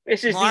year.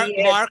 This is the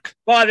year. Mark,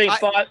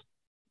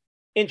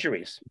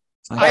 injuries.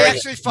 I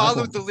actually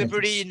followed the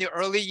Liberty in the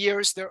early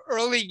years. The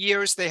early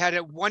years, they had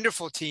a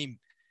wonderful team.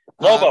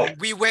 Lobo.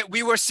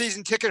 We were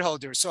season ticket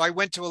holders, so I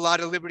went to a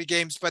lot of Liberty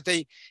games. But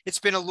it's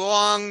been a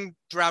long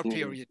drought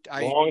period.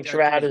 Long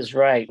drought is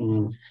right.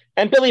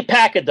 And Billy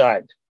Packer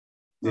died.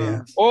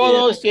 Yeah. All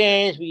those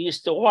games we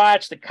used to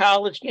watch, the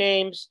college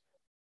games,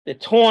 the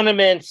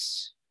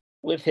tournaments,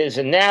 with his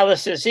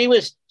analysis. He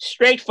was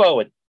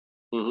straightforward.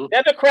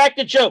 Never cracked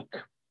a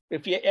joke.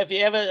 If you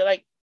ever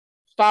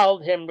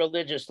followed him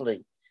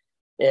religiously.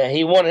 Yeah,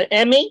 he won an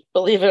Emmy,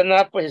 believe it or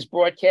not, for his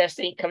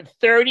broadcasting. He covered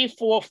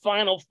 34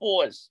 Final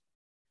Fours.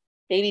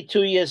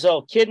 82 years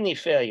old, kidney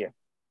failure.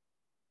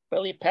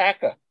 Billy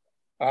Packer.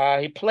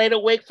 He played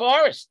at Wake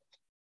Forest.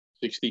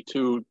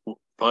 62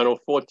 Final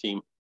Four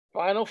team.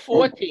 Final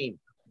Four team.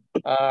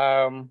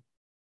 But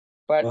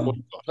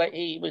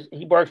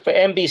he worked for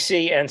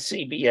NBC and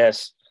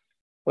CBS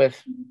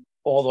with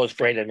all those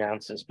great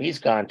announcers. But he's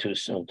gone too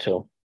soon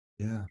too.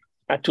 Yeah.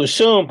 Not too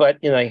soon, but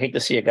I hate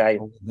to see a guy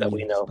that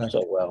we know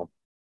so well.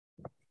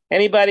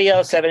 Anybody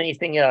else have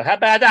anything else? How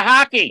about the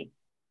hockey?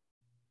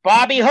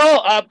 Bobby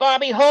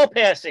Hull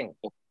passing.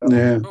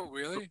 Yeah. Oh,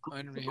 really?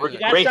 I didn't you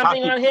got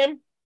something on him?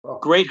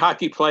 Great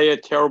hockey player,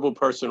 terrible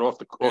person off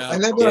the court. I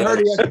never heard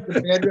he had such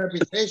a bad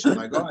reputation.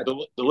 My God.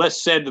 The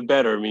less said, the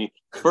better. I mean,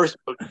 first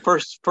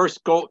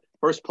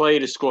player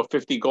to score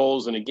 50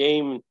 goals in a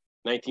game,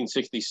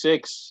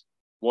 1966.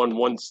 Won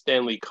 1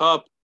 Stanley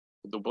Cup,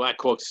 the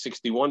Blackhawks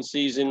 61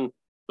 season.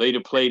 Later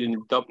played in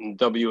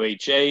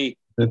WHA.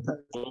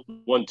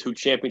 Won 2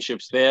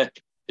 championships there.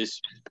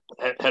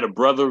 Had a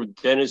brother,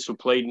 Dennis, who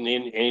played in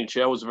the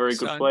NHL, was a very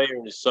good player,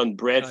 and his son,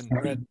 Brett,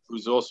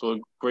 who's also a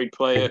great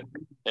player.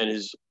 And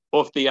his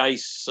off the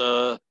ice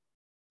not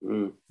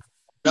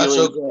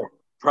so good.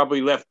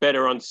 Probably left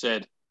better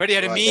unsaid. But he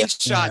had a mean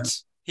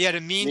shot. He had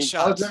a mean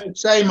shot. I was going to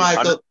say,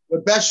 Michael, the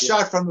best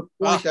shot from the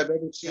point I've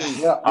ever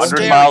seen.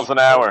 100 miles an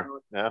hour.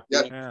 Yeah.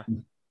 Yeah.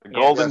 The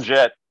Golden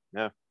Jet.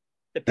 Yeah.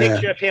 The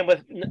picture of him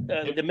with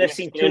the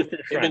missing tooth in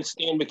front. Him and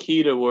Stan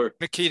Mikita were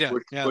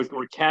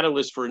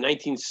catalysts for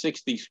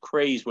 1960s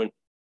craze when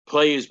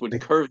players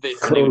would curve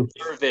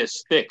their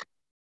stick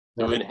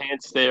to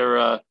enhance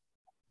their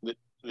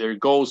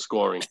goal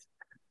scoring.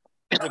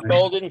 The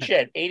Golden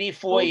Jet,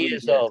 84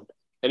 years old.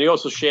 And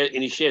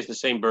he shares the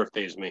same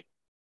birthday as me.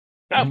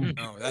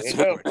 Oh, that's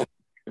good.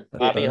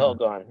 Bobby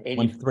Hull on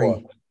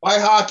 84. My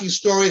hockey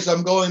stories,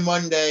 I'm going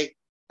Monday,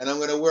 and I'm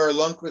going to wear a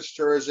Lundqvist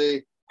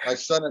jersey. My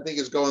son, I think,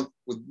 is going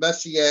with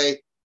Messier,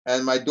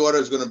 and my daughter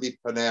is going to be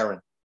Panarin.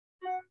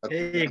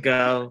 There you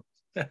go.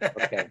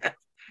 Okay.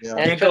 Yeah.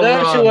 And for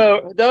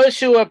those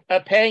who are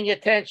paying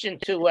attention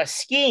to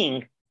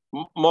skiing,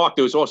 Mark,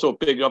 there was also a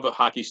big other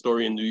hockey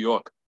story in New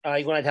York.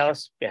 You want to tell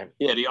us? Yeah.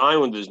 Yeah, the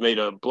Islanders made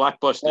a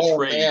blockbuster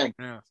trade,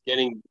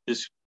 getting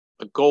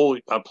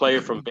a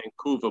player from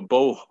Vancouver,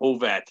 Bo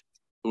Hovat,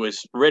 who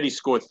has already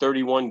scored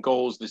 31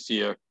 goals this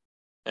year,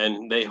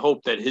 and they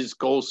hope that his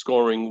goal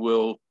scoring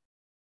will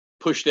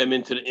push them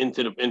into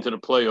the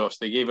playoffs.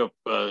 They gave up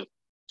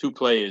 2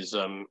 players.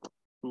 Who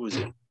was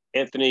it?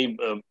 Anthony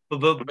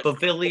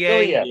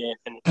Bavillier. Yeah,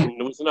 and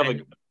there was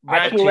another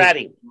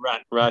Ratty.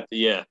 Rat.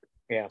 Yeah.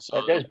 Yeah.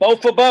 So there's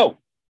both for Bo,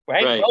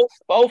 right? Right.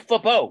 Both for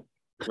Bo.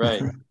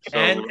 Right. So,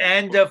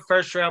 and a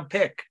first round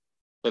pick.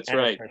 That's And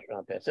a right. first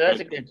round pick. So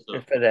that's good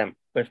for them.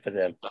 Good for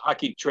them. The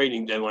hockey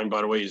trading deadline,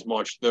 by the way, is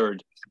March 3rd.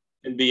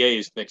 NBA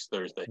is next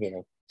Thursday.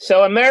 Yeah.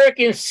 So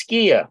American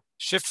skier.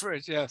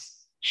 Schifrin,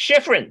 yes.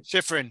 Schifrin.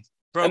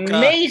 Broke,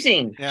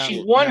 amazing. yeah.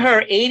 She won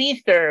her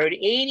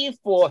 83rd,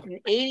 84th, and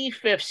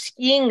 85th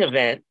skiing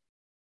event.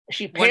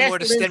 She One passed more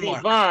to Lindsey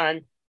Stenmark.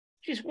 Vonn.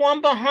 She's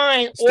one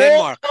behind Stenmark.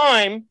 all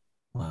time.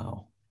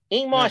 Wow.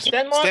 Ingmar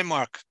Stenmark.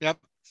 Stenmark. Yep.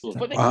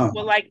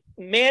 For like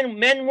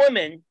men,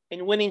 women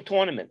in winning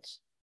tournaments.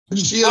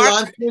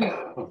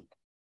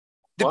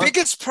 The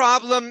biggest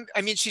problem,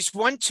 I mean, she's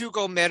won 2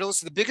 gold medals.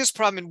 The biggest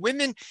problem in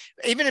women,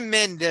 even in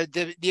men,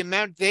 the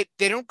amount they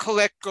don't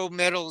collect gold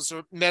medals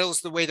or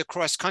medals the way the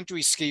cross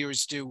country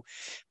skiers do.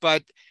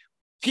 But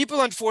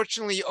people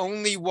unfortunately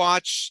only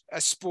watch a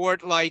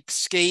sport like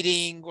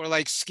skating or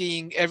like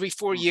skiing every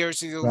 4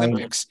 years of the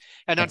Olympics.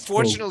 And That's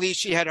unfortunately,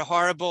 she had it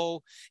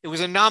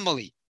was an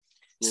anomaly.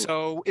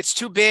 So it's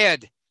too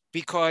bad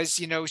because,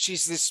 you know,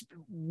 she's this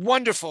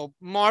wonderful,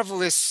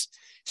 marvelous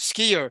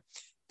skier.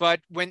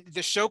 But when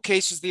the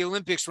showcases, the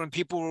Olympics, when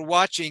people were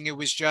watching, it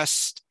was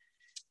just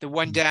the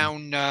one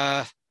down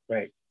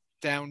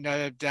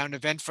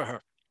event for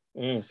her.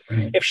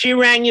 If she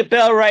rang your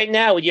bell right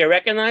now, would you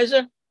recognize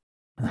her?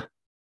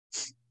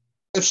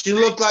 If she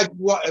looked like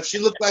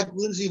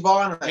Lindsey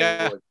Vonn,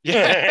 I would.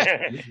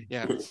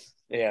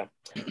 Yeah.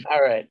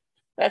 All right,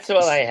 that's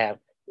all I have.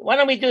 Why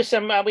don't we do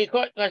some? We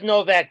caught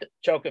Novak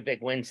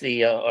Djokovic wins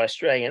the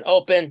Australian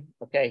Open.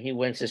 Okay, he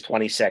wins his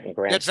 22nd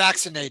Grand. Get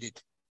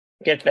vaccinated.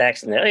 Get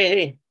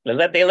vaccinated.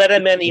 They let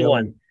him in. He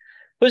won.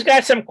 Who's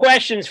got some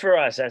questions for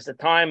us as the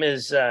time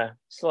is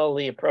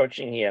slowly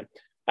approaching here?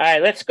 All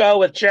right, let's go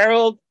with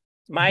Gerald,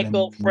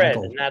 Michael, Fred,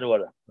 in that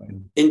order.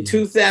 In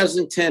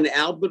 2010,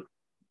 Albert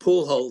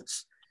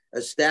Pujols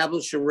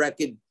established a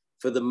record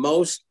for the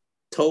most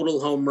total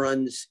home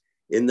runs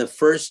in the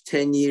first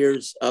 10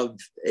 years of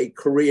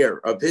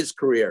his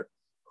career.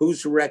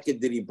 Whose record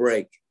did he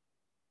break?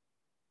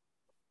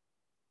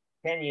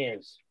 10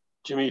 years.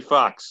 Jimmy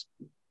Fox.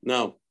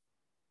 No.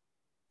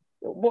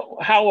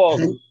 How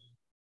old?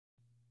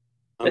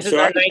 I'm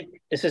sorry?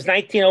 This is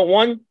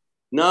 1901?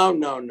 No.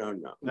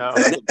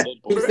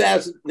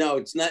 2000. No,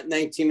 it's not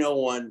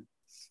 1901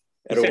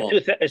 at all.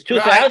 It's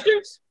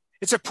 2000?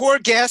 It's a poor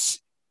guess.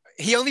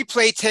 He only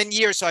played 10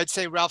 years, so I'd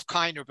say Ralph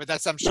Kiner, but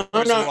that's, I'm sure,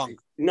 wrong.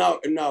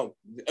 No.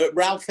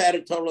 Ralph had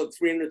a total of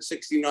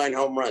 369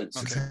 home runs.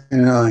 Okay.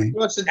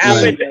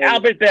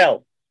 Albert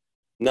Bell.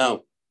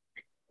 No.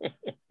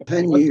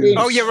 10 years.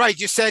 Oh, you're right.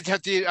 You said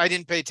I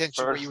didn't pay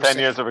attention. First 10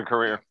 years of a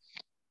career.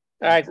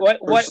 All right.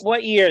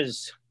 What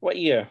years? What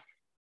year?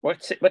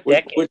 What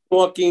decade? We're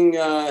talking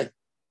 1950s,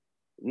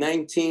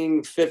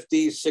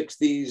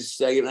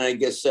 60s, and I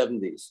guess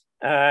 70s.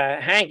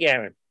 Hank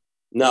Aaron.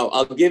 No,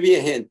 I'll give you a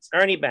hint.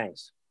 Ernie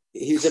Banks.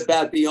 He's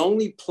about the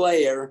only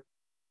player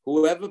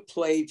who ever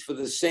played for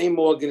the same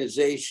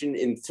organization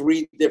in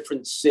 3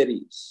 different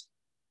cities.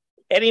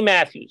 Eddie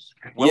Matthews.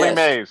 Willie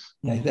Mays.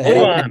 Move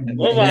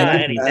on,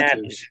 Eddie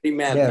Matthews.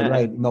 Yeah,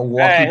 right.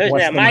 Milwaukee. All right,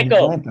 who's that?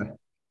 Michael.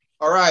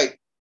 All right.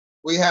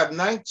 We have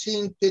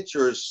 19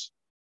 pitchers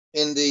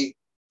in the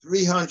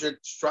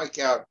 300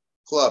 strikeout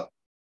club.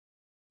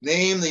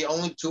 Name the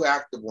only 2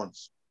 active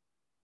ones.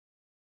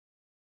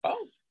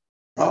 Oh.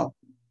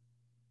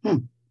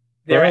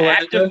 There are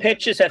active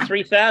pitchers at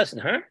 3,000,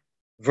 huh?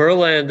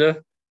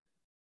 Verlander.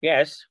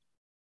 Yes.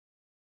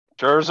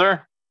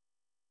 Scherzer.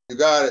 You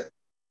got it.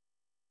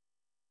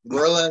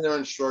 Verlander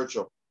and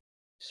Scherzer.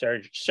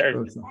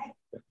 Scherzer.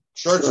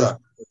 Scherzer.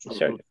 All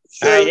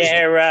right,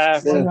 there,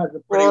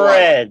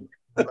 Fred.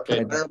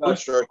 Okay.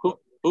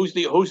 Who's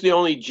the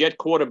only Jet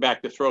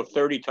quarterback to throw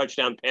 30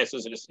 touchdown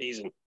passes in a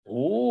season?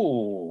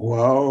 Ooh.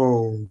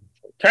 Whoa.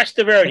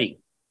 Testaverde.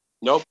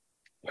 Nope.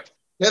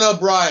 Ken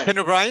O'Brien. Ken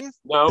O'Brien?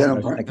 No.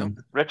 No.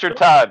 Richard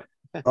Todd.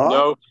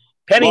 No.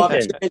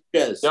 Pennington.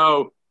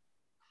 No.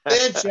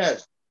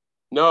 Sanchez.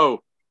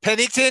 No.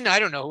 Pennington? I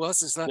don't know. Who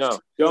else is left? No.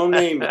 Don't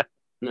name it.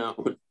 No.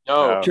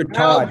 No. Richard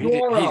Todd.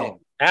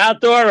 Al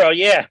Doro,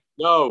 yeah.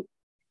 No.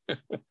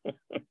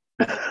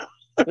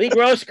 Lee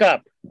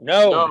Grosscup.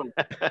 No. No.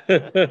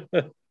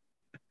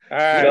 All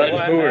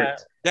right.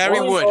 Gary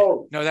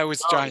Wood. No, that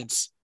was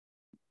Giants.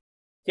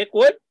 Dick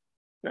Wood?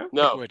 No.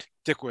 No.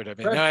 Dick Wood. I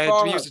mean, Brett no,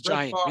 Favre, we used a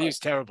Giant. Brett We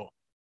used terrible.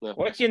 No.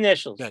 What's the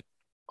initials?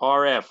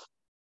 RF.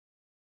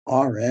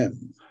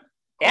 RM.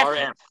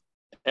 RF.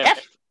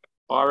 F.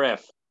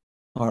 RF.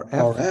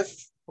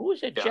 RF. Who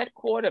was a Jet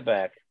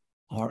quarterback?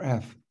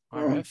 RF.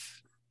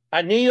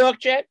 A New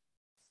York Jet?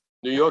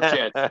 New York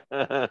Jet. Not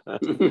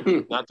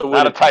the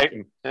Not a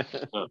Titan.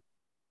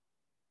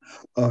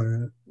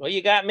 No. Well,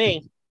 you got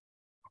me.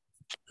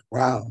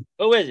 Wow.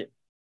 Who is it?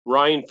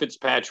 Ryan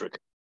Fitzpatrick.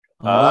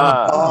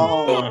 Yeah,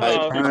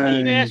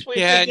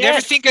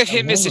 never think of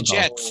him as a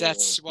Jets.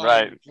 That's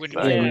why.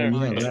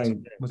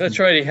 That's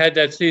right. He had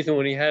that season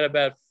when he had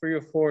about 3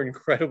 or 4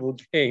 incredible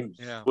games.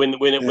 Yeah. When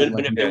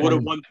if they would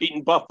have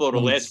beaten Buffalo the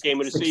last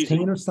game of the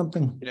season or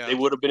something, they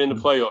would have been in the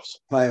playoffs.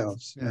 Yeah.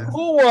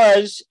 Who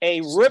was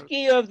a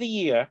rookie of the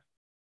year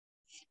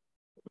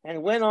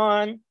and went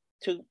on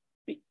to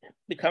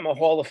become a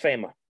Hall of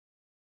Famer?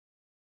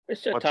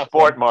 It's a What tough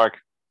sport, one. Mark?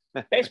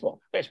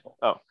 Baseball.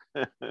 Oh.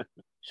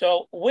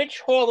 So, which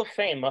Hall of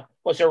Famer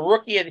was a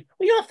rookie of the?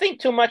 We don't think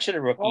too much of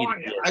the rookie. Oh, of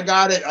the year. I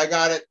got it.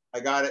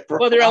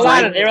 Well, there are a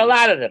lot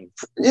of them.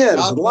 Yeah,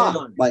 there's a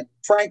lot. Like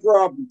Frank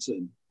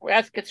Robinson.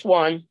 That's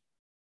one.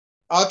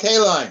 Al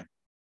Kaline.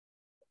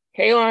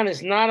 Kaline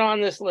is not on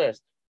this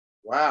list.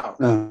 Wow.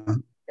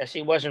 Yes,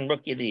 he wasn't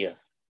rookie of the year.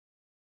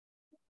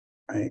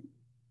 Right.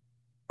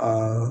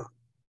 I'll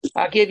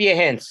give you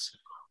hints.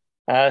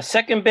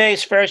 Second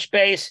base, first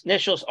base,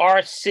 initials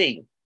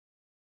RC.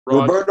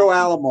 Roberto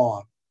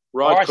Alomar.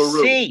 Rod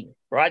RC.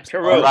 Rod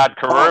Carew. Rod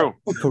Carew.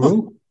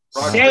 Carew.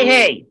 Say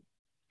hey.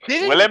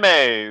 Willie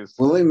Mays.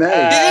 Willie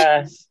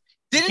Mays.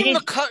 Didn't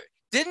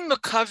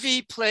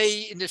McCovey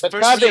play in his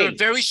first year, a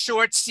very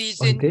short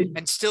season,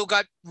 and still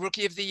got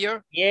Rookie of the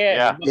Year?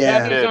 Yeah.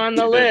 McCovey's on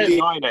the list.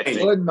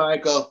 Good,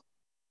 Michael.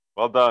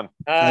 Well done.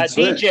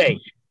 DJ.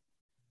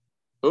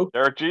 Who?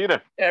 Derek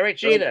Jeter. Derek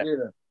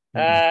Jeter.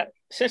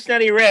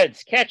 Cincinnati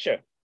Reds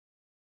catcher.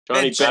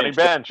 Johnny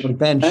Bench.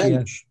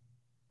 Bench.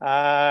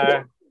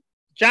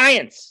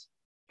 Giants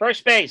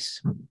first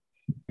base.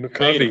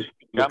 McCovey.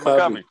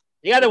 McCovey.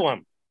 The other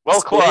one.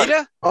 Well, Clark.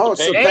 Oh,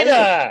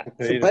 Cepeda.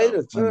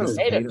 Cepeda too.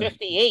 Cepeda,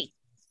 58.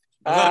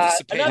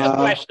 Another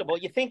questionable.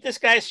 You think this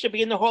guy should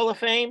be in the Hall of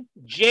Fame?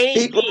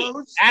 J.B.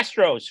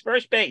 Astros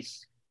first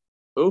base.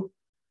 Who?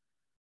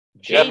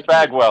 Jeff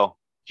Bagwell.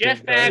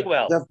 Jeff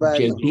Bagwell.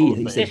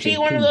 JB. Is he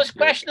one of those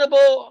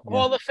questionable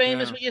Hall of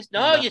Famers?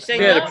 No, you say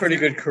he had a pretty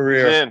good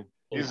career.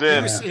 He's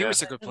in. He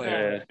was a good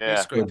player. Yeah. He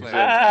was a great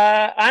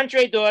player.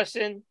 Andre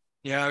Dawson.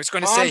 Yeah, I was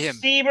going to say him.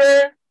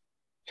 Seaver,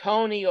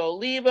 Tony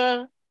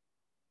Oliva,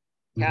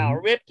 Cal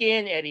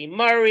Ripken, Eddie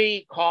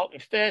Murray, Carlton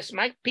Fisk,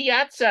 Mike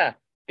Piazza,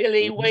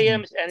 Billy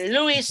Williams, and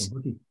Luis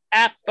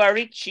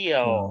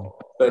Aparicio.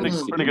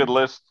 Pretty good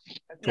list.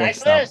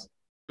 Nice list.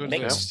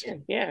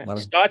 Yeah.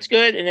 Starts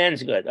good and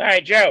ends good. All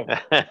right, Joe.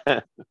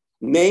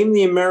 Name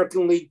the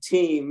American League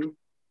team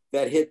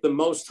that hit the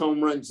most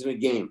home runs in a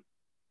game.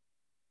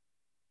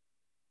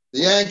 The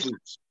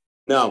Yankees.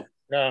 No.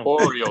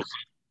 Orioles.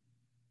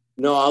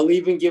 No, I'll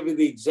even give you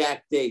the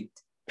exact date.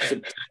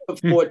 September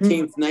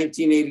 14th,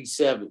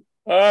 1987.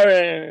 All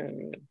right.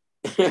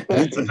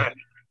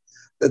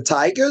 The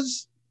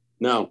Tigers?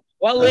 No.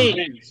 What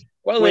league?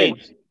 What league?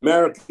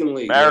 American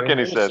League. American,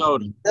 he said.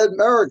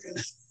 American.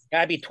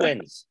 Gotta be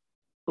Twins.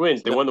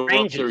 Twins. They won the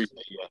World Series.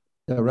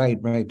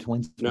 Right.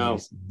 Twins. No.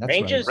 That's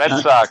Rangers? Right.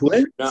 Red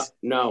Sox.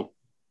 No.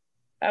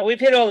 We've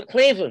hit all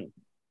Cleveland.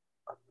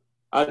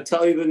 I'll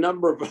tell you the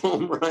number of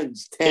home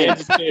runs. 10.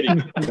 Kansas City.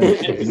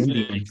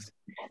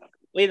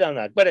 We don't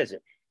know. What is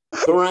it?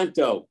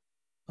 Toronto.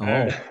 Oh.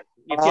 If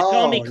you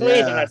told me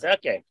Cleveland, I said,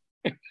 okay.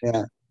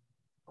 Yeah.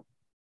 All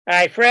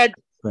right, Fred.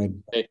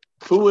 Hey,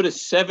 who are the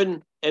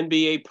 7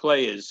 NBA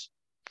players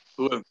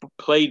who have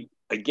played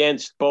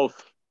against both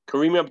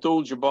Kareem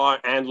Abdul-Jabbar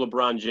and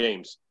LeBron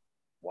James?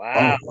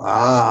 Wow. Oh,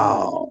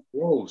 wow.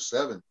 Whoa,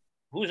 7.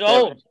 Who's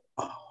old?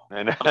 I'll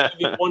give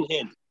you one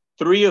hint.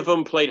 3 of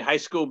them played high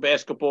school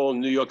basketball in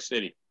New York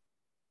City.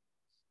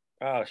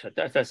 Oh, so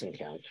that doesn't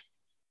count.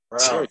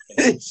 Wow.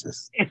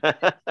 Jesus.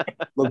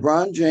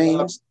 LeBron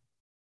James.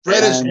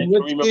 Fred is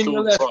Kareem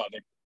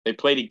Abdul-Jabbar. They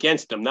played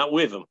against them, not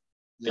with them.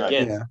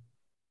 Against. Yeah.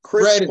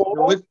 Chris Paul.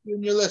 What's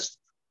in your list?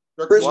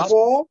 Chris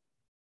Paul?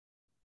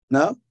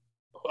 No.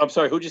 I'm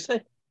sorry, who'd you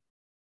say?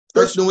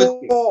 Chris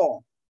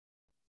Paul.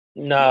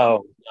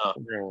 No.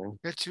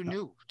 They're too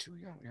new, too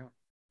young. Yeah.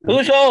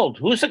 Who's old?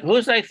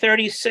 Who's like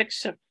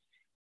 36?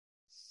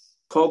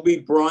 Kobe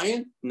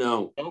Bryant?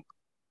 No.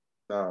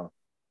 No.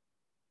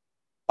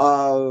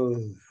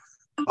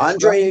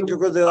 Andre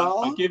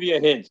Iguodala. I'll give you a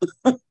hint.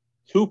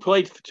 Two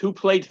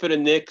played for the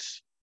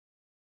Knicks.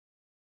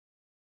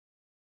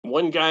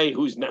 One guy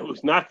who's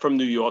not from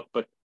New York,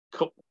 but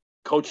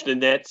coached the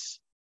Nets.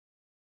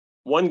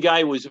 One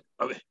guy was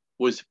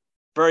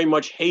very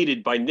much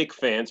hated by Knicks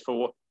fans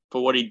for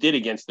what he did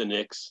against the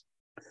Knicks.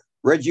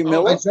 Reggie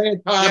Miller. Yeah,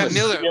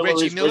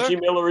 Reggie Miller. Reggie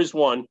Miller is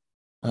one.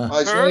 Who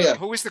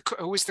was the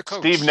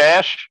coach? Steve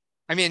Nash.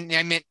 I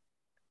meant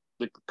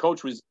the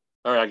coach was.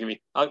 All right, I'll give you.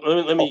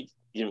 Let me.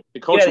 The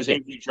coach was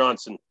Avery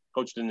Johnson.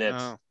 Coached the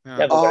Nets.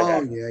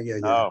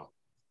 Oh.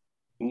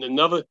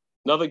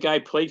 Another guy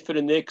played for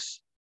the Knicks,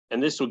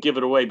 and this will give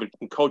it away, but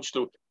coached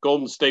the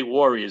Golden State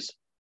Warriors.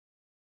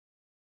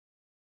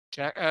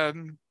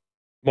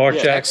 Mark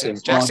Jackson.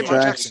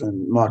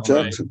 Mark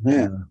Jackson.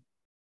 Yeah.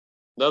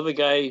 Another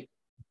guy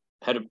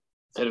had a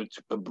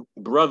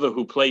brother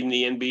who played in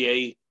the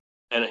NBA,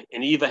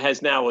 and either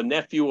has now a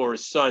nephew or a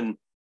son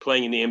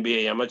playing in the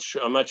NBA. I'm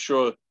not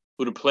sure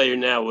who the player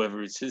now,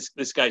 whether it's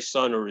this guy's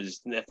son or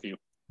his nephew.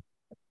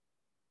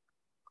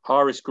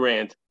 Horace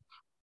Grant.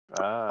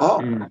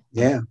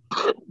 Yeah.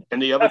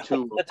 And the other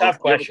two, a tough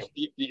question.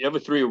 The other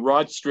three are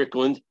Rod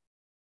Strickland,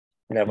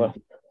 Never.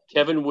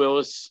 Kevin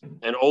Willis,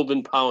 and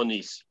Olden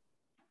Polynice.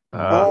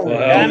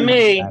 Got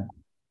me.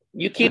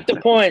 You keep the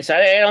points.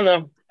 I don't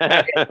know.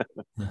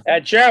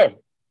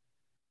 Joe.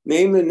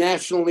 Name the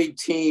National League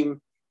team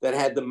that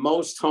had the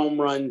most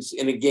home runs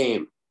in a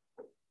game.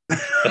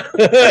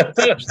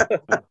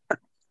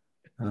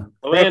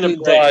 Atlanta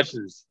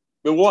Braves.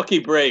 Milwaukee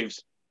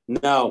Braves.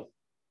 No.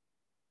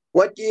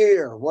 What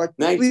year? What?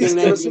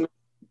 1999.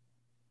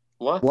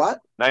 What?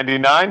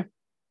 99?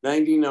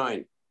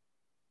 99.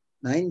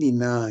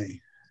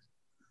 99.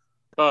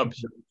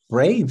 Cubs.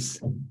 Braves.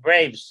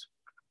 Braves.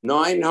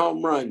 9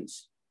 home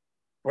runs.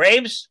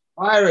 Braves.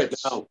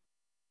 Pirates. No.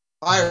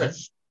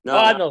 Pirates. No.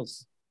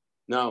 Cardinals.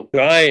 No.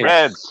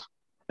 Reds.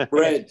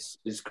 Reds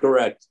is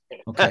correct.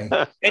 Okay.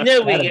 I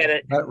knew we get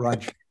it.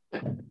 Raj.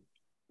 All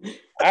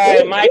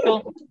right,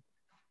 Michael.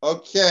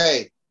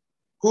 Okay.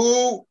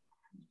 Who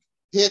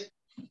hit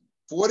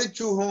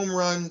 42 home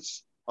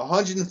runs,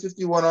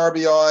 151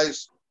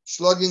 RBIs,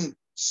 slugging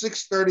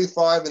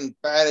 .635 and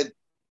batted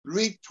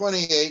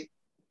 .328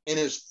 in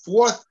his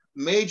 4th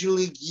major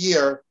league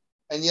year,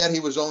 and yet he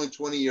was only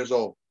 20 years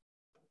old?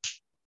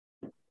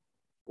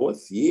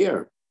 4th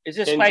year. Is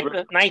this like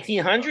the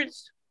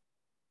 1900s?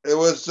 It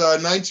was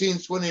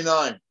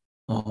 1929.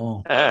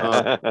 Oh.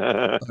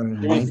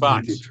 Jimmy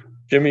Fox.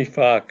 Jimmy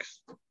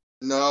Fox.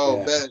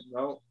 No,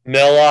 no.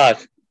 Mel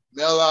Ott.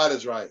 Mel Ott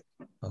is right.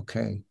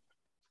 Okay.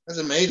 That's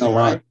amazing,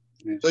 right?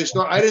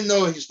 So I didn't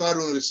know he started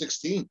when he was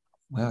 16.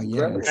 Wow,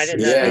 yeah. I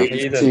didn't know.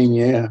 16,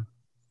 yeah.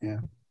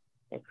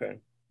 Okay.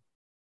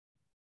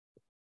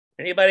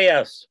 Anybody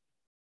else?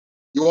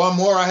 You want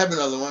more? I have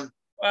another one.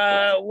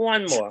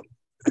 One more.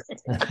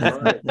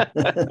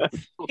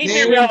 Keep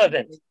Name- it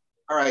relevant.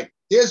 All right.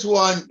 Here's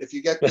one. If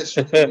you get this,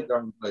 you're pretty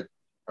darn good.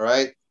 All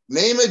right.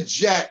 Name a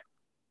jet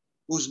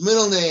whose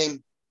middle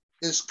name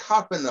is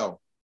Kapono.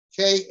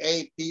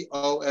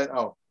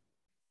 Kapono.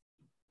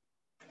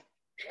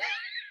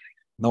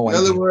 No In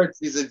idea. other words,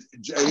 he's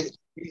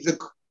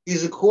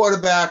a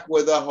quarterback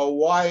with a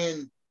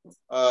Hawaiian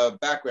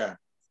background.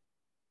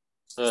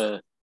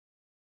 And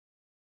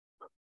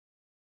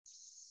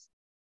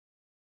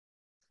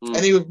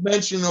he was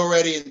mentioned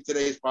already in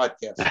today's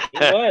podcast. He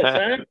was,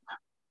 huh?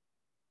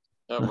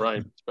 Oh,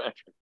 Ryan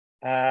Fitzpatrick.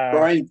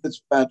 Brian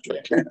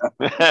Fitzpatrick.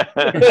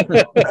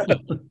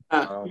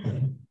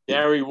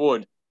 Gary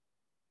Wood.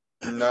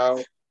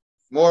 No.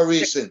 More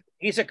recent.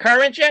 He's a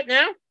current Jet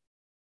now?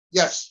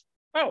 Yes.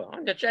 Oh,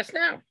 on the Jets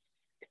now.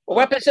 Well,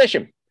 what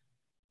position?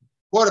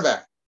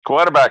 Quarterback.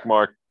 Quarterback,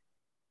 Mark.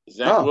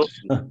 Zach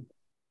Wilson.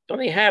 Don't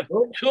they have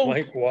two?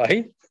 Mike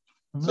White.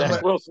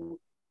 Zach Wilson.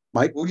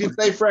 Mike. Who'd you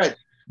say, Fred?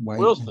 White.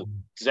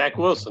 Wilson. Zach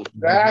Wilson.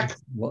 Zach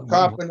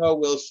Kapono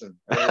Wilson.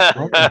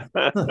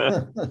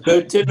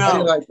 Good to How do know.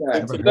 you like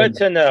that? Good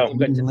to know.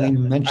 Good to know. All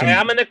Mention. right,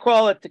 I'm going to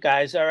call it,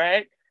 guys. All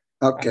right.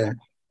 Okay.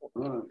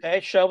 Okay.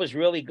 Show was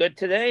really good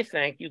today.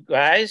 Thank you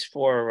guys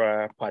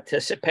for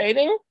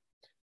participating,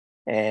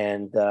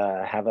 and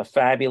have a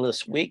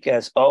fabulous week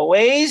as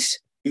always.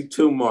 You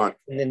too, Mark.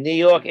 In the New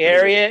York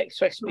area, it's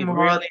supposed to be Mark.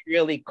 really,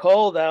 really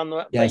cold. I don't know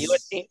about Yes. your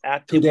team,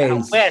 out 2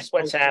 days. west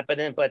what's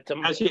happening, but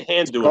How's your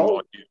hand doing,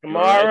 Mark?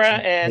 tomorrow All right.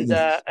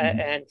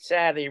 and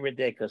Saturday,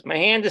 ridiculous. My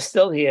hand is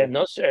still here,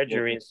 no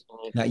surgeries.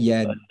 Not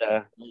yet. But,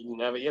 You didn't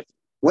have it yet?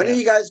 When are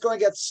you guys going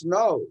to get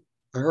snow?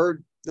 I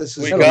heard this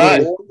is We the got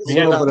it. longest A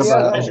little bit of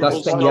snow. a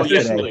dusting Snow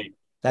yesterday.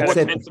 That's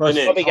it. The 4/10 of first an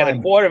inch. what, we got a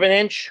time. quarter of an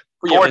inch?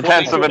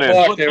 4/10 of an inch.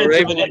 Mark, they were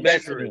able to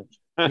measure it.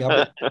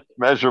 Yep.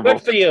 Measurable.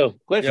 Good for you.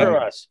 Good for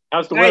us.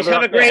 How's the Guys, weather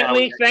have a up there, great Howie?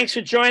 week. Thanks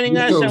for joining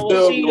You us, too. and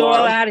we'll see you all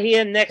Mark. out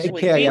here next Take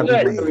week. care, Be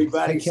everybody. good.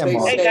 Everybody, Take care, stay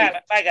Mark. Hey, safe.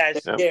 guys. Bye,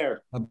 guys. Take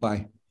care.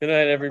 Bye-bye. Good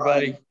night,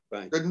 everybody.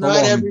 Bye. Good So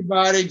night, long.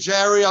 everybody.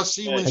 Jerry, I'll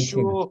see you in Thank you.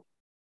 shul.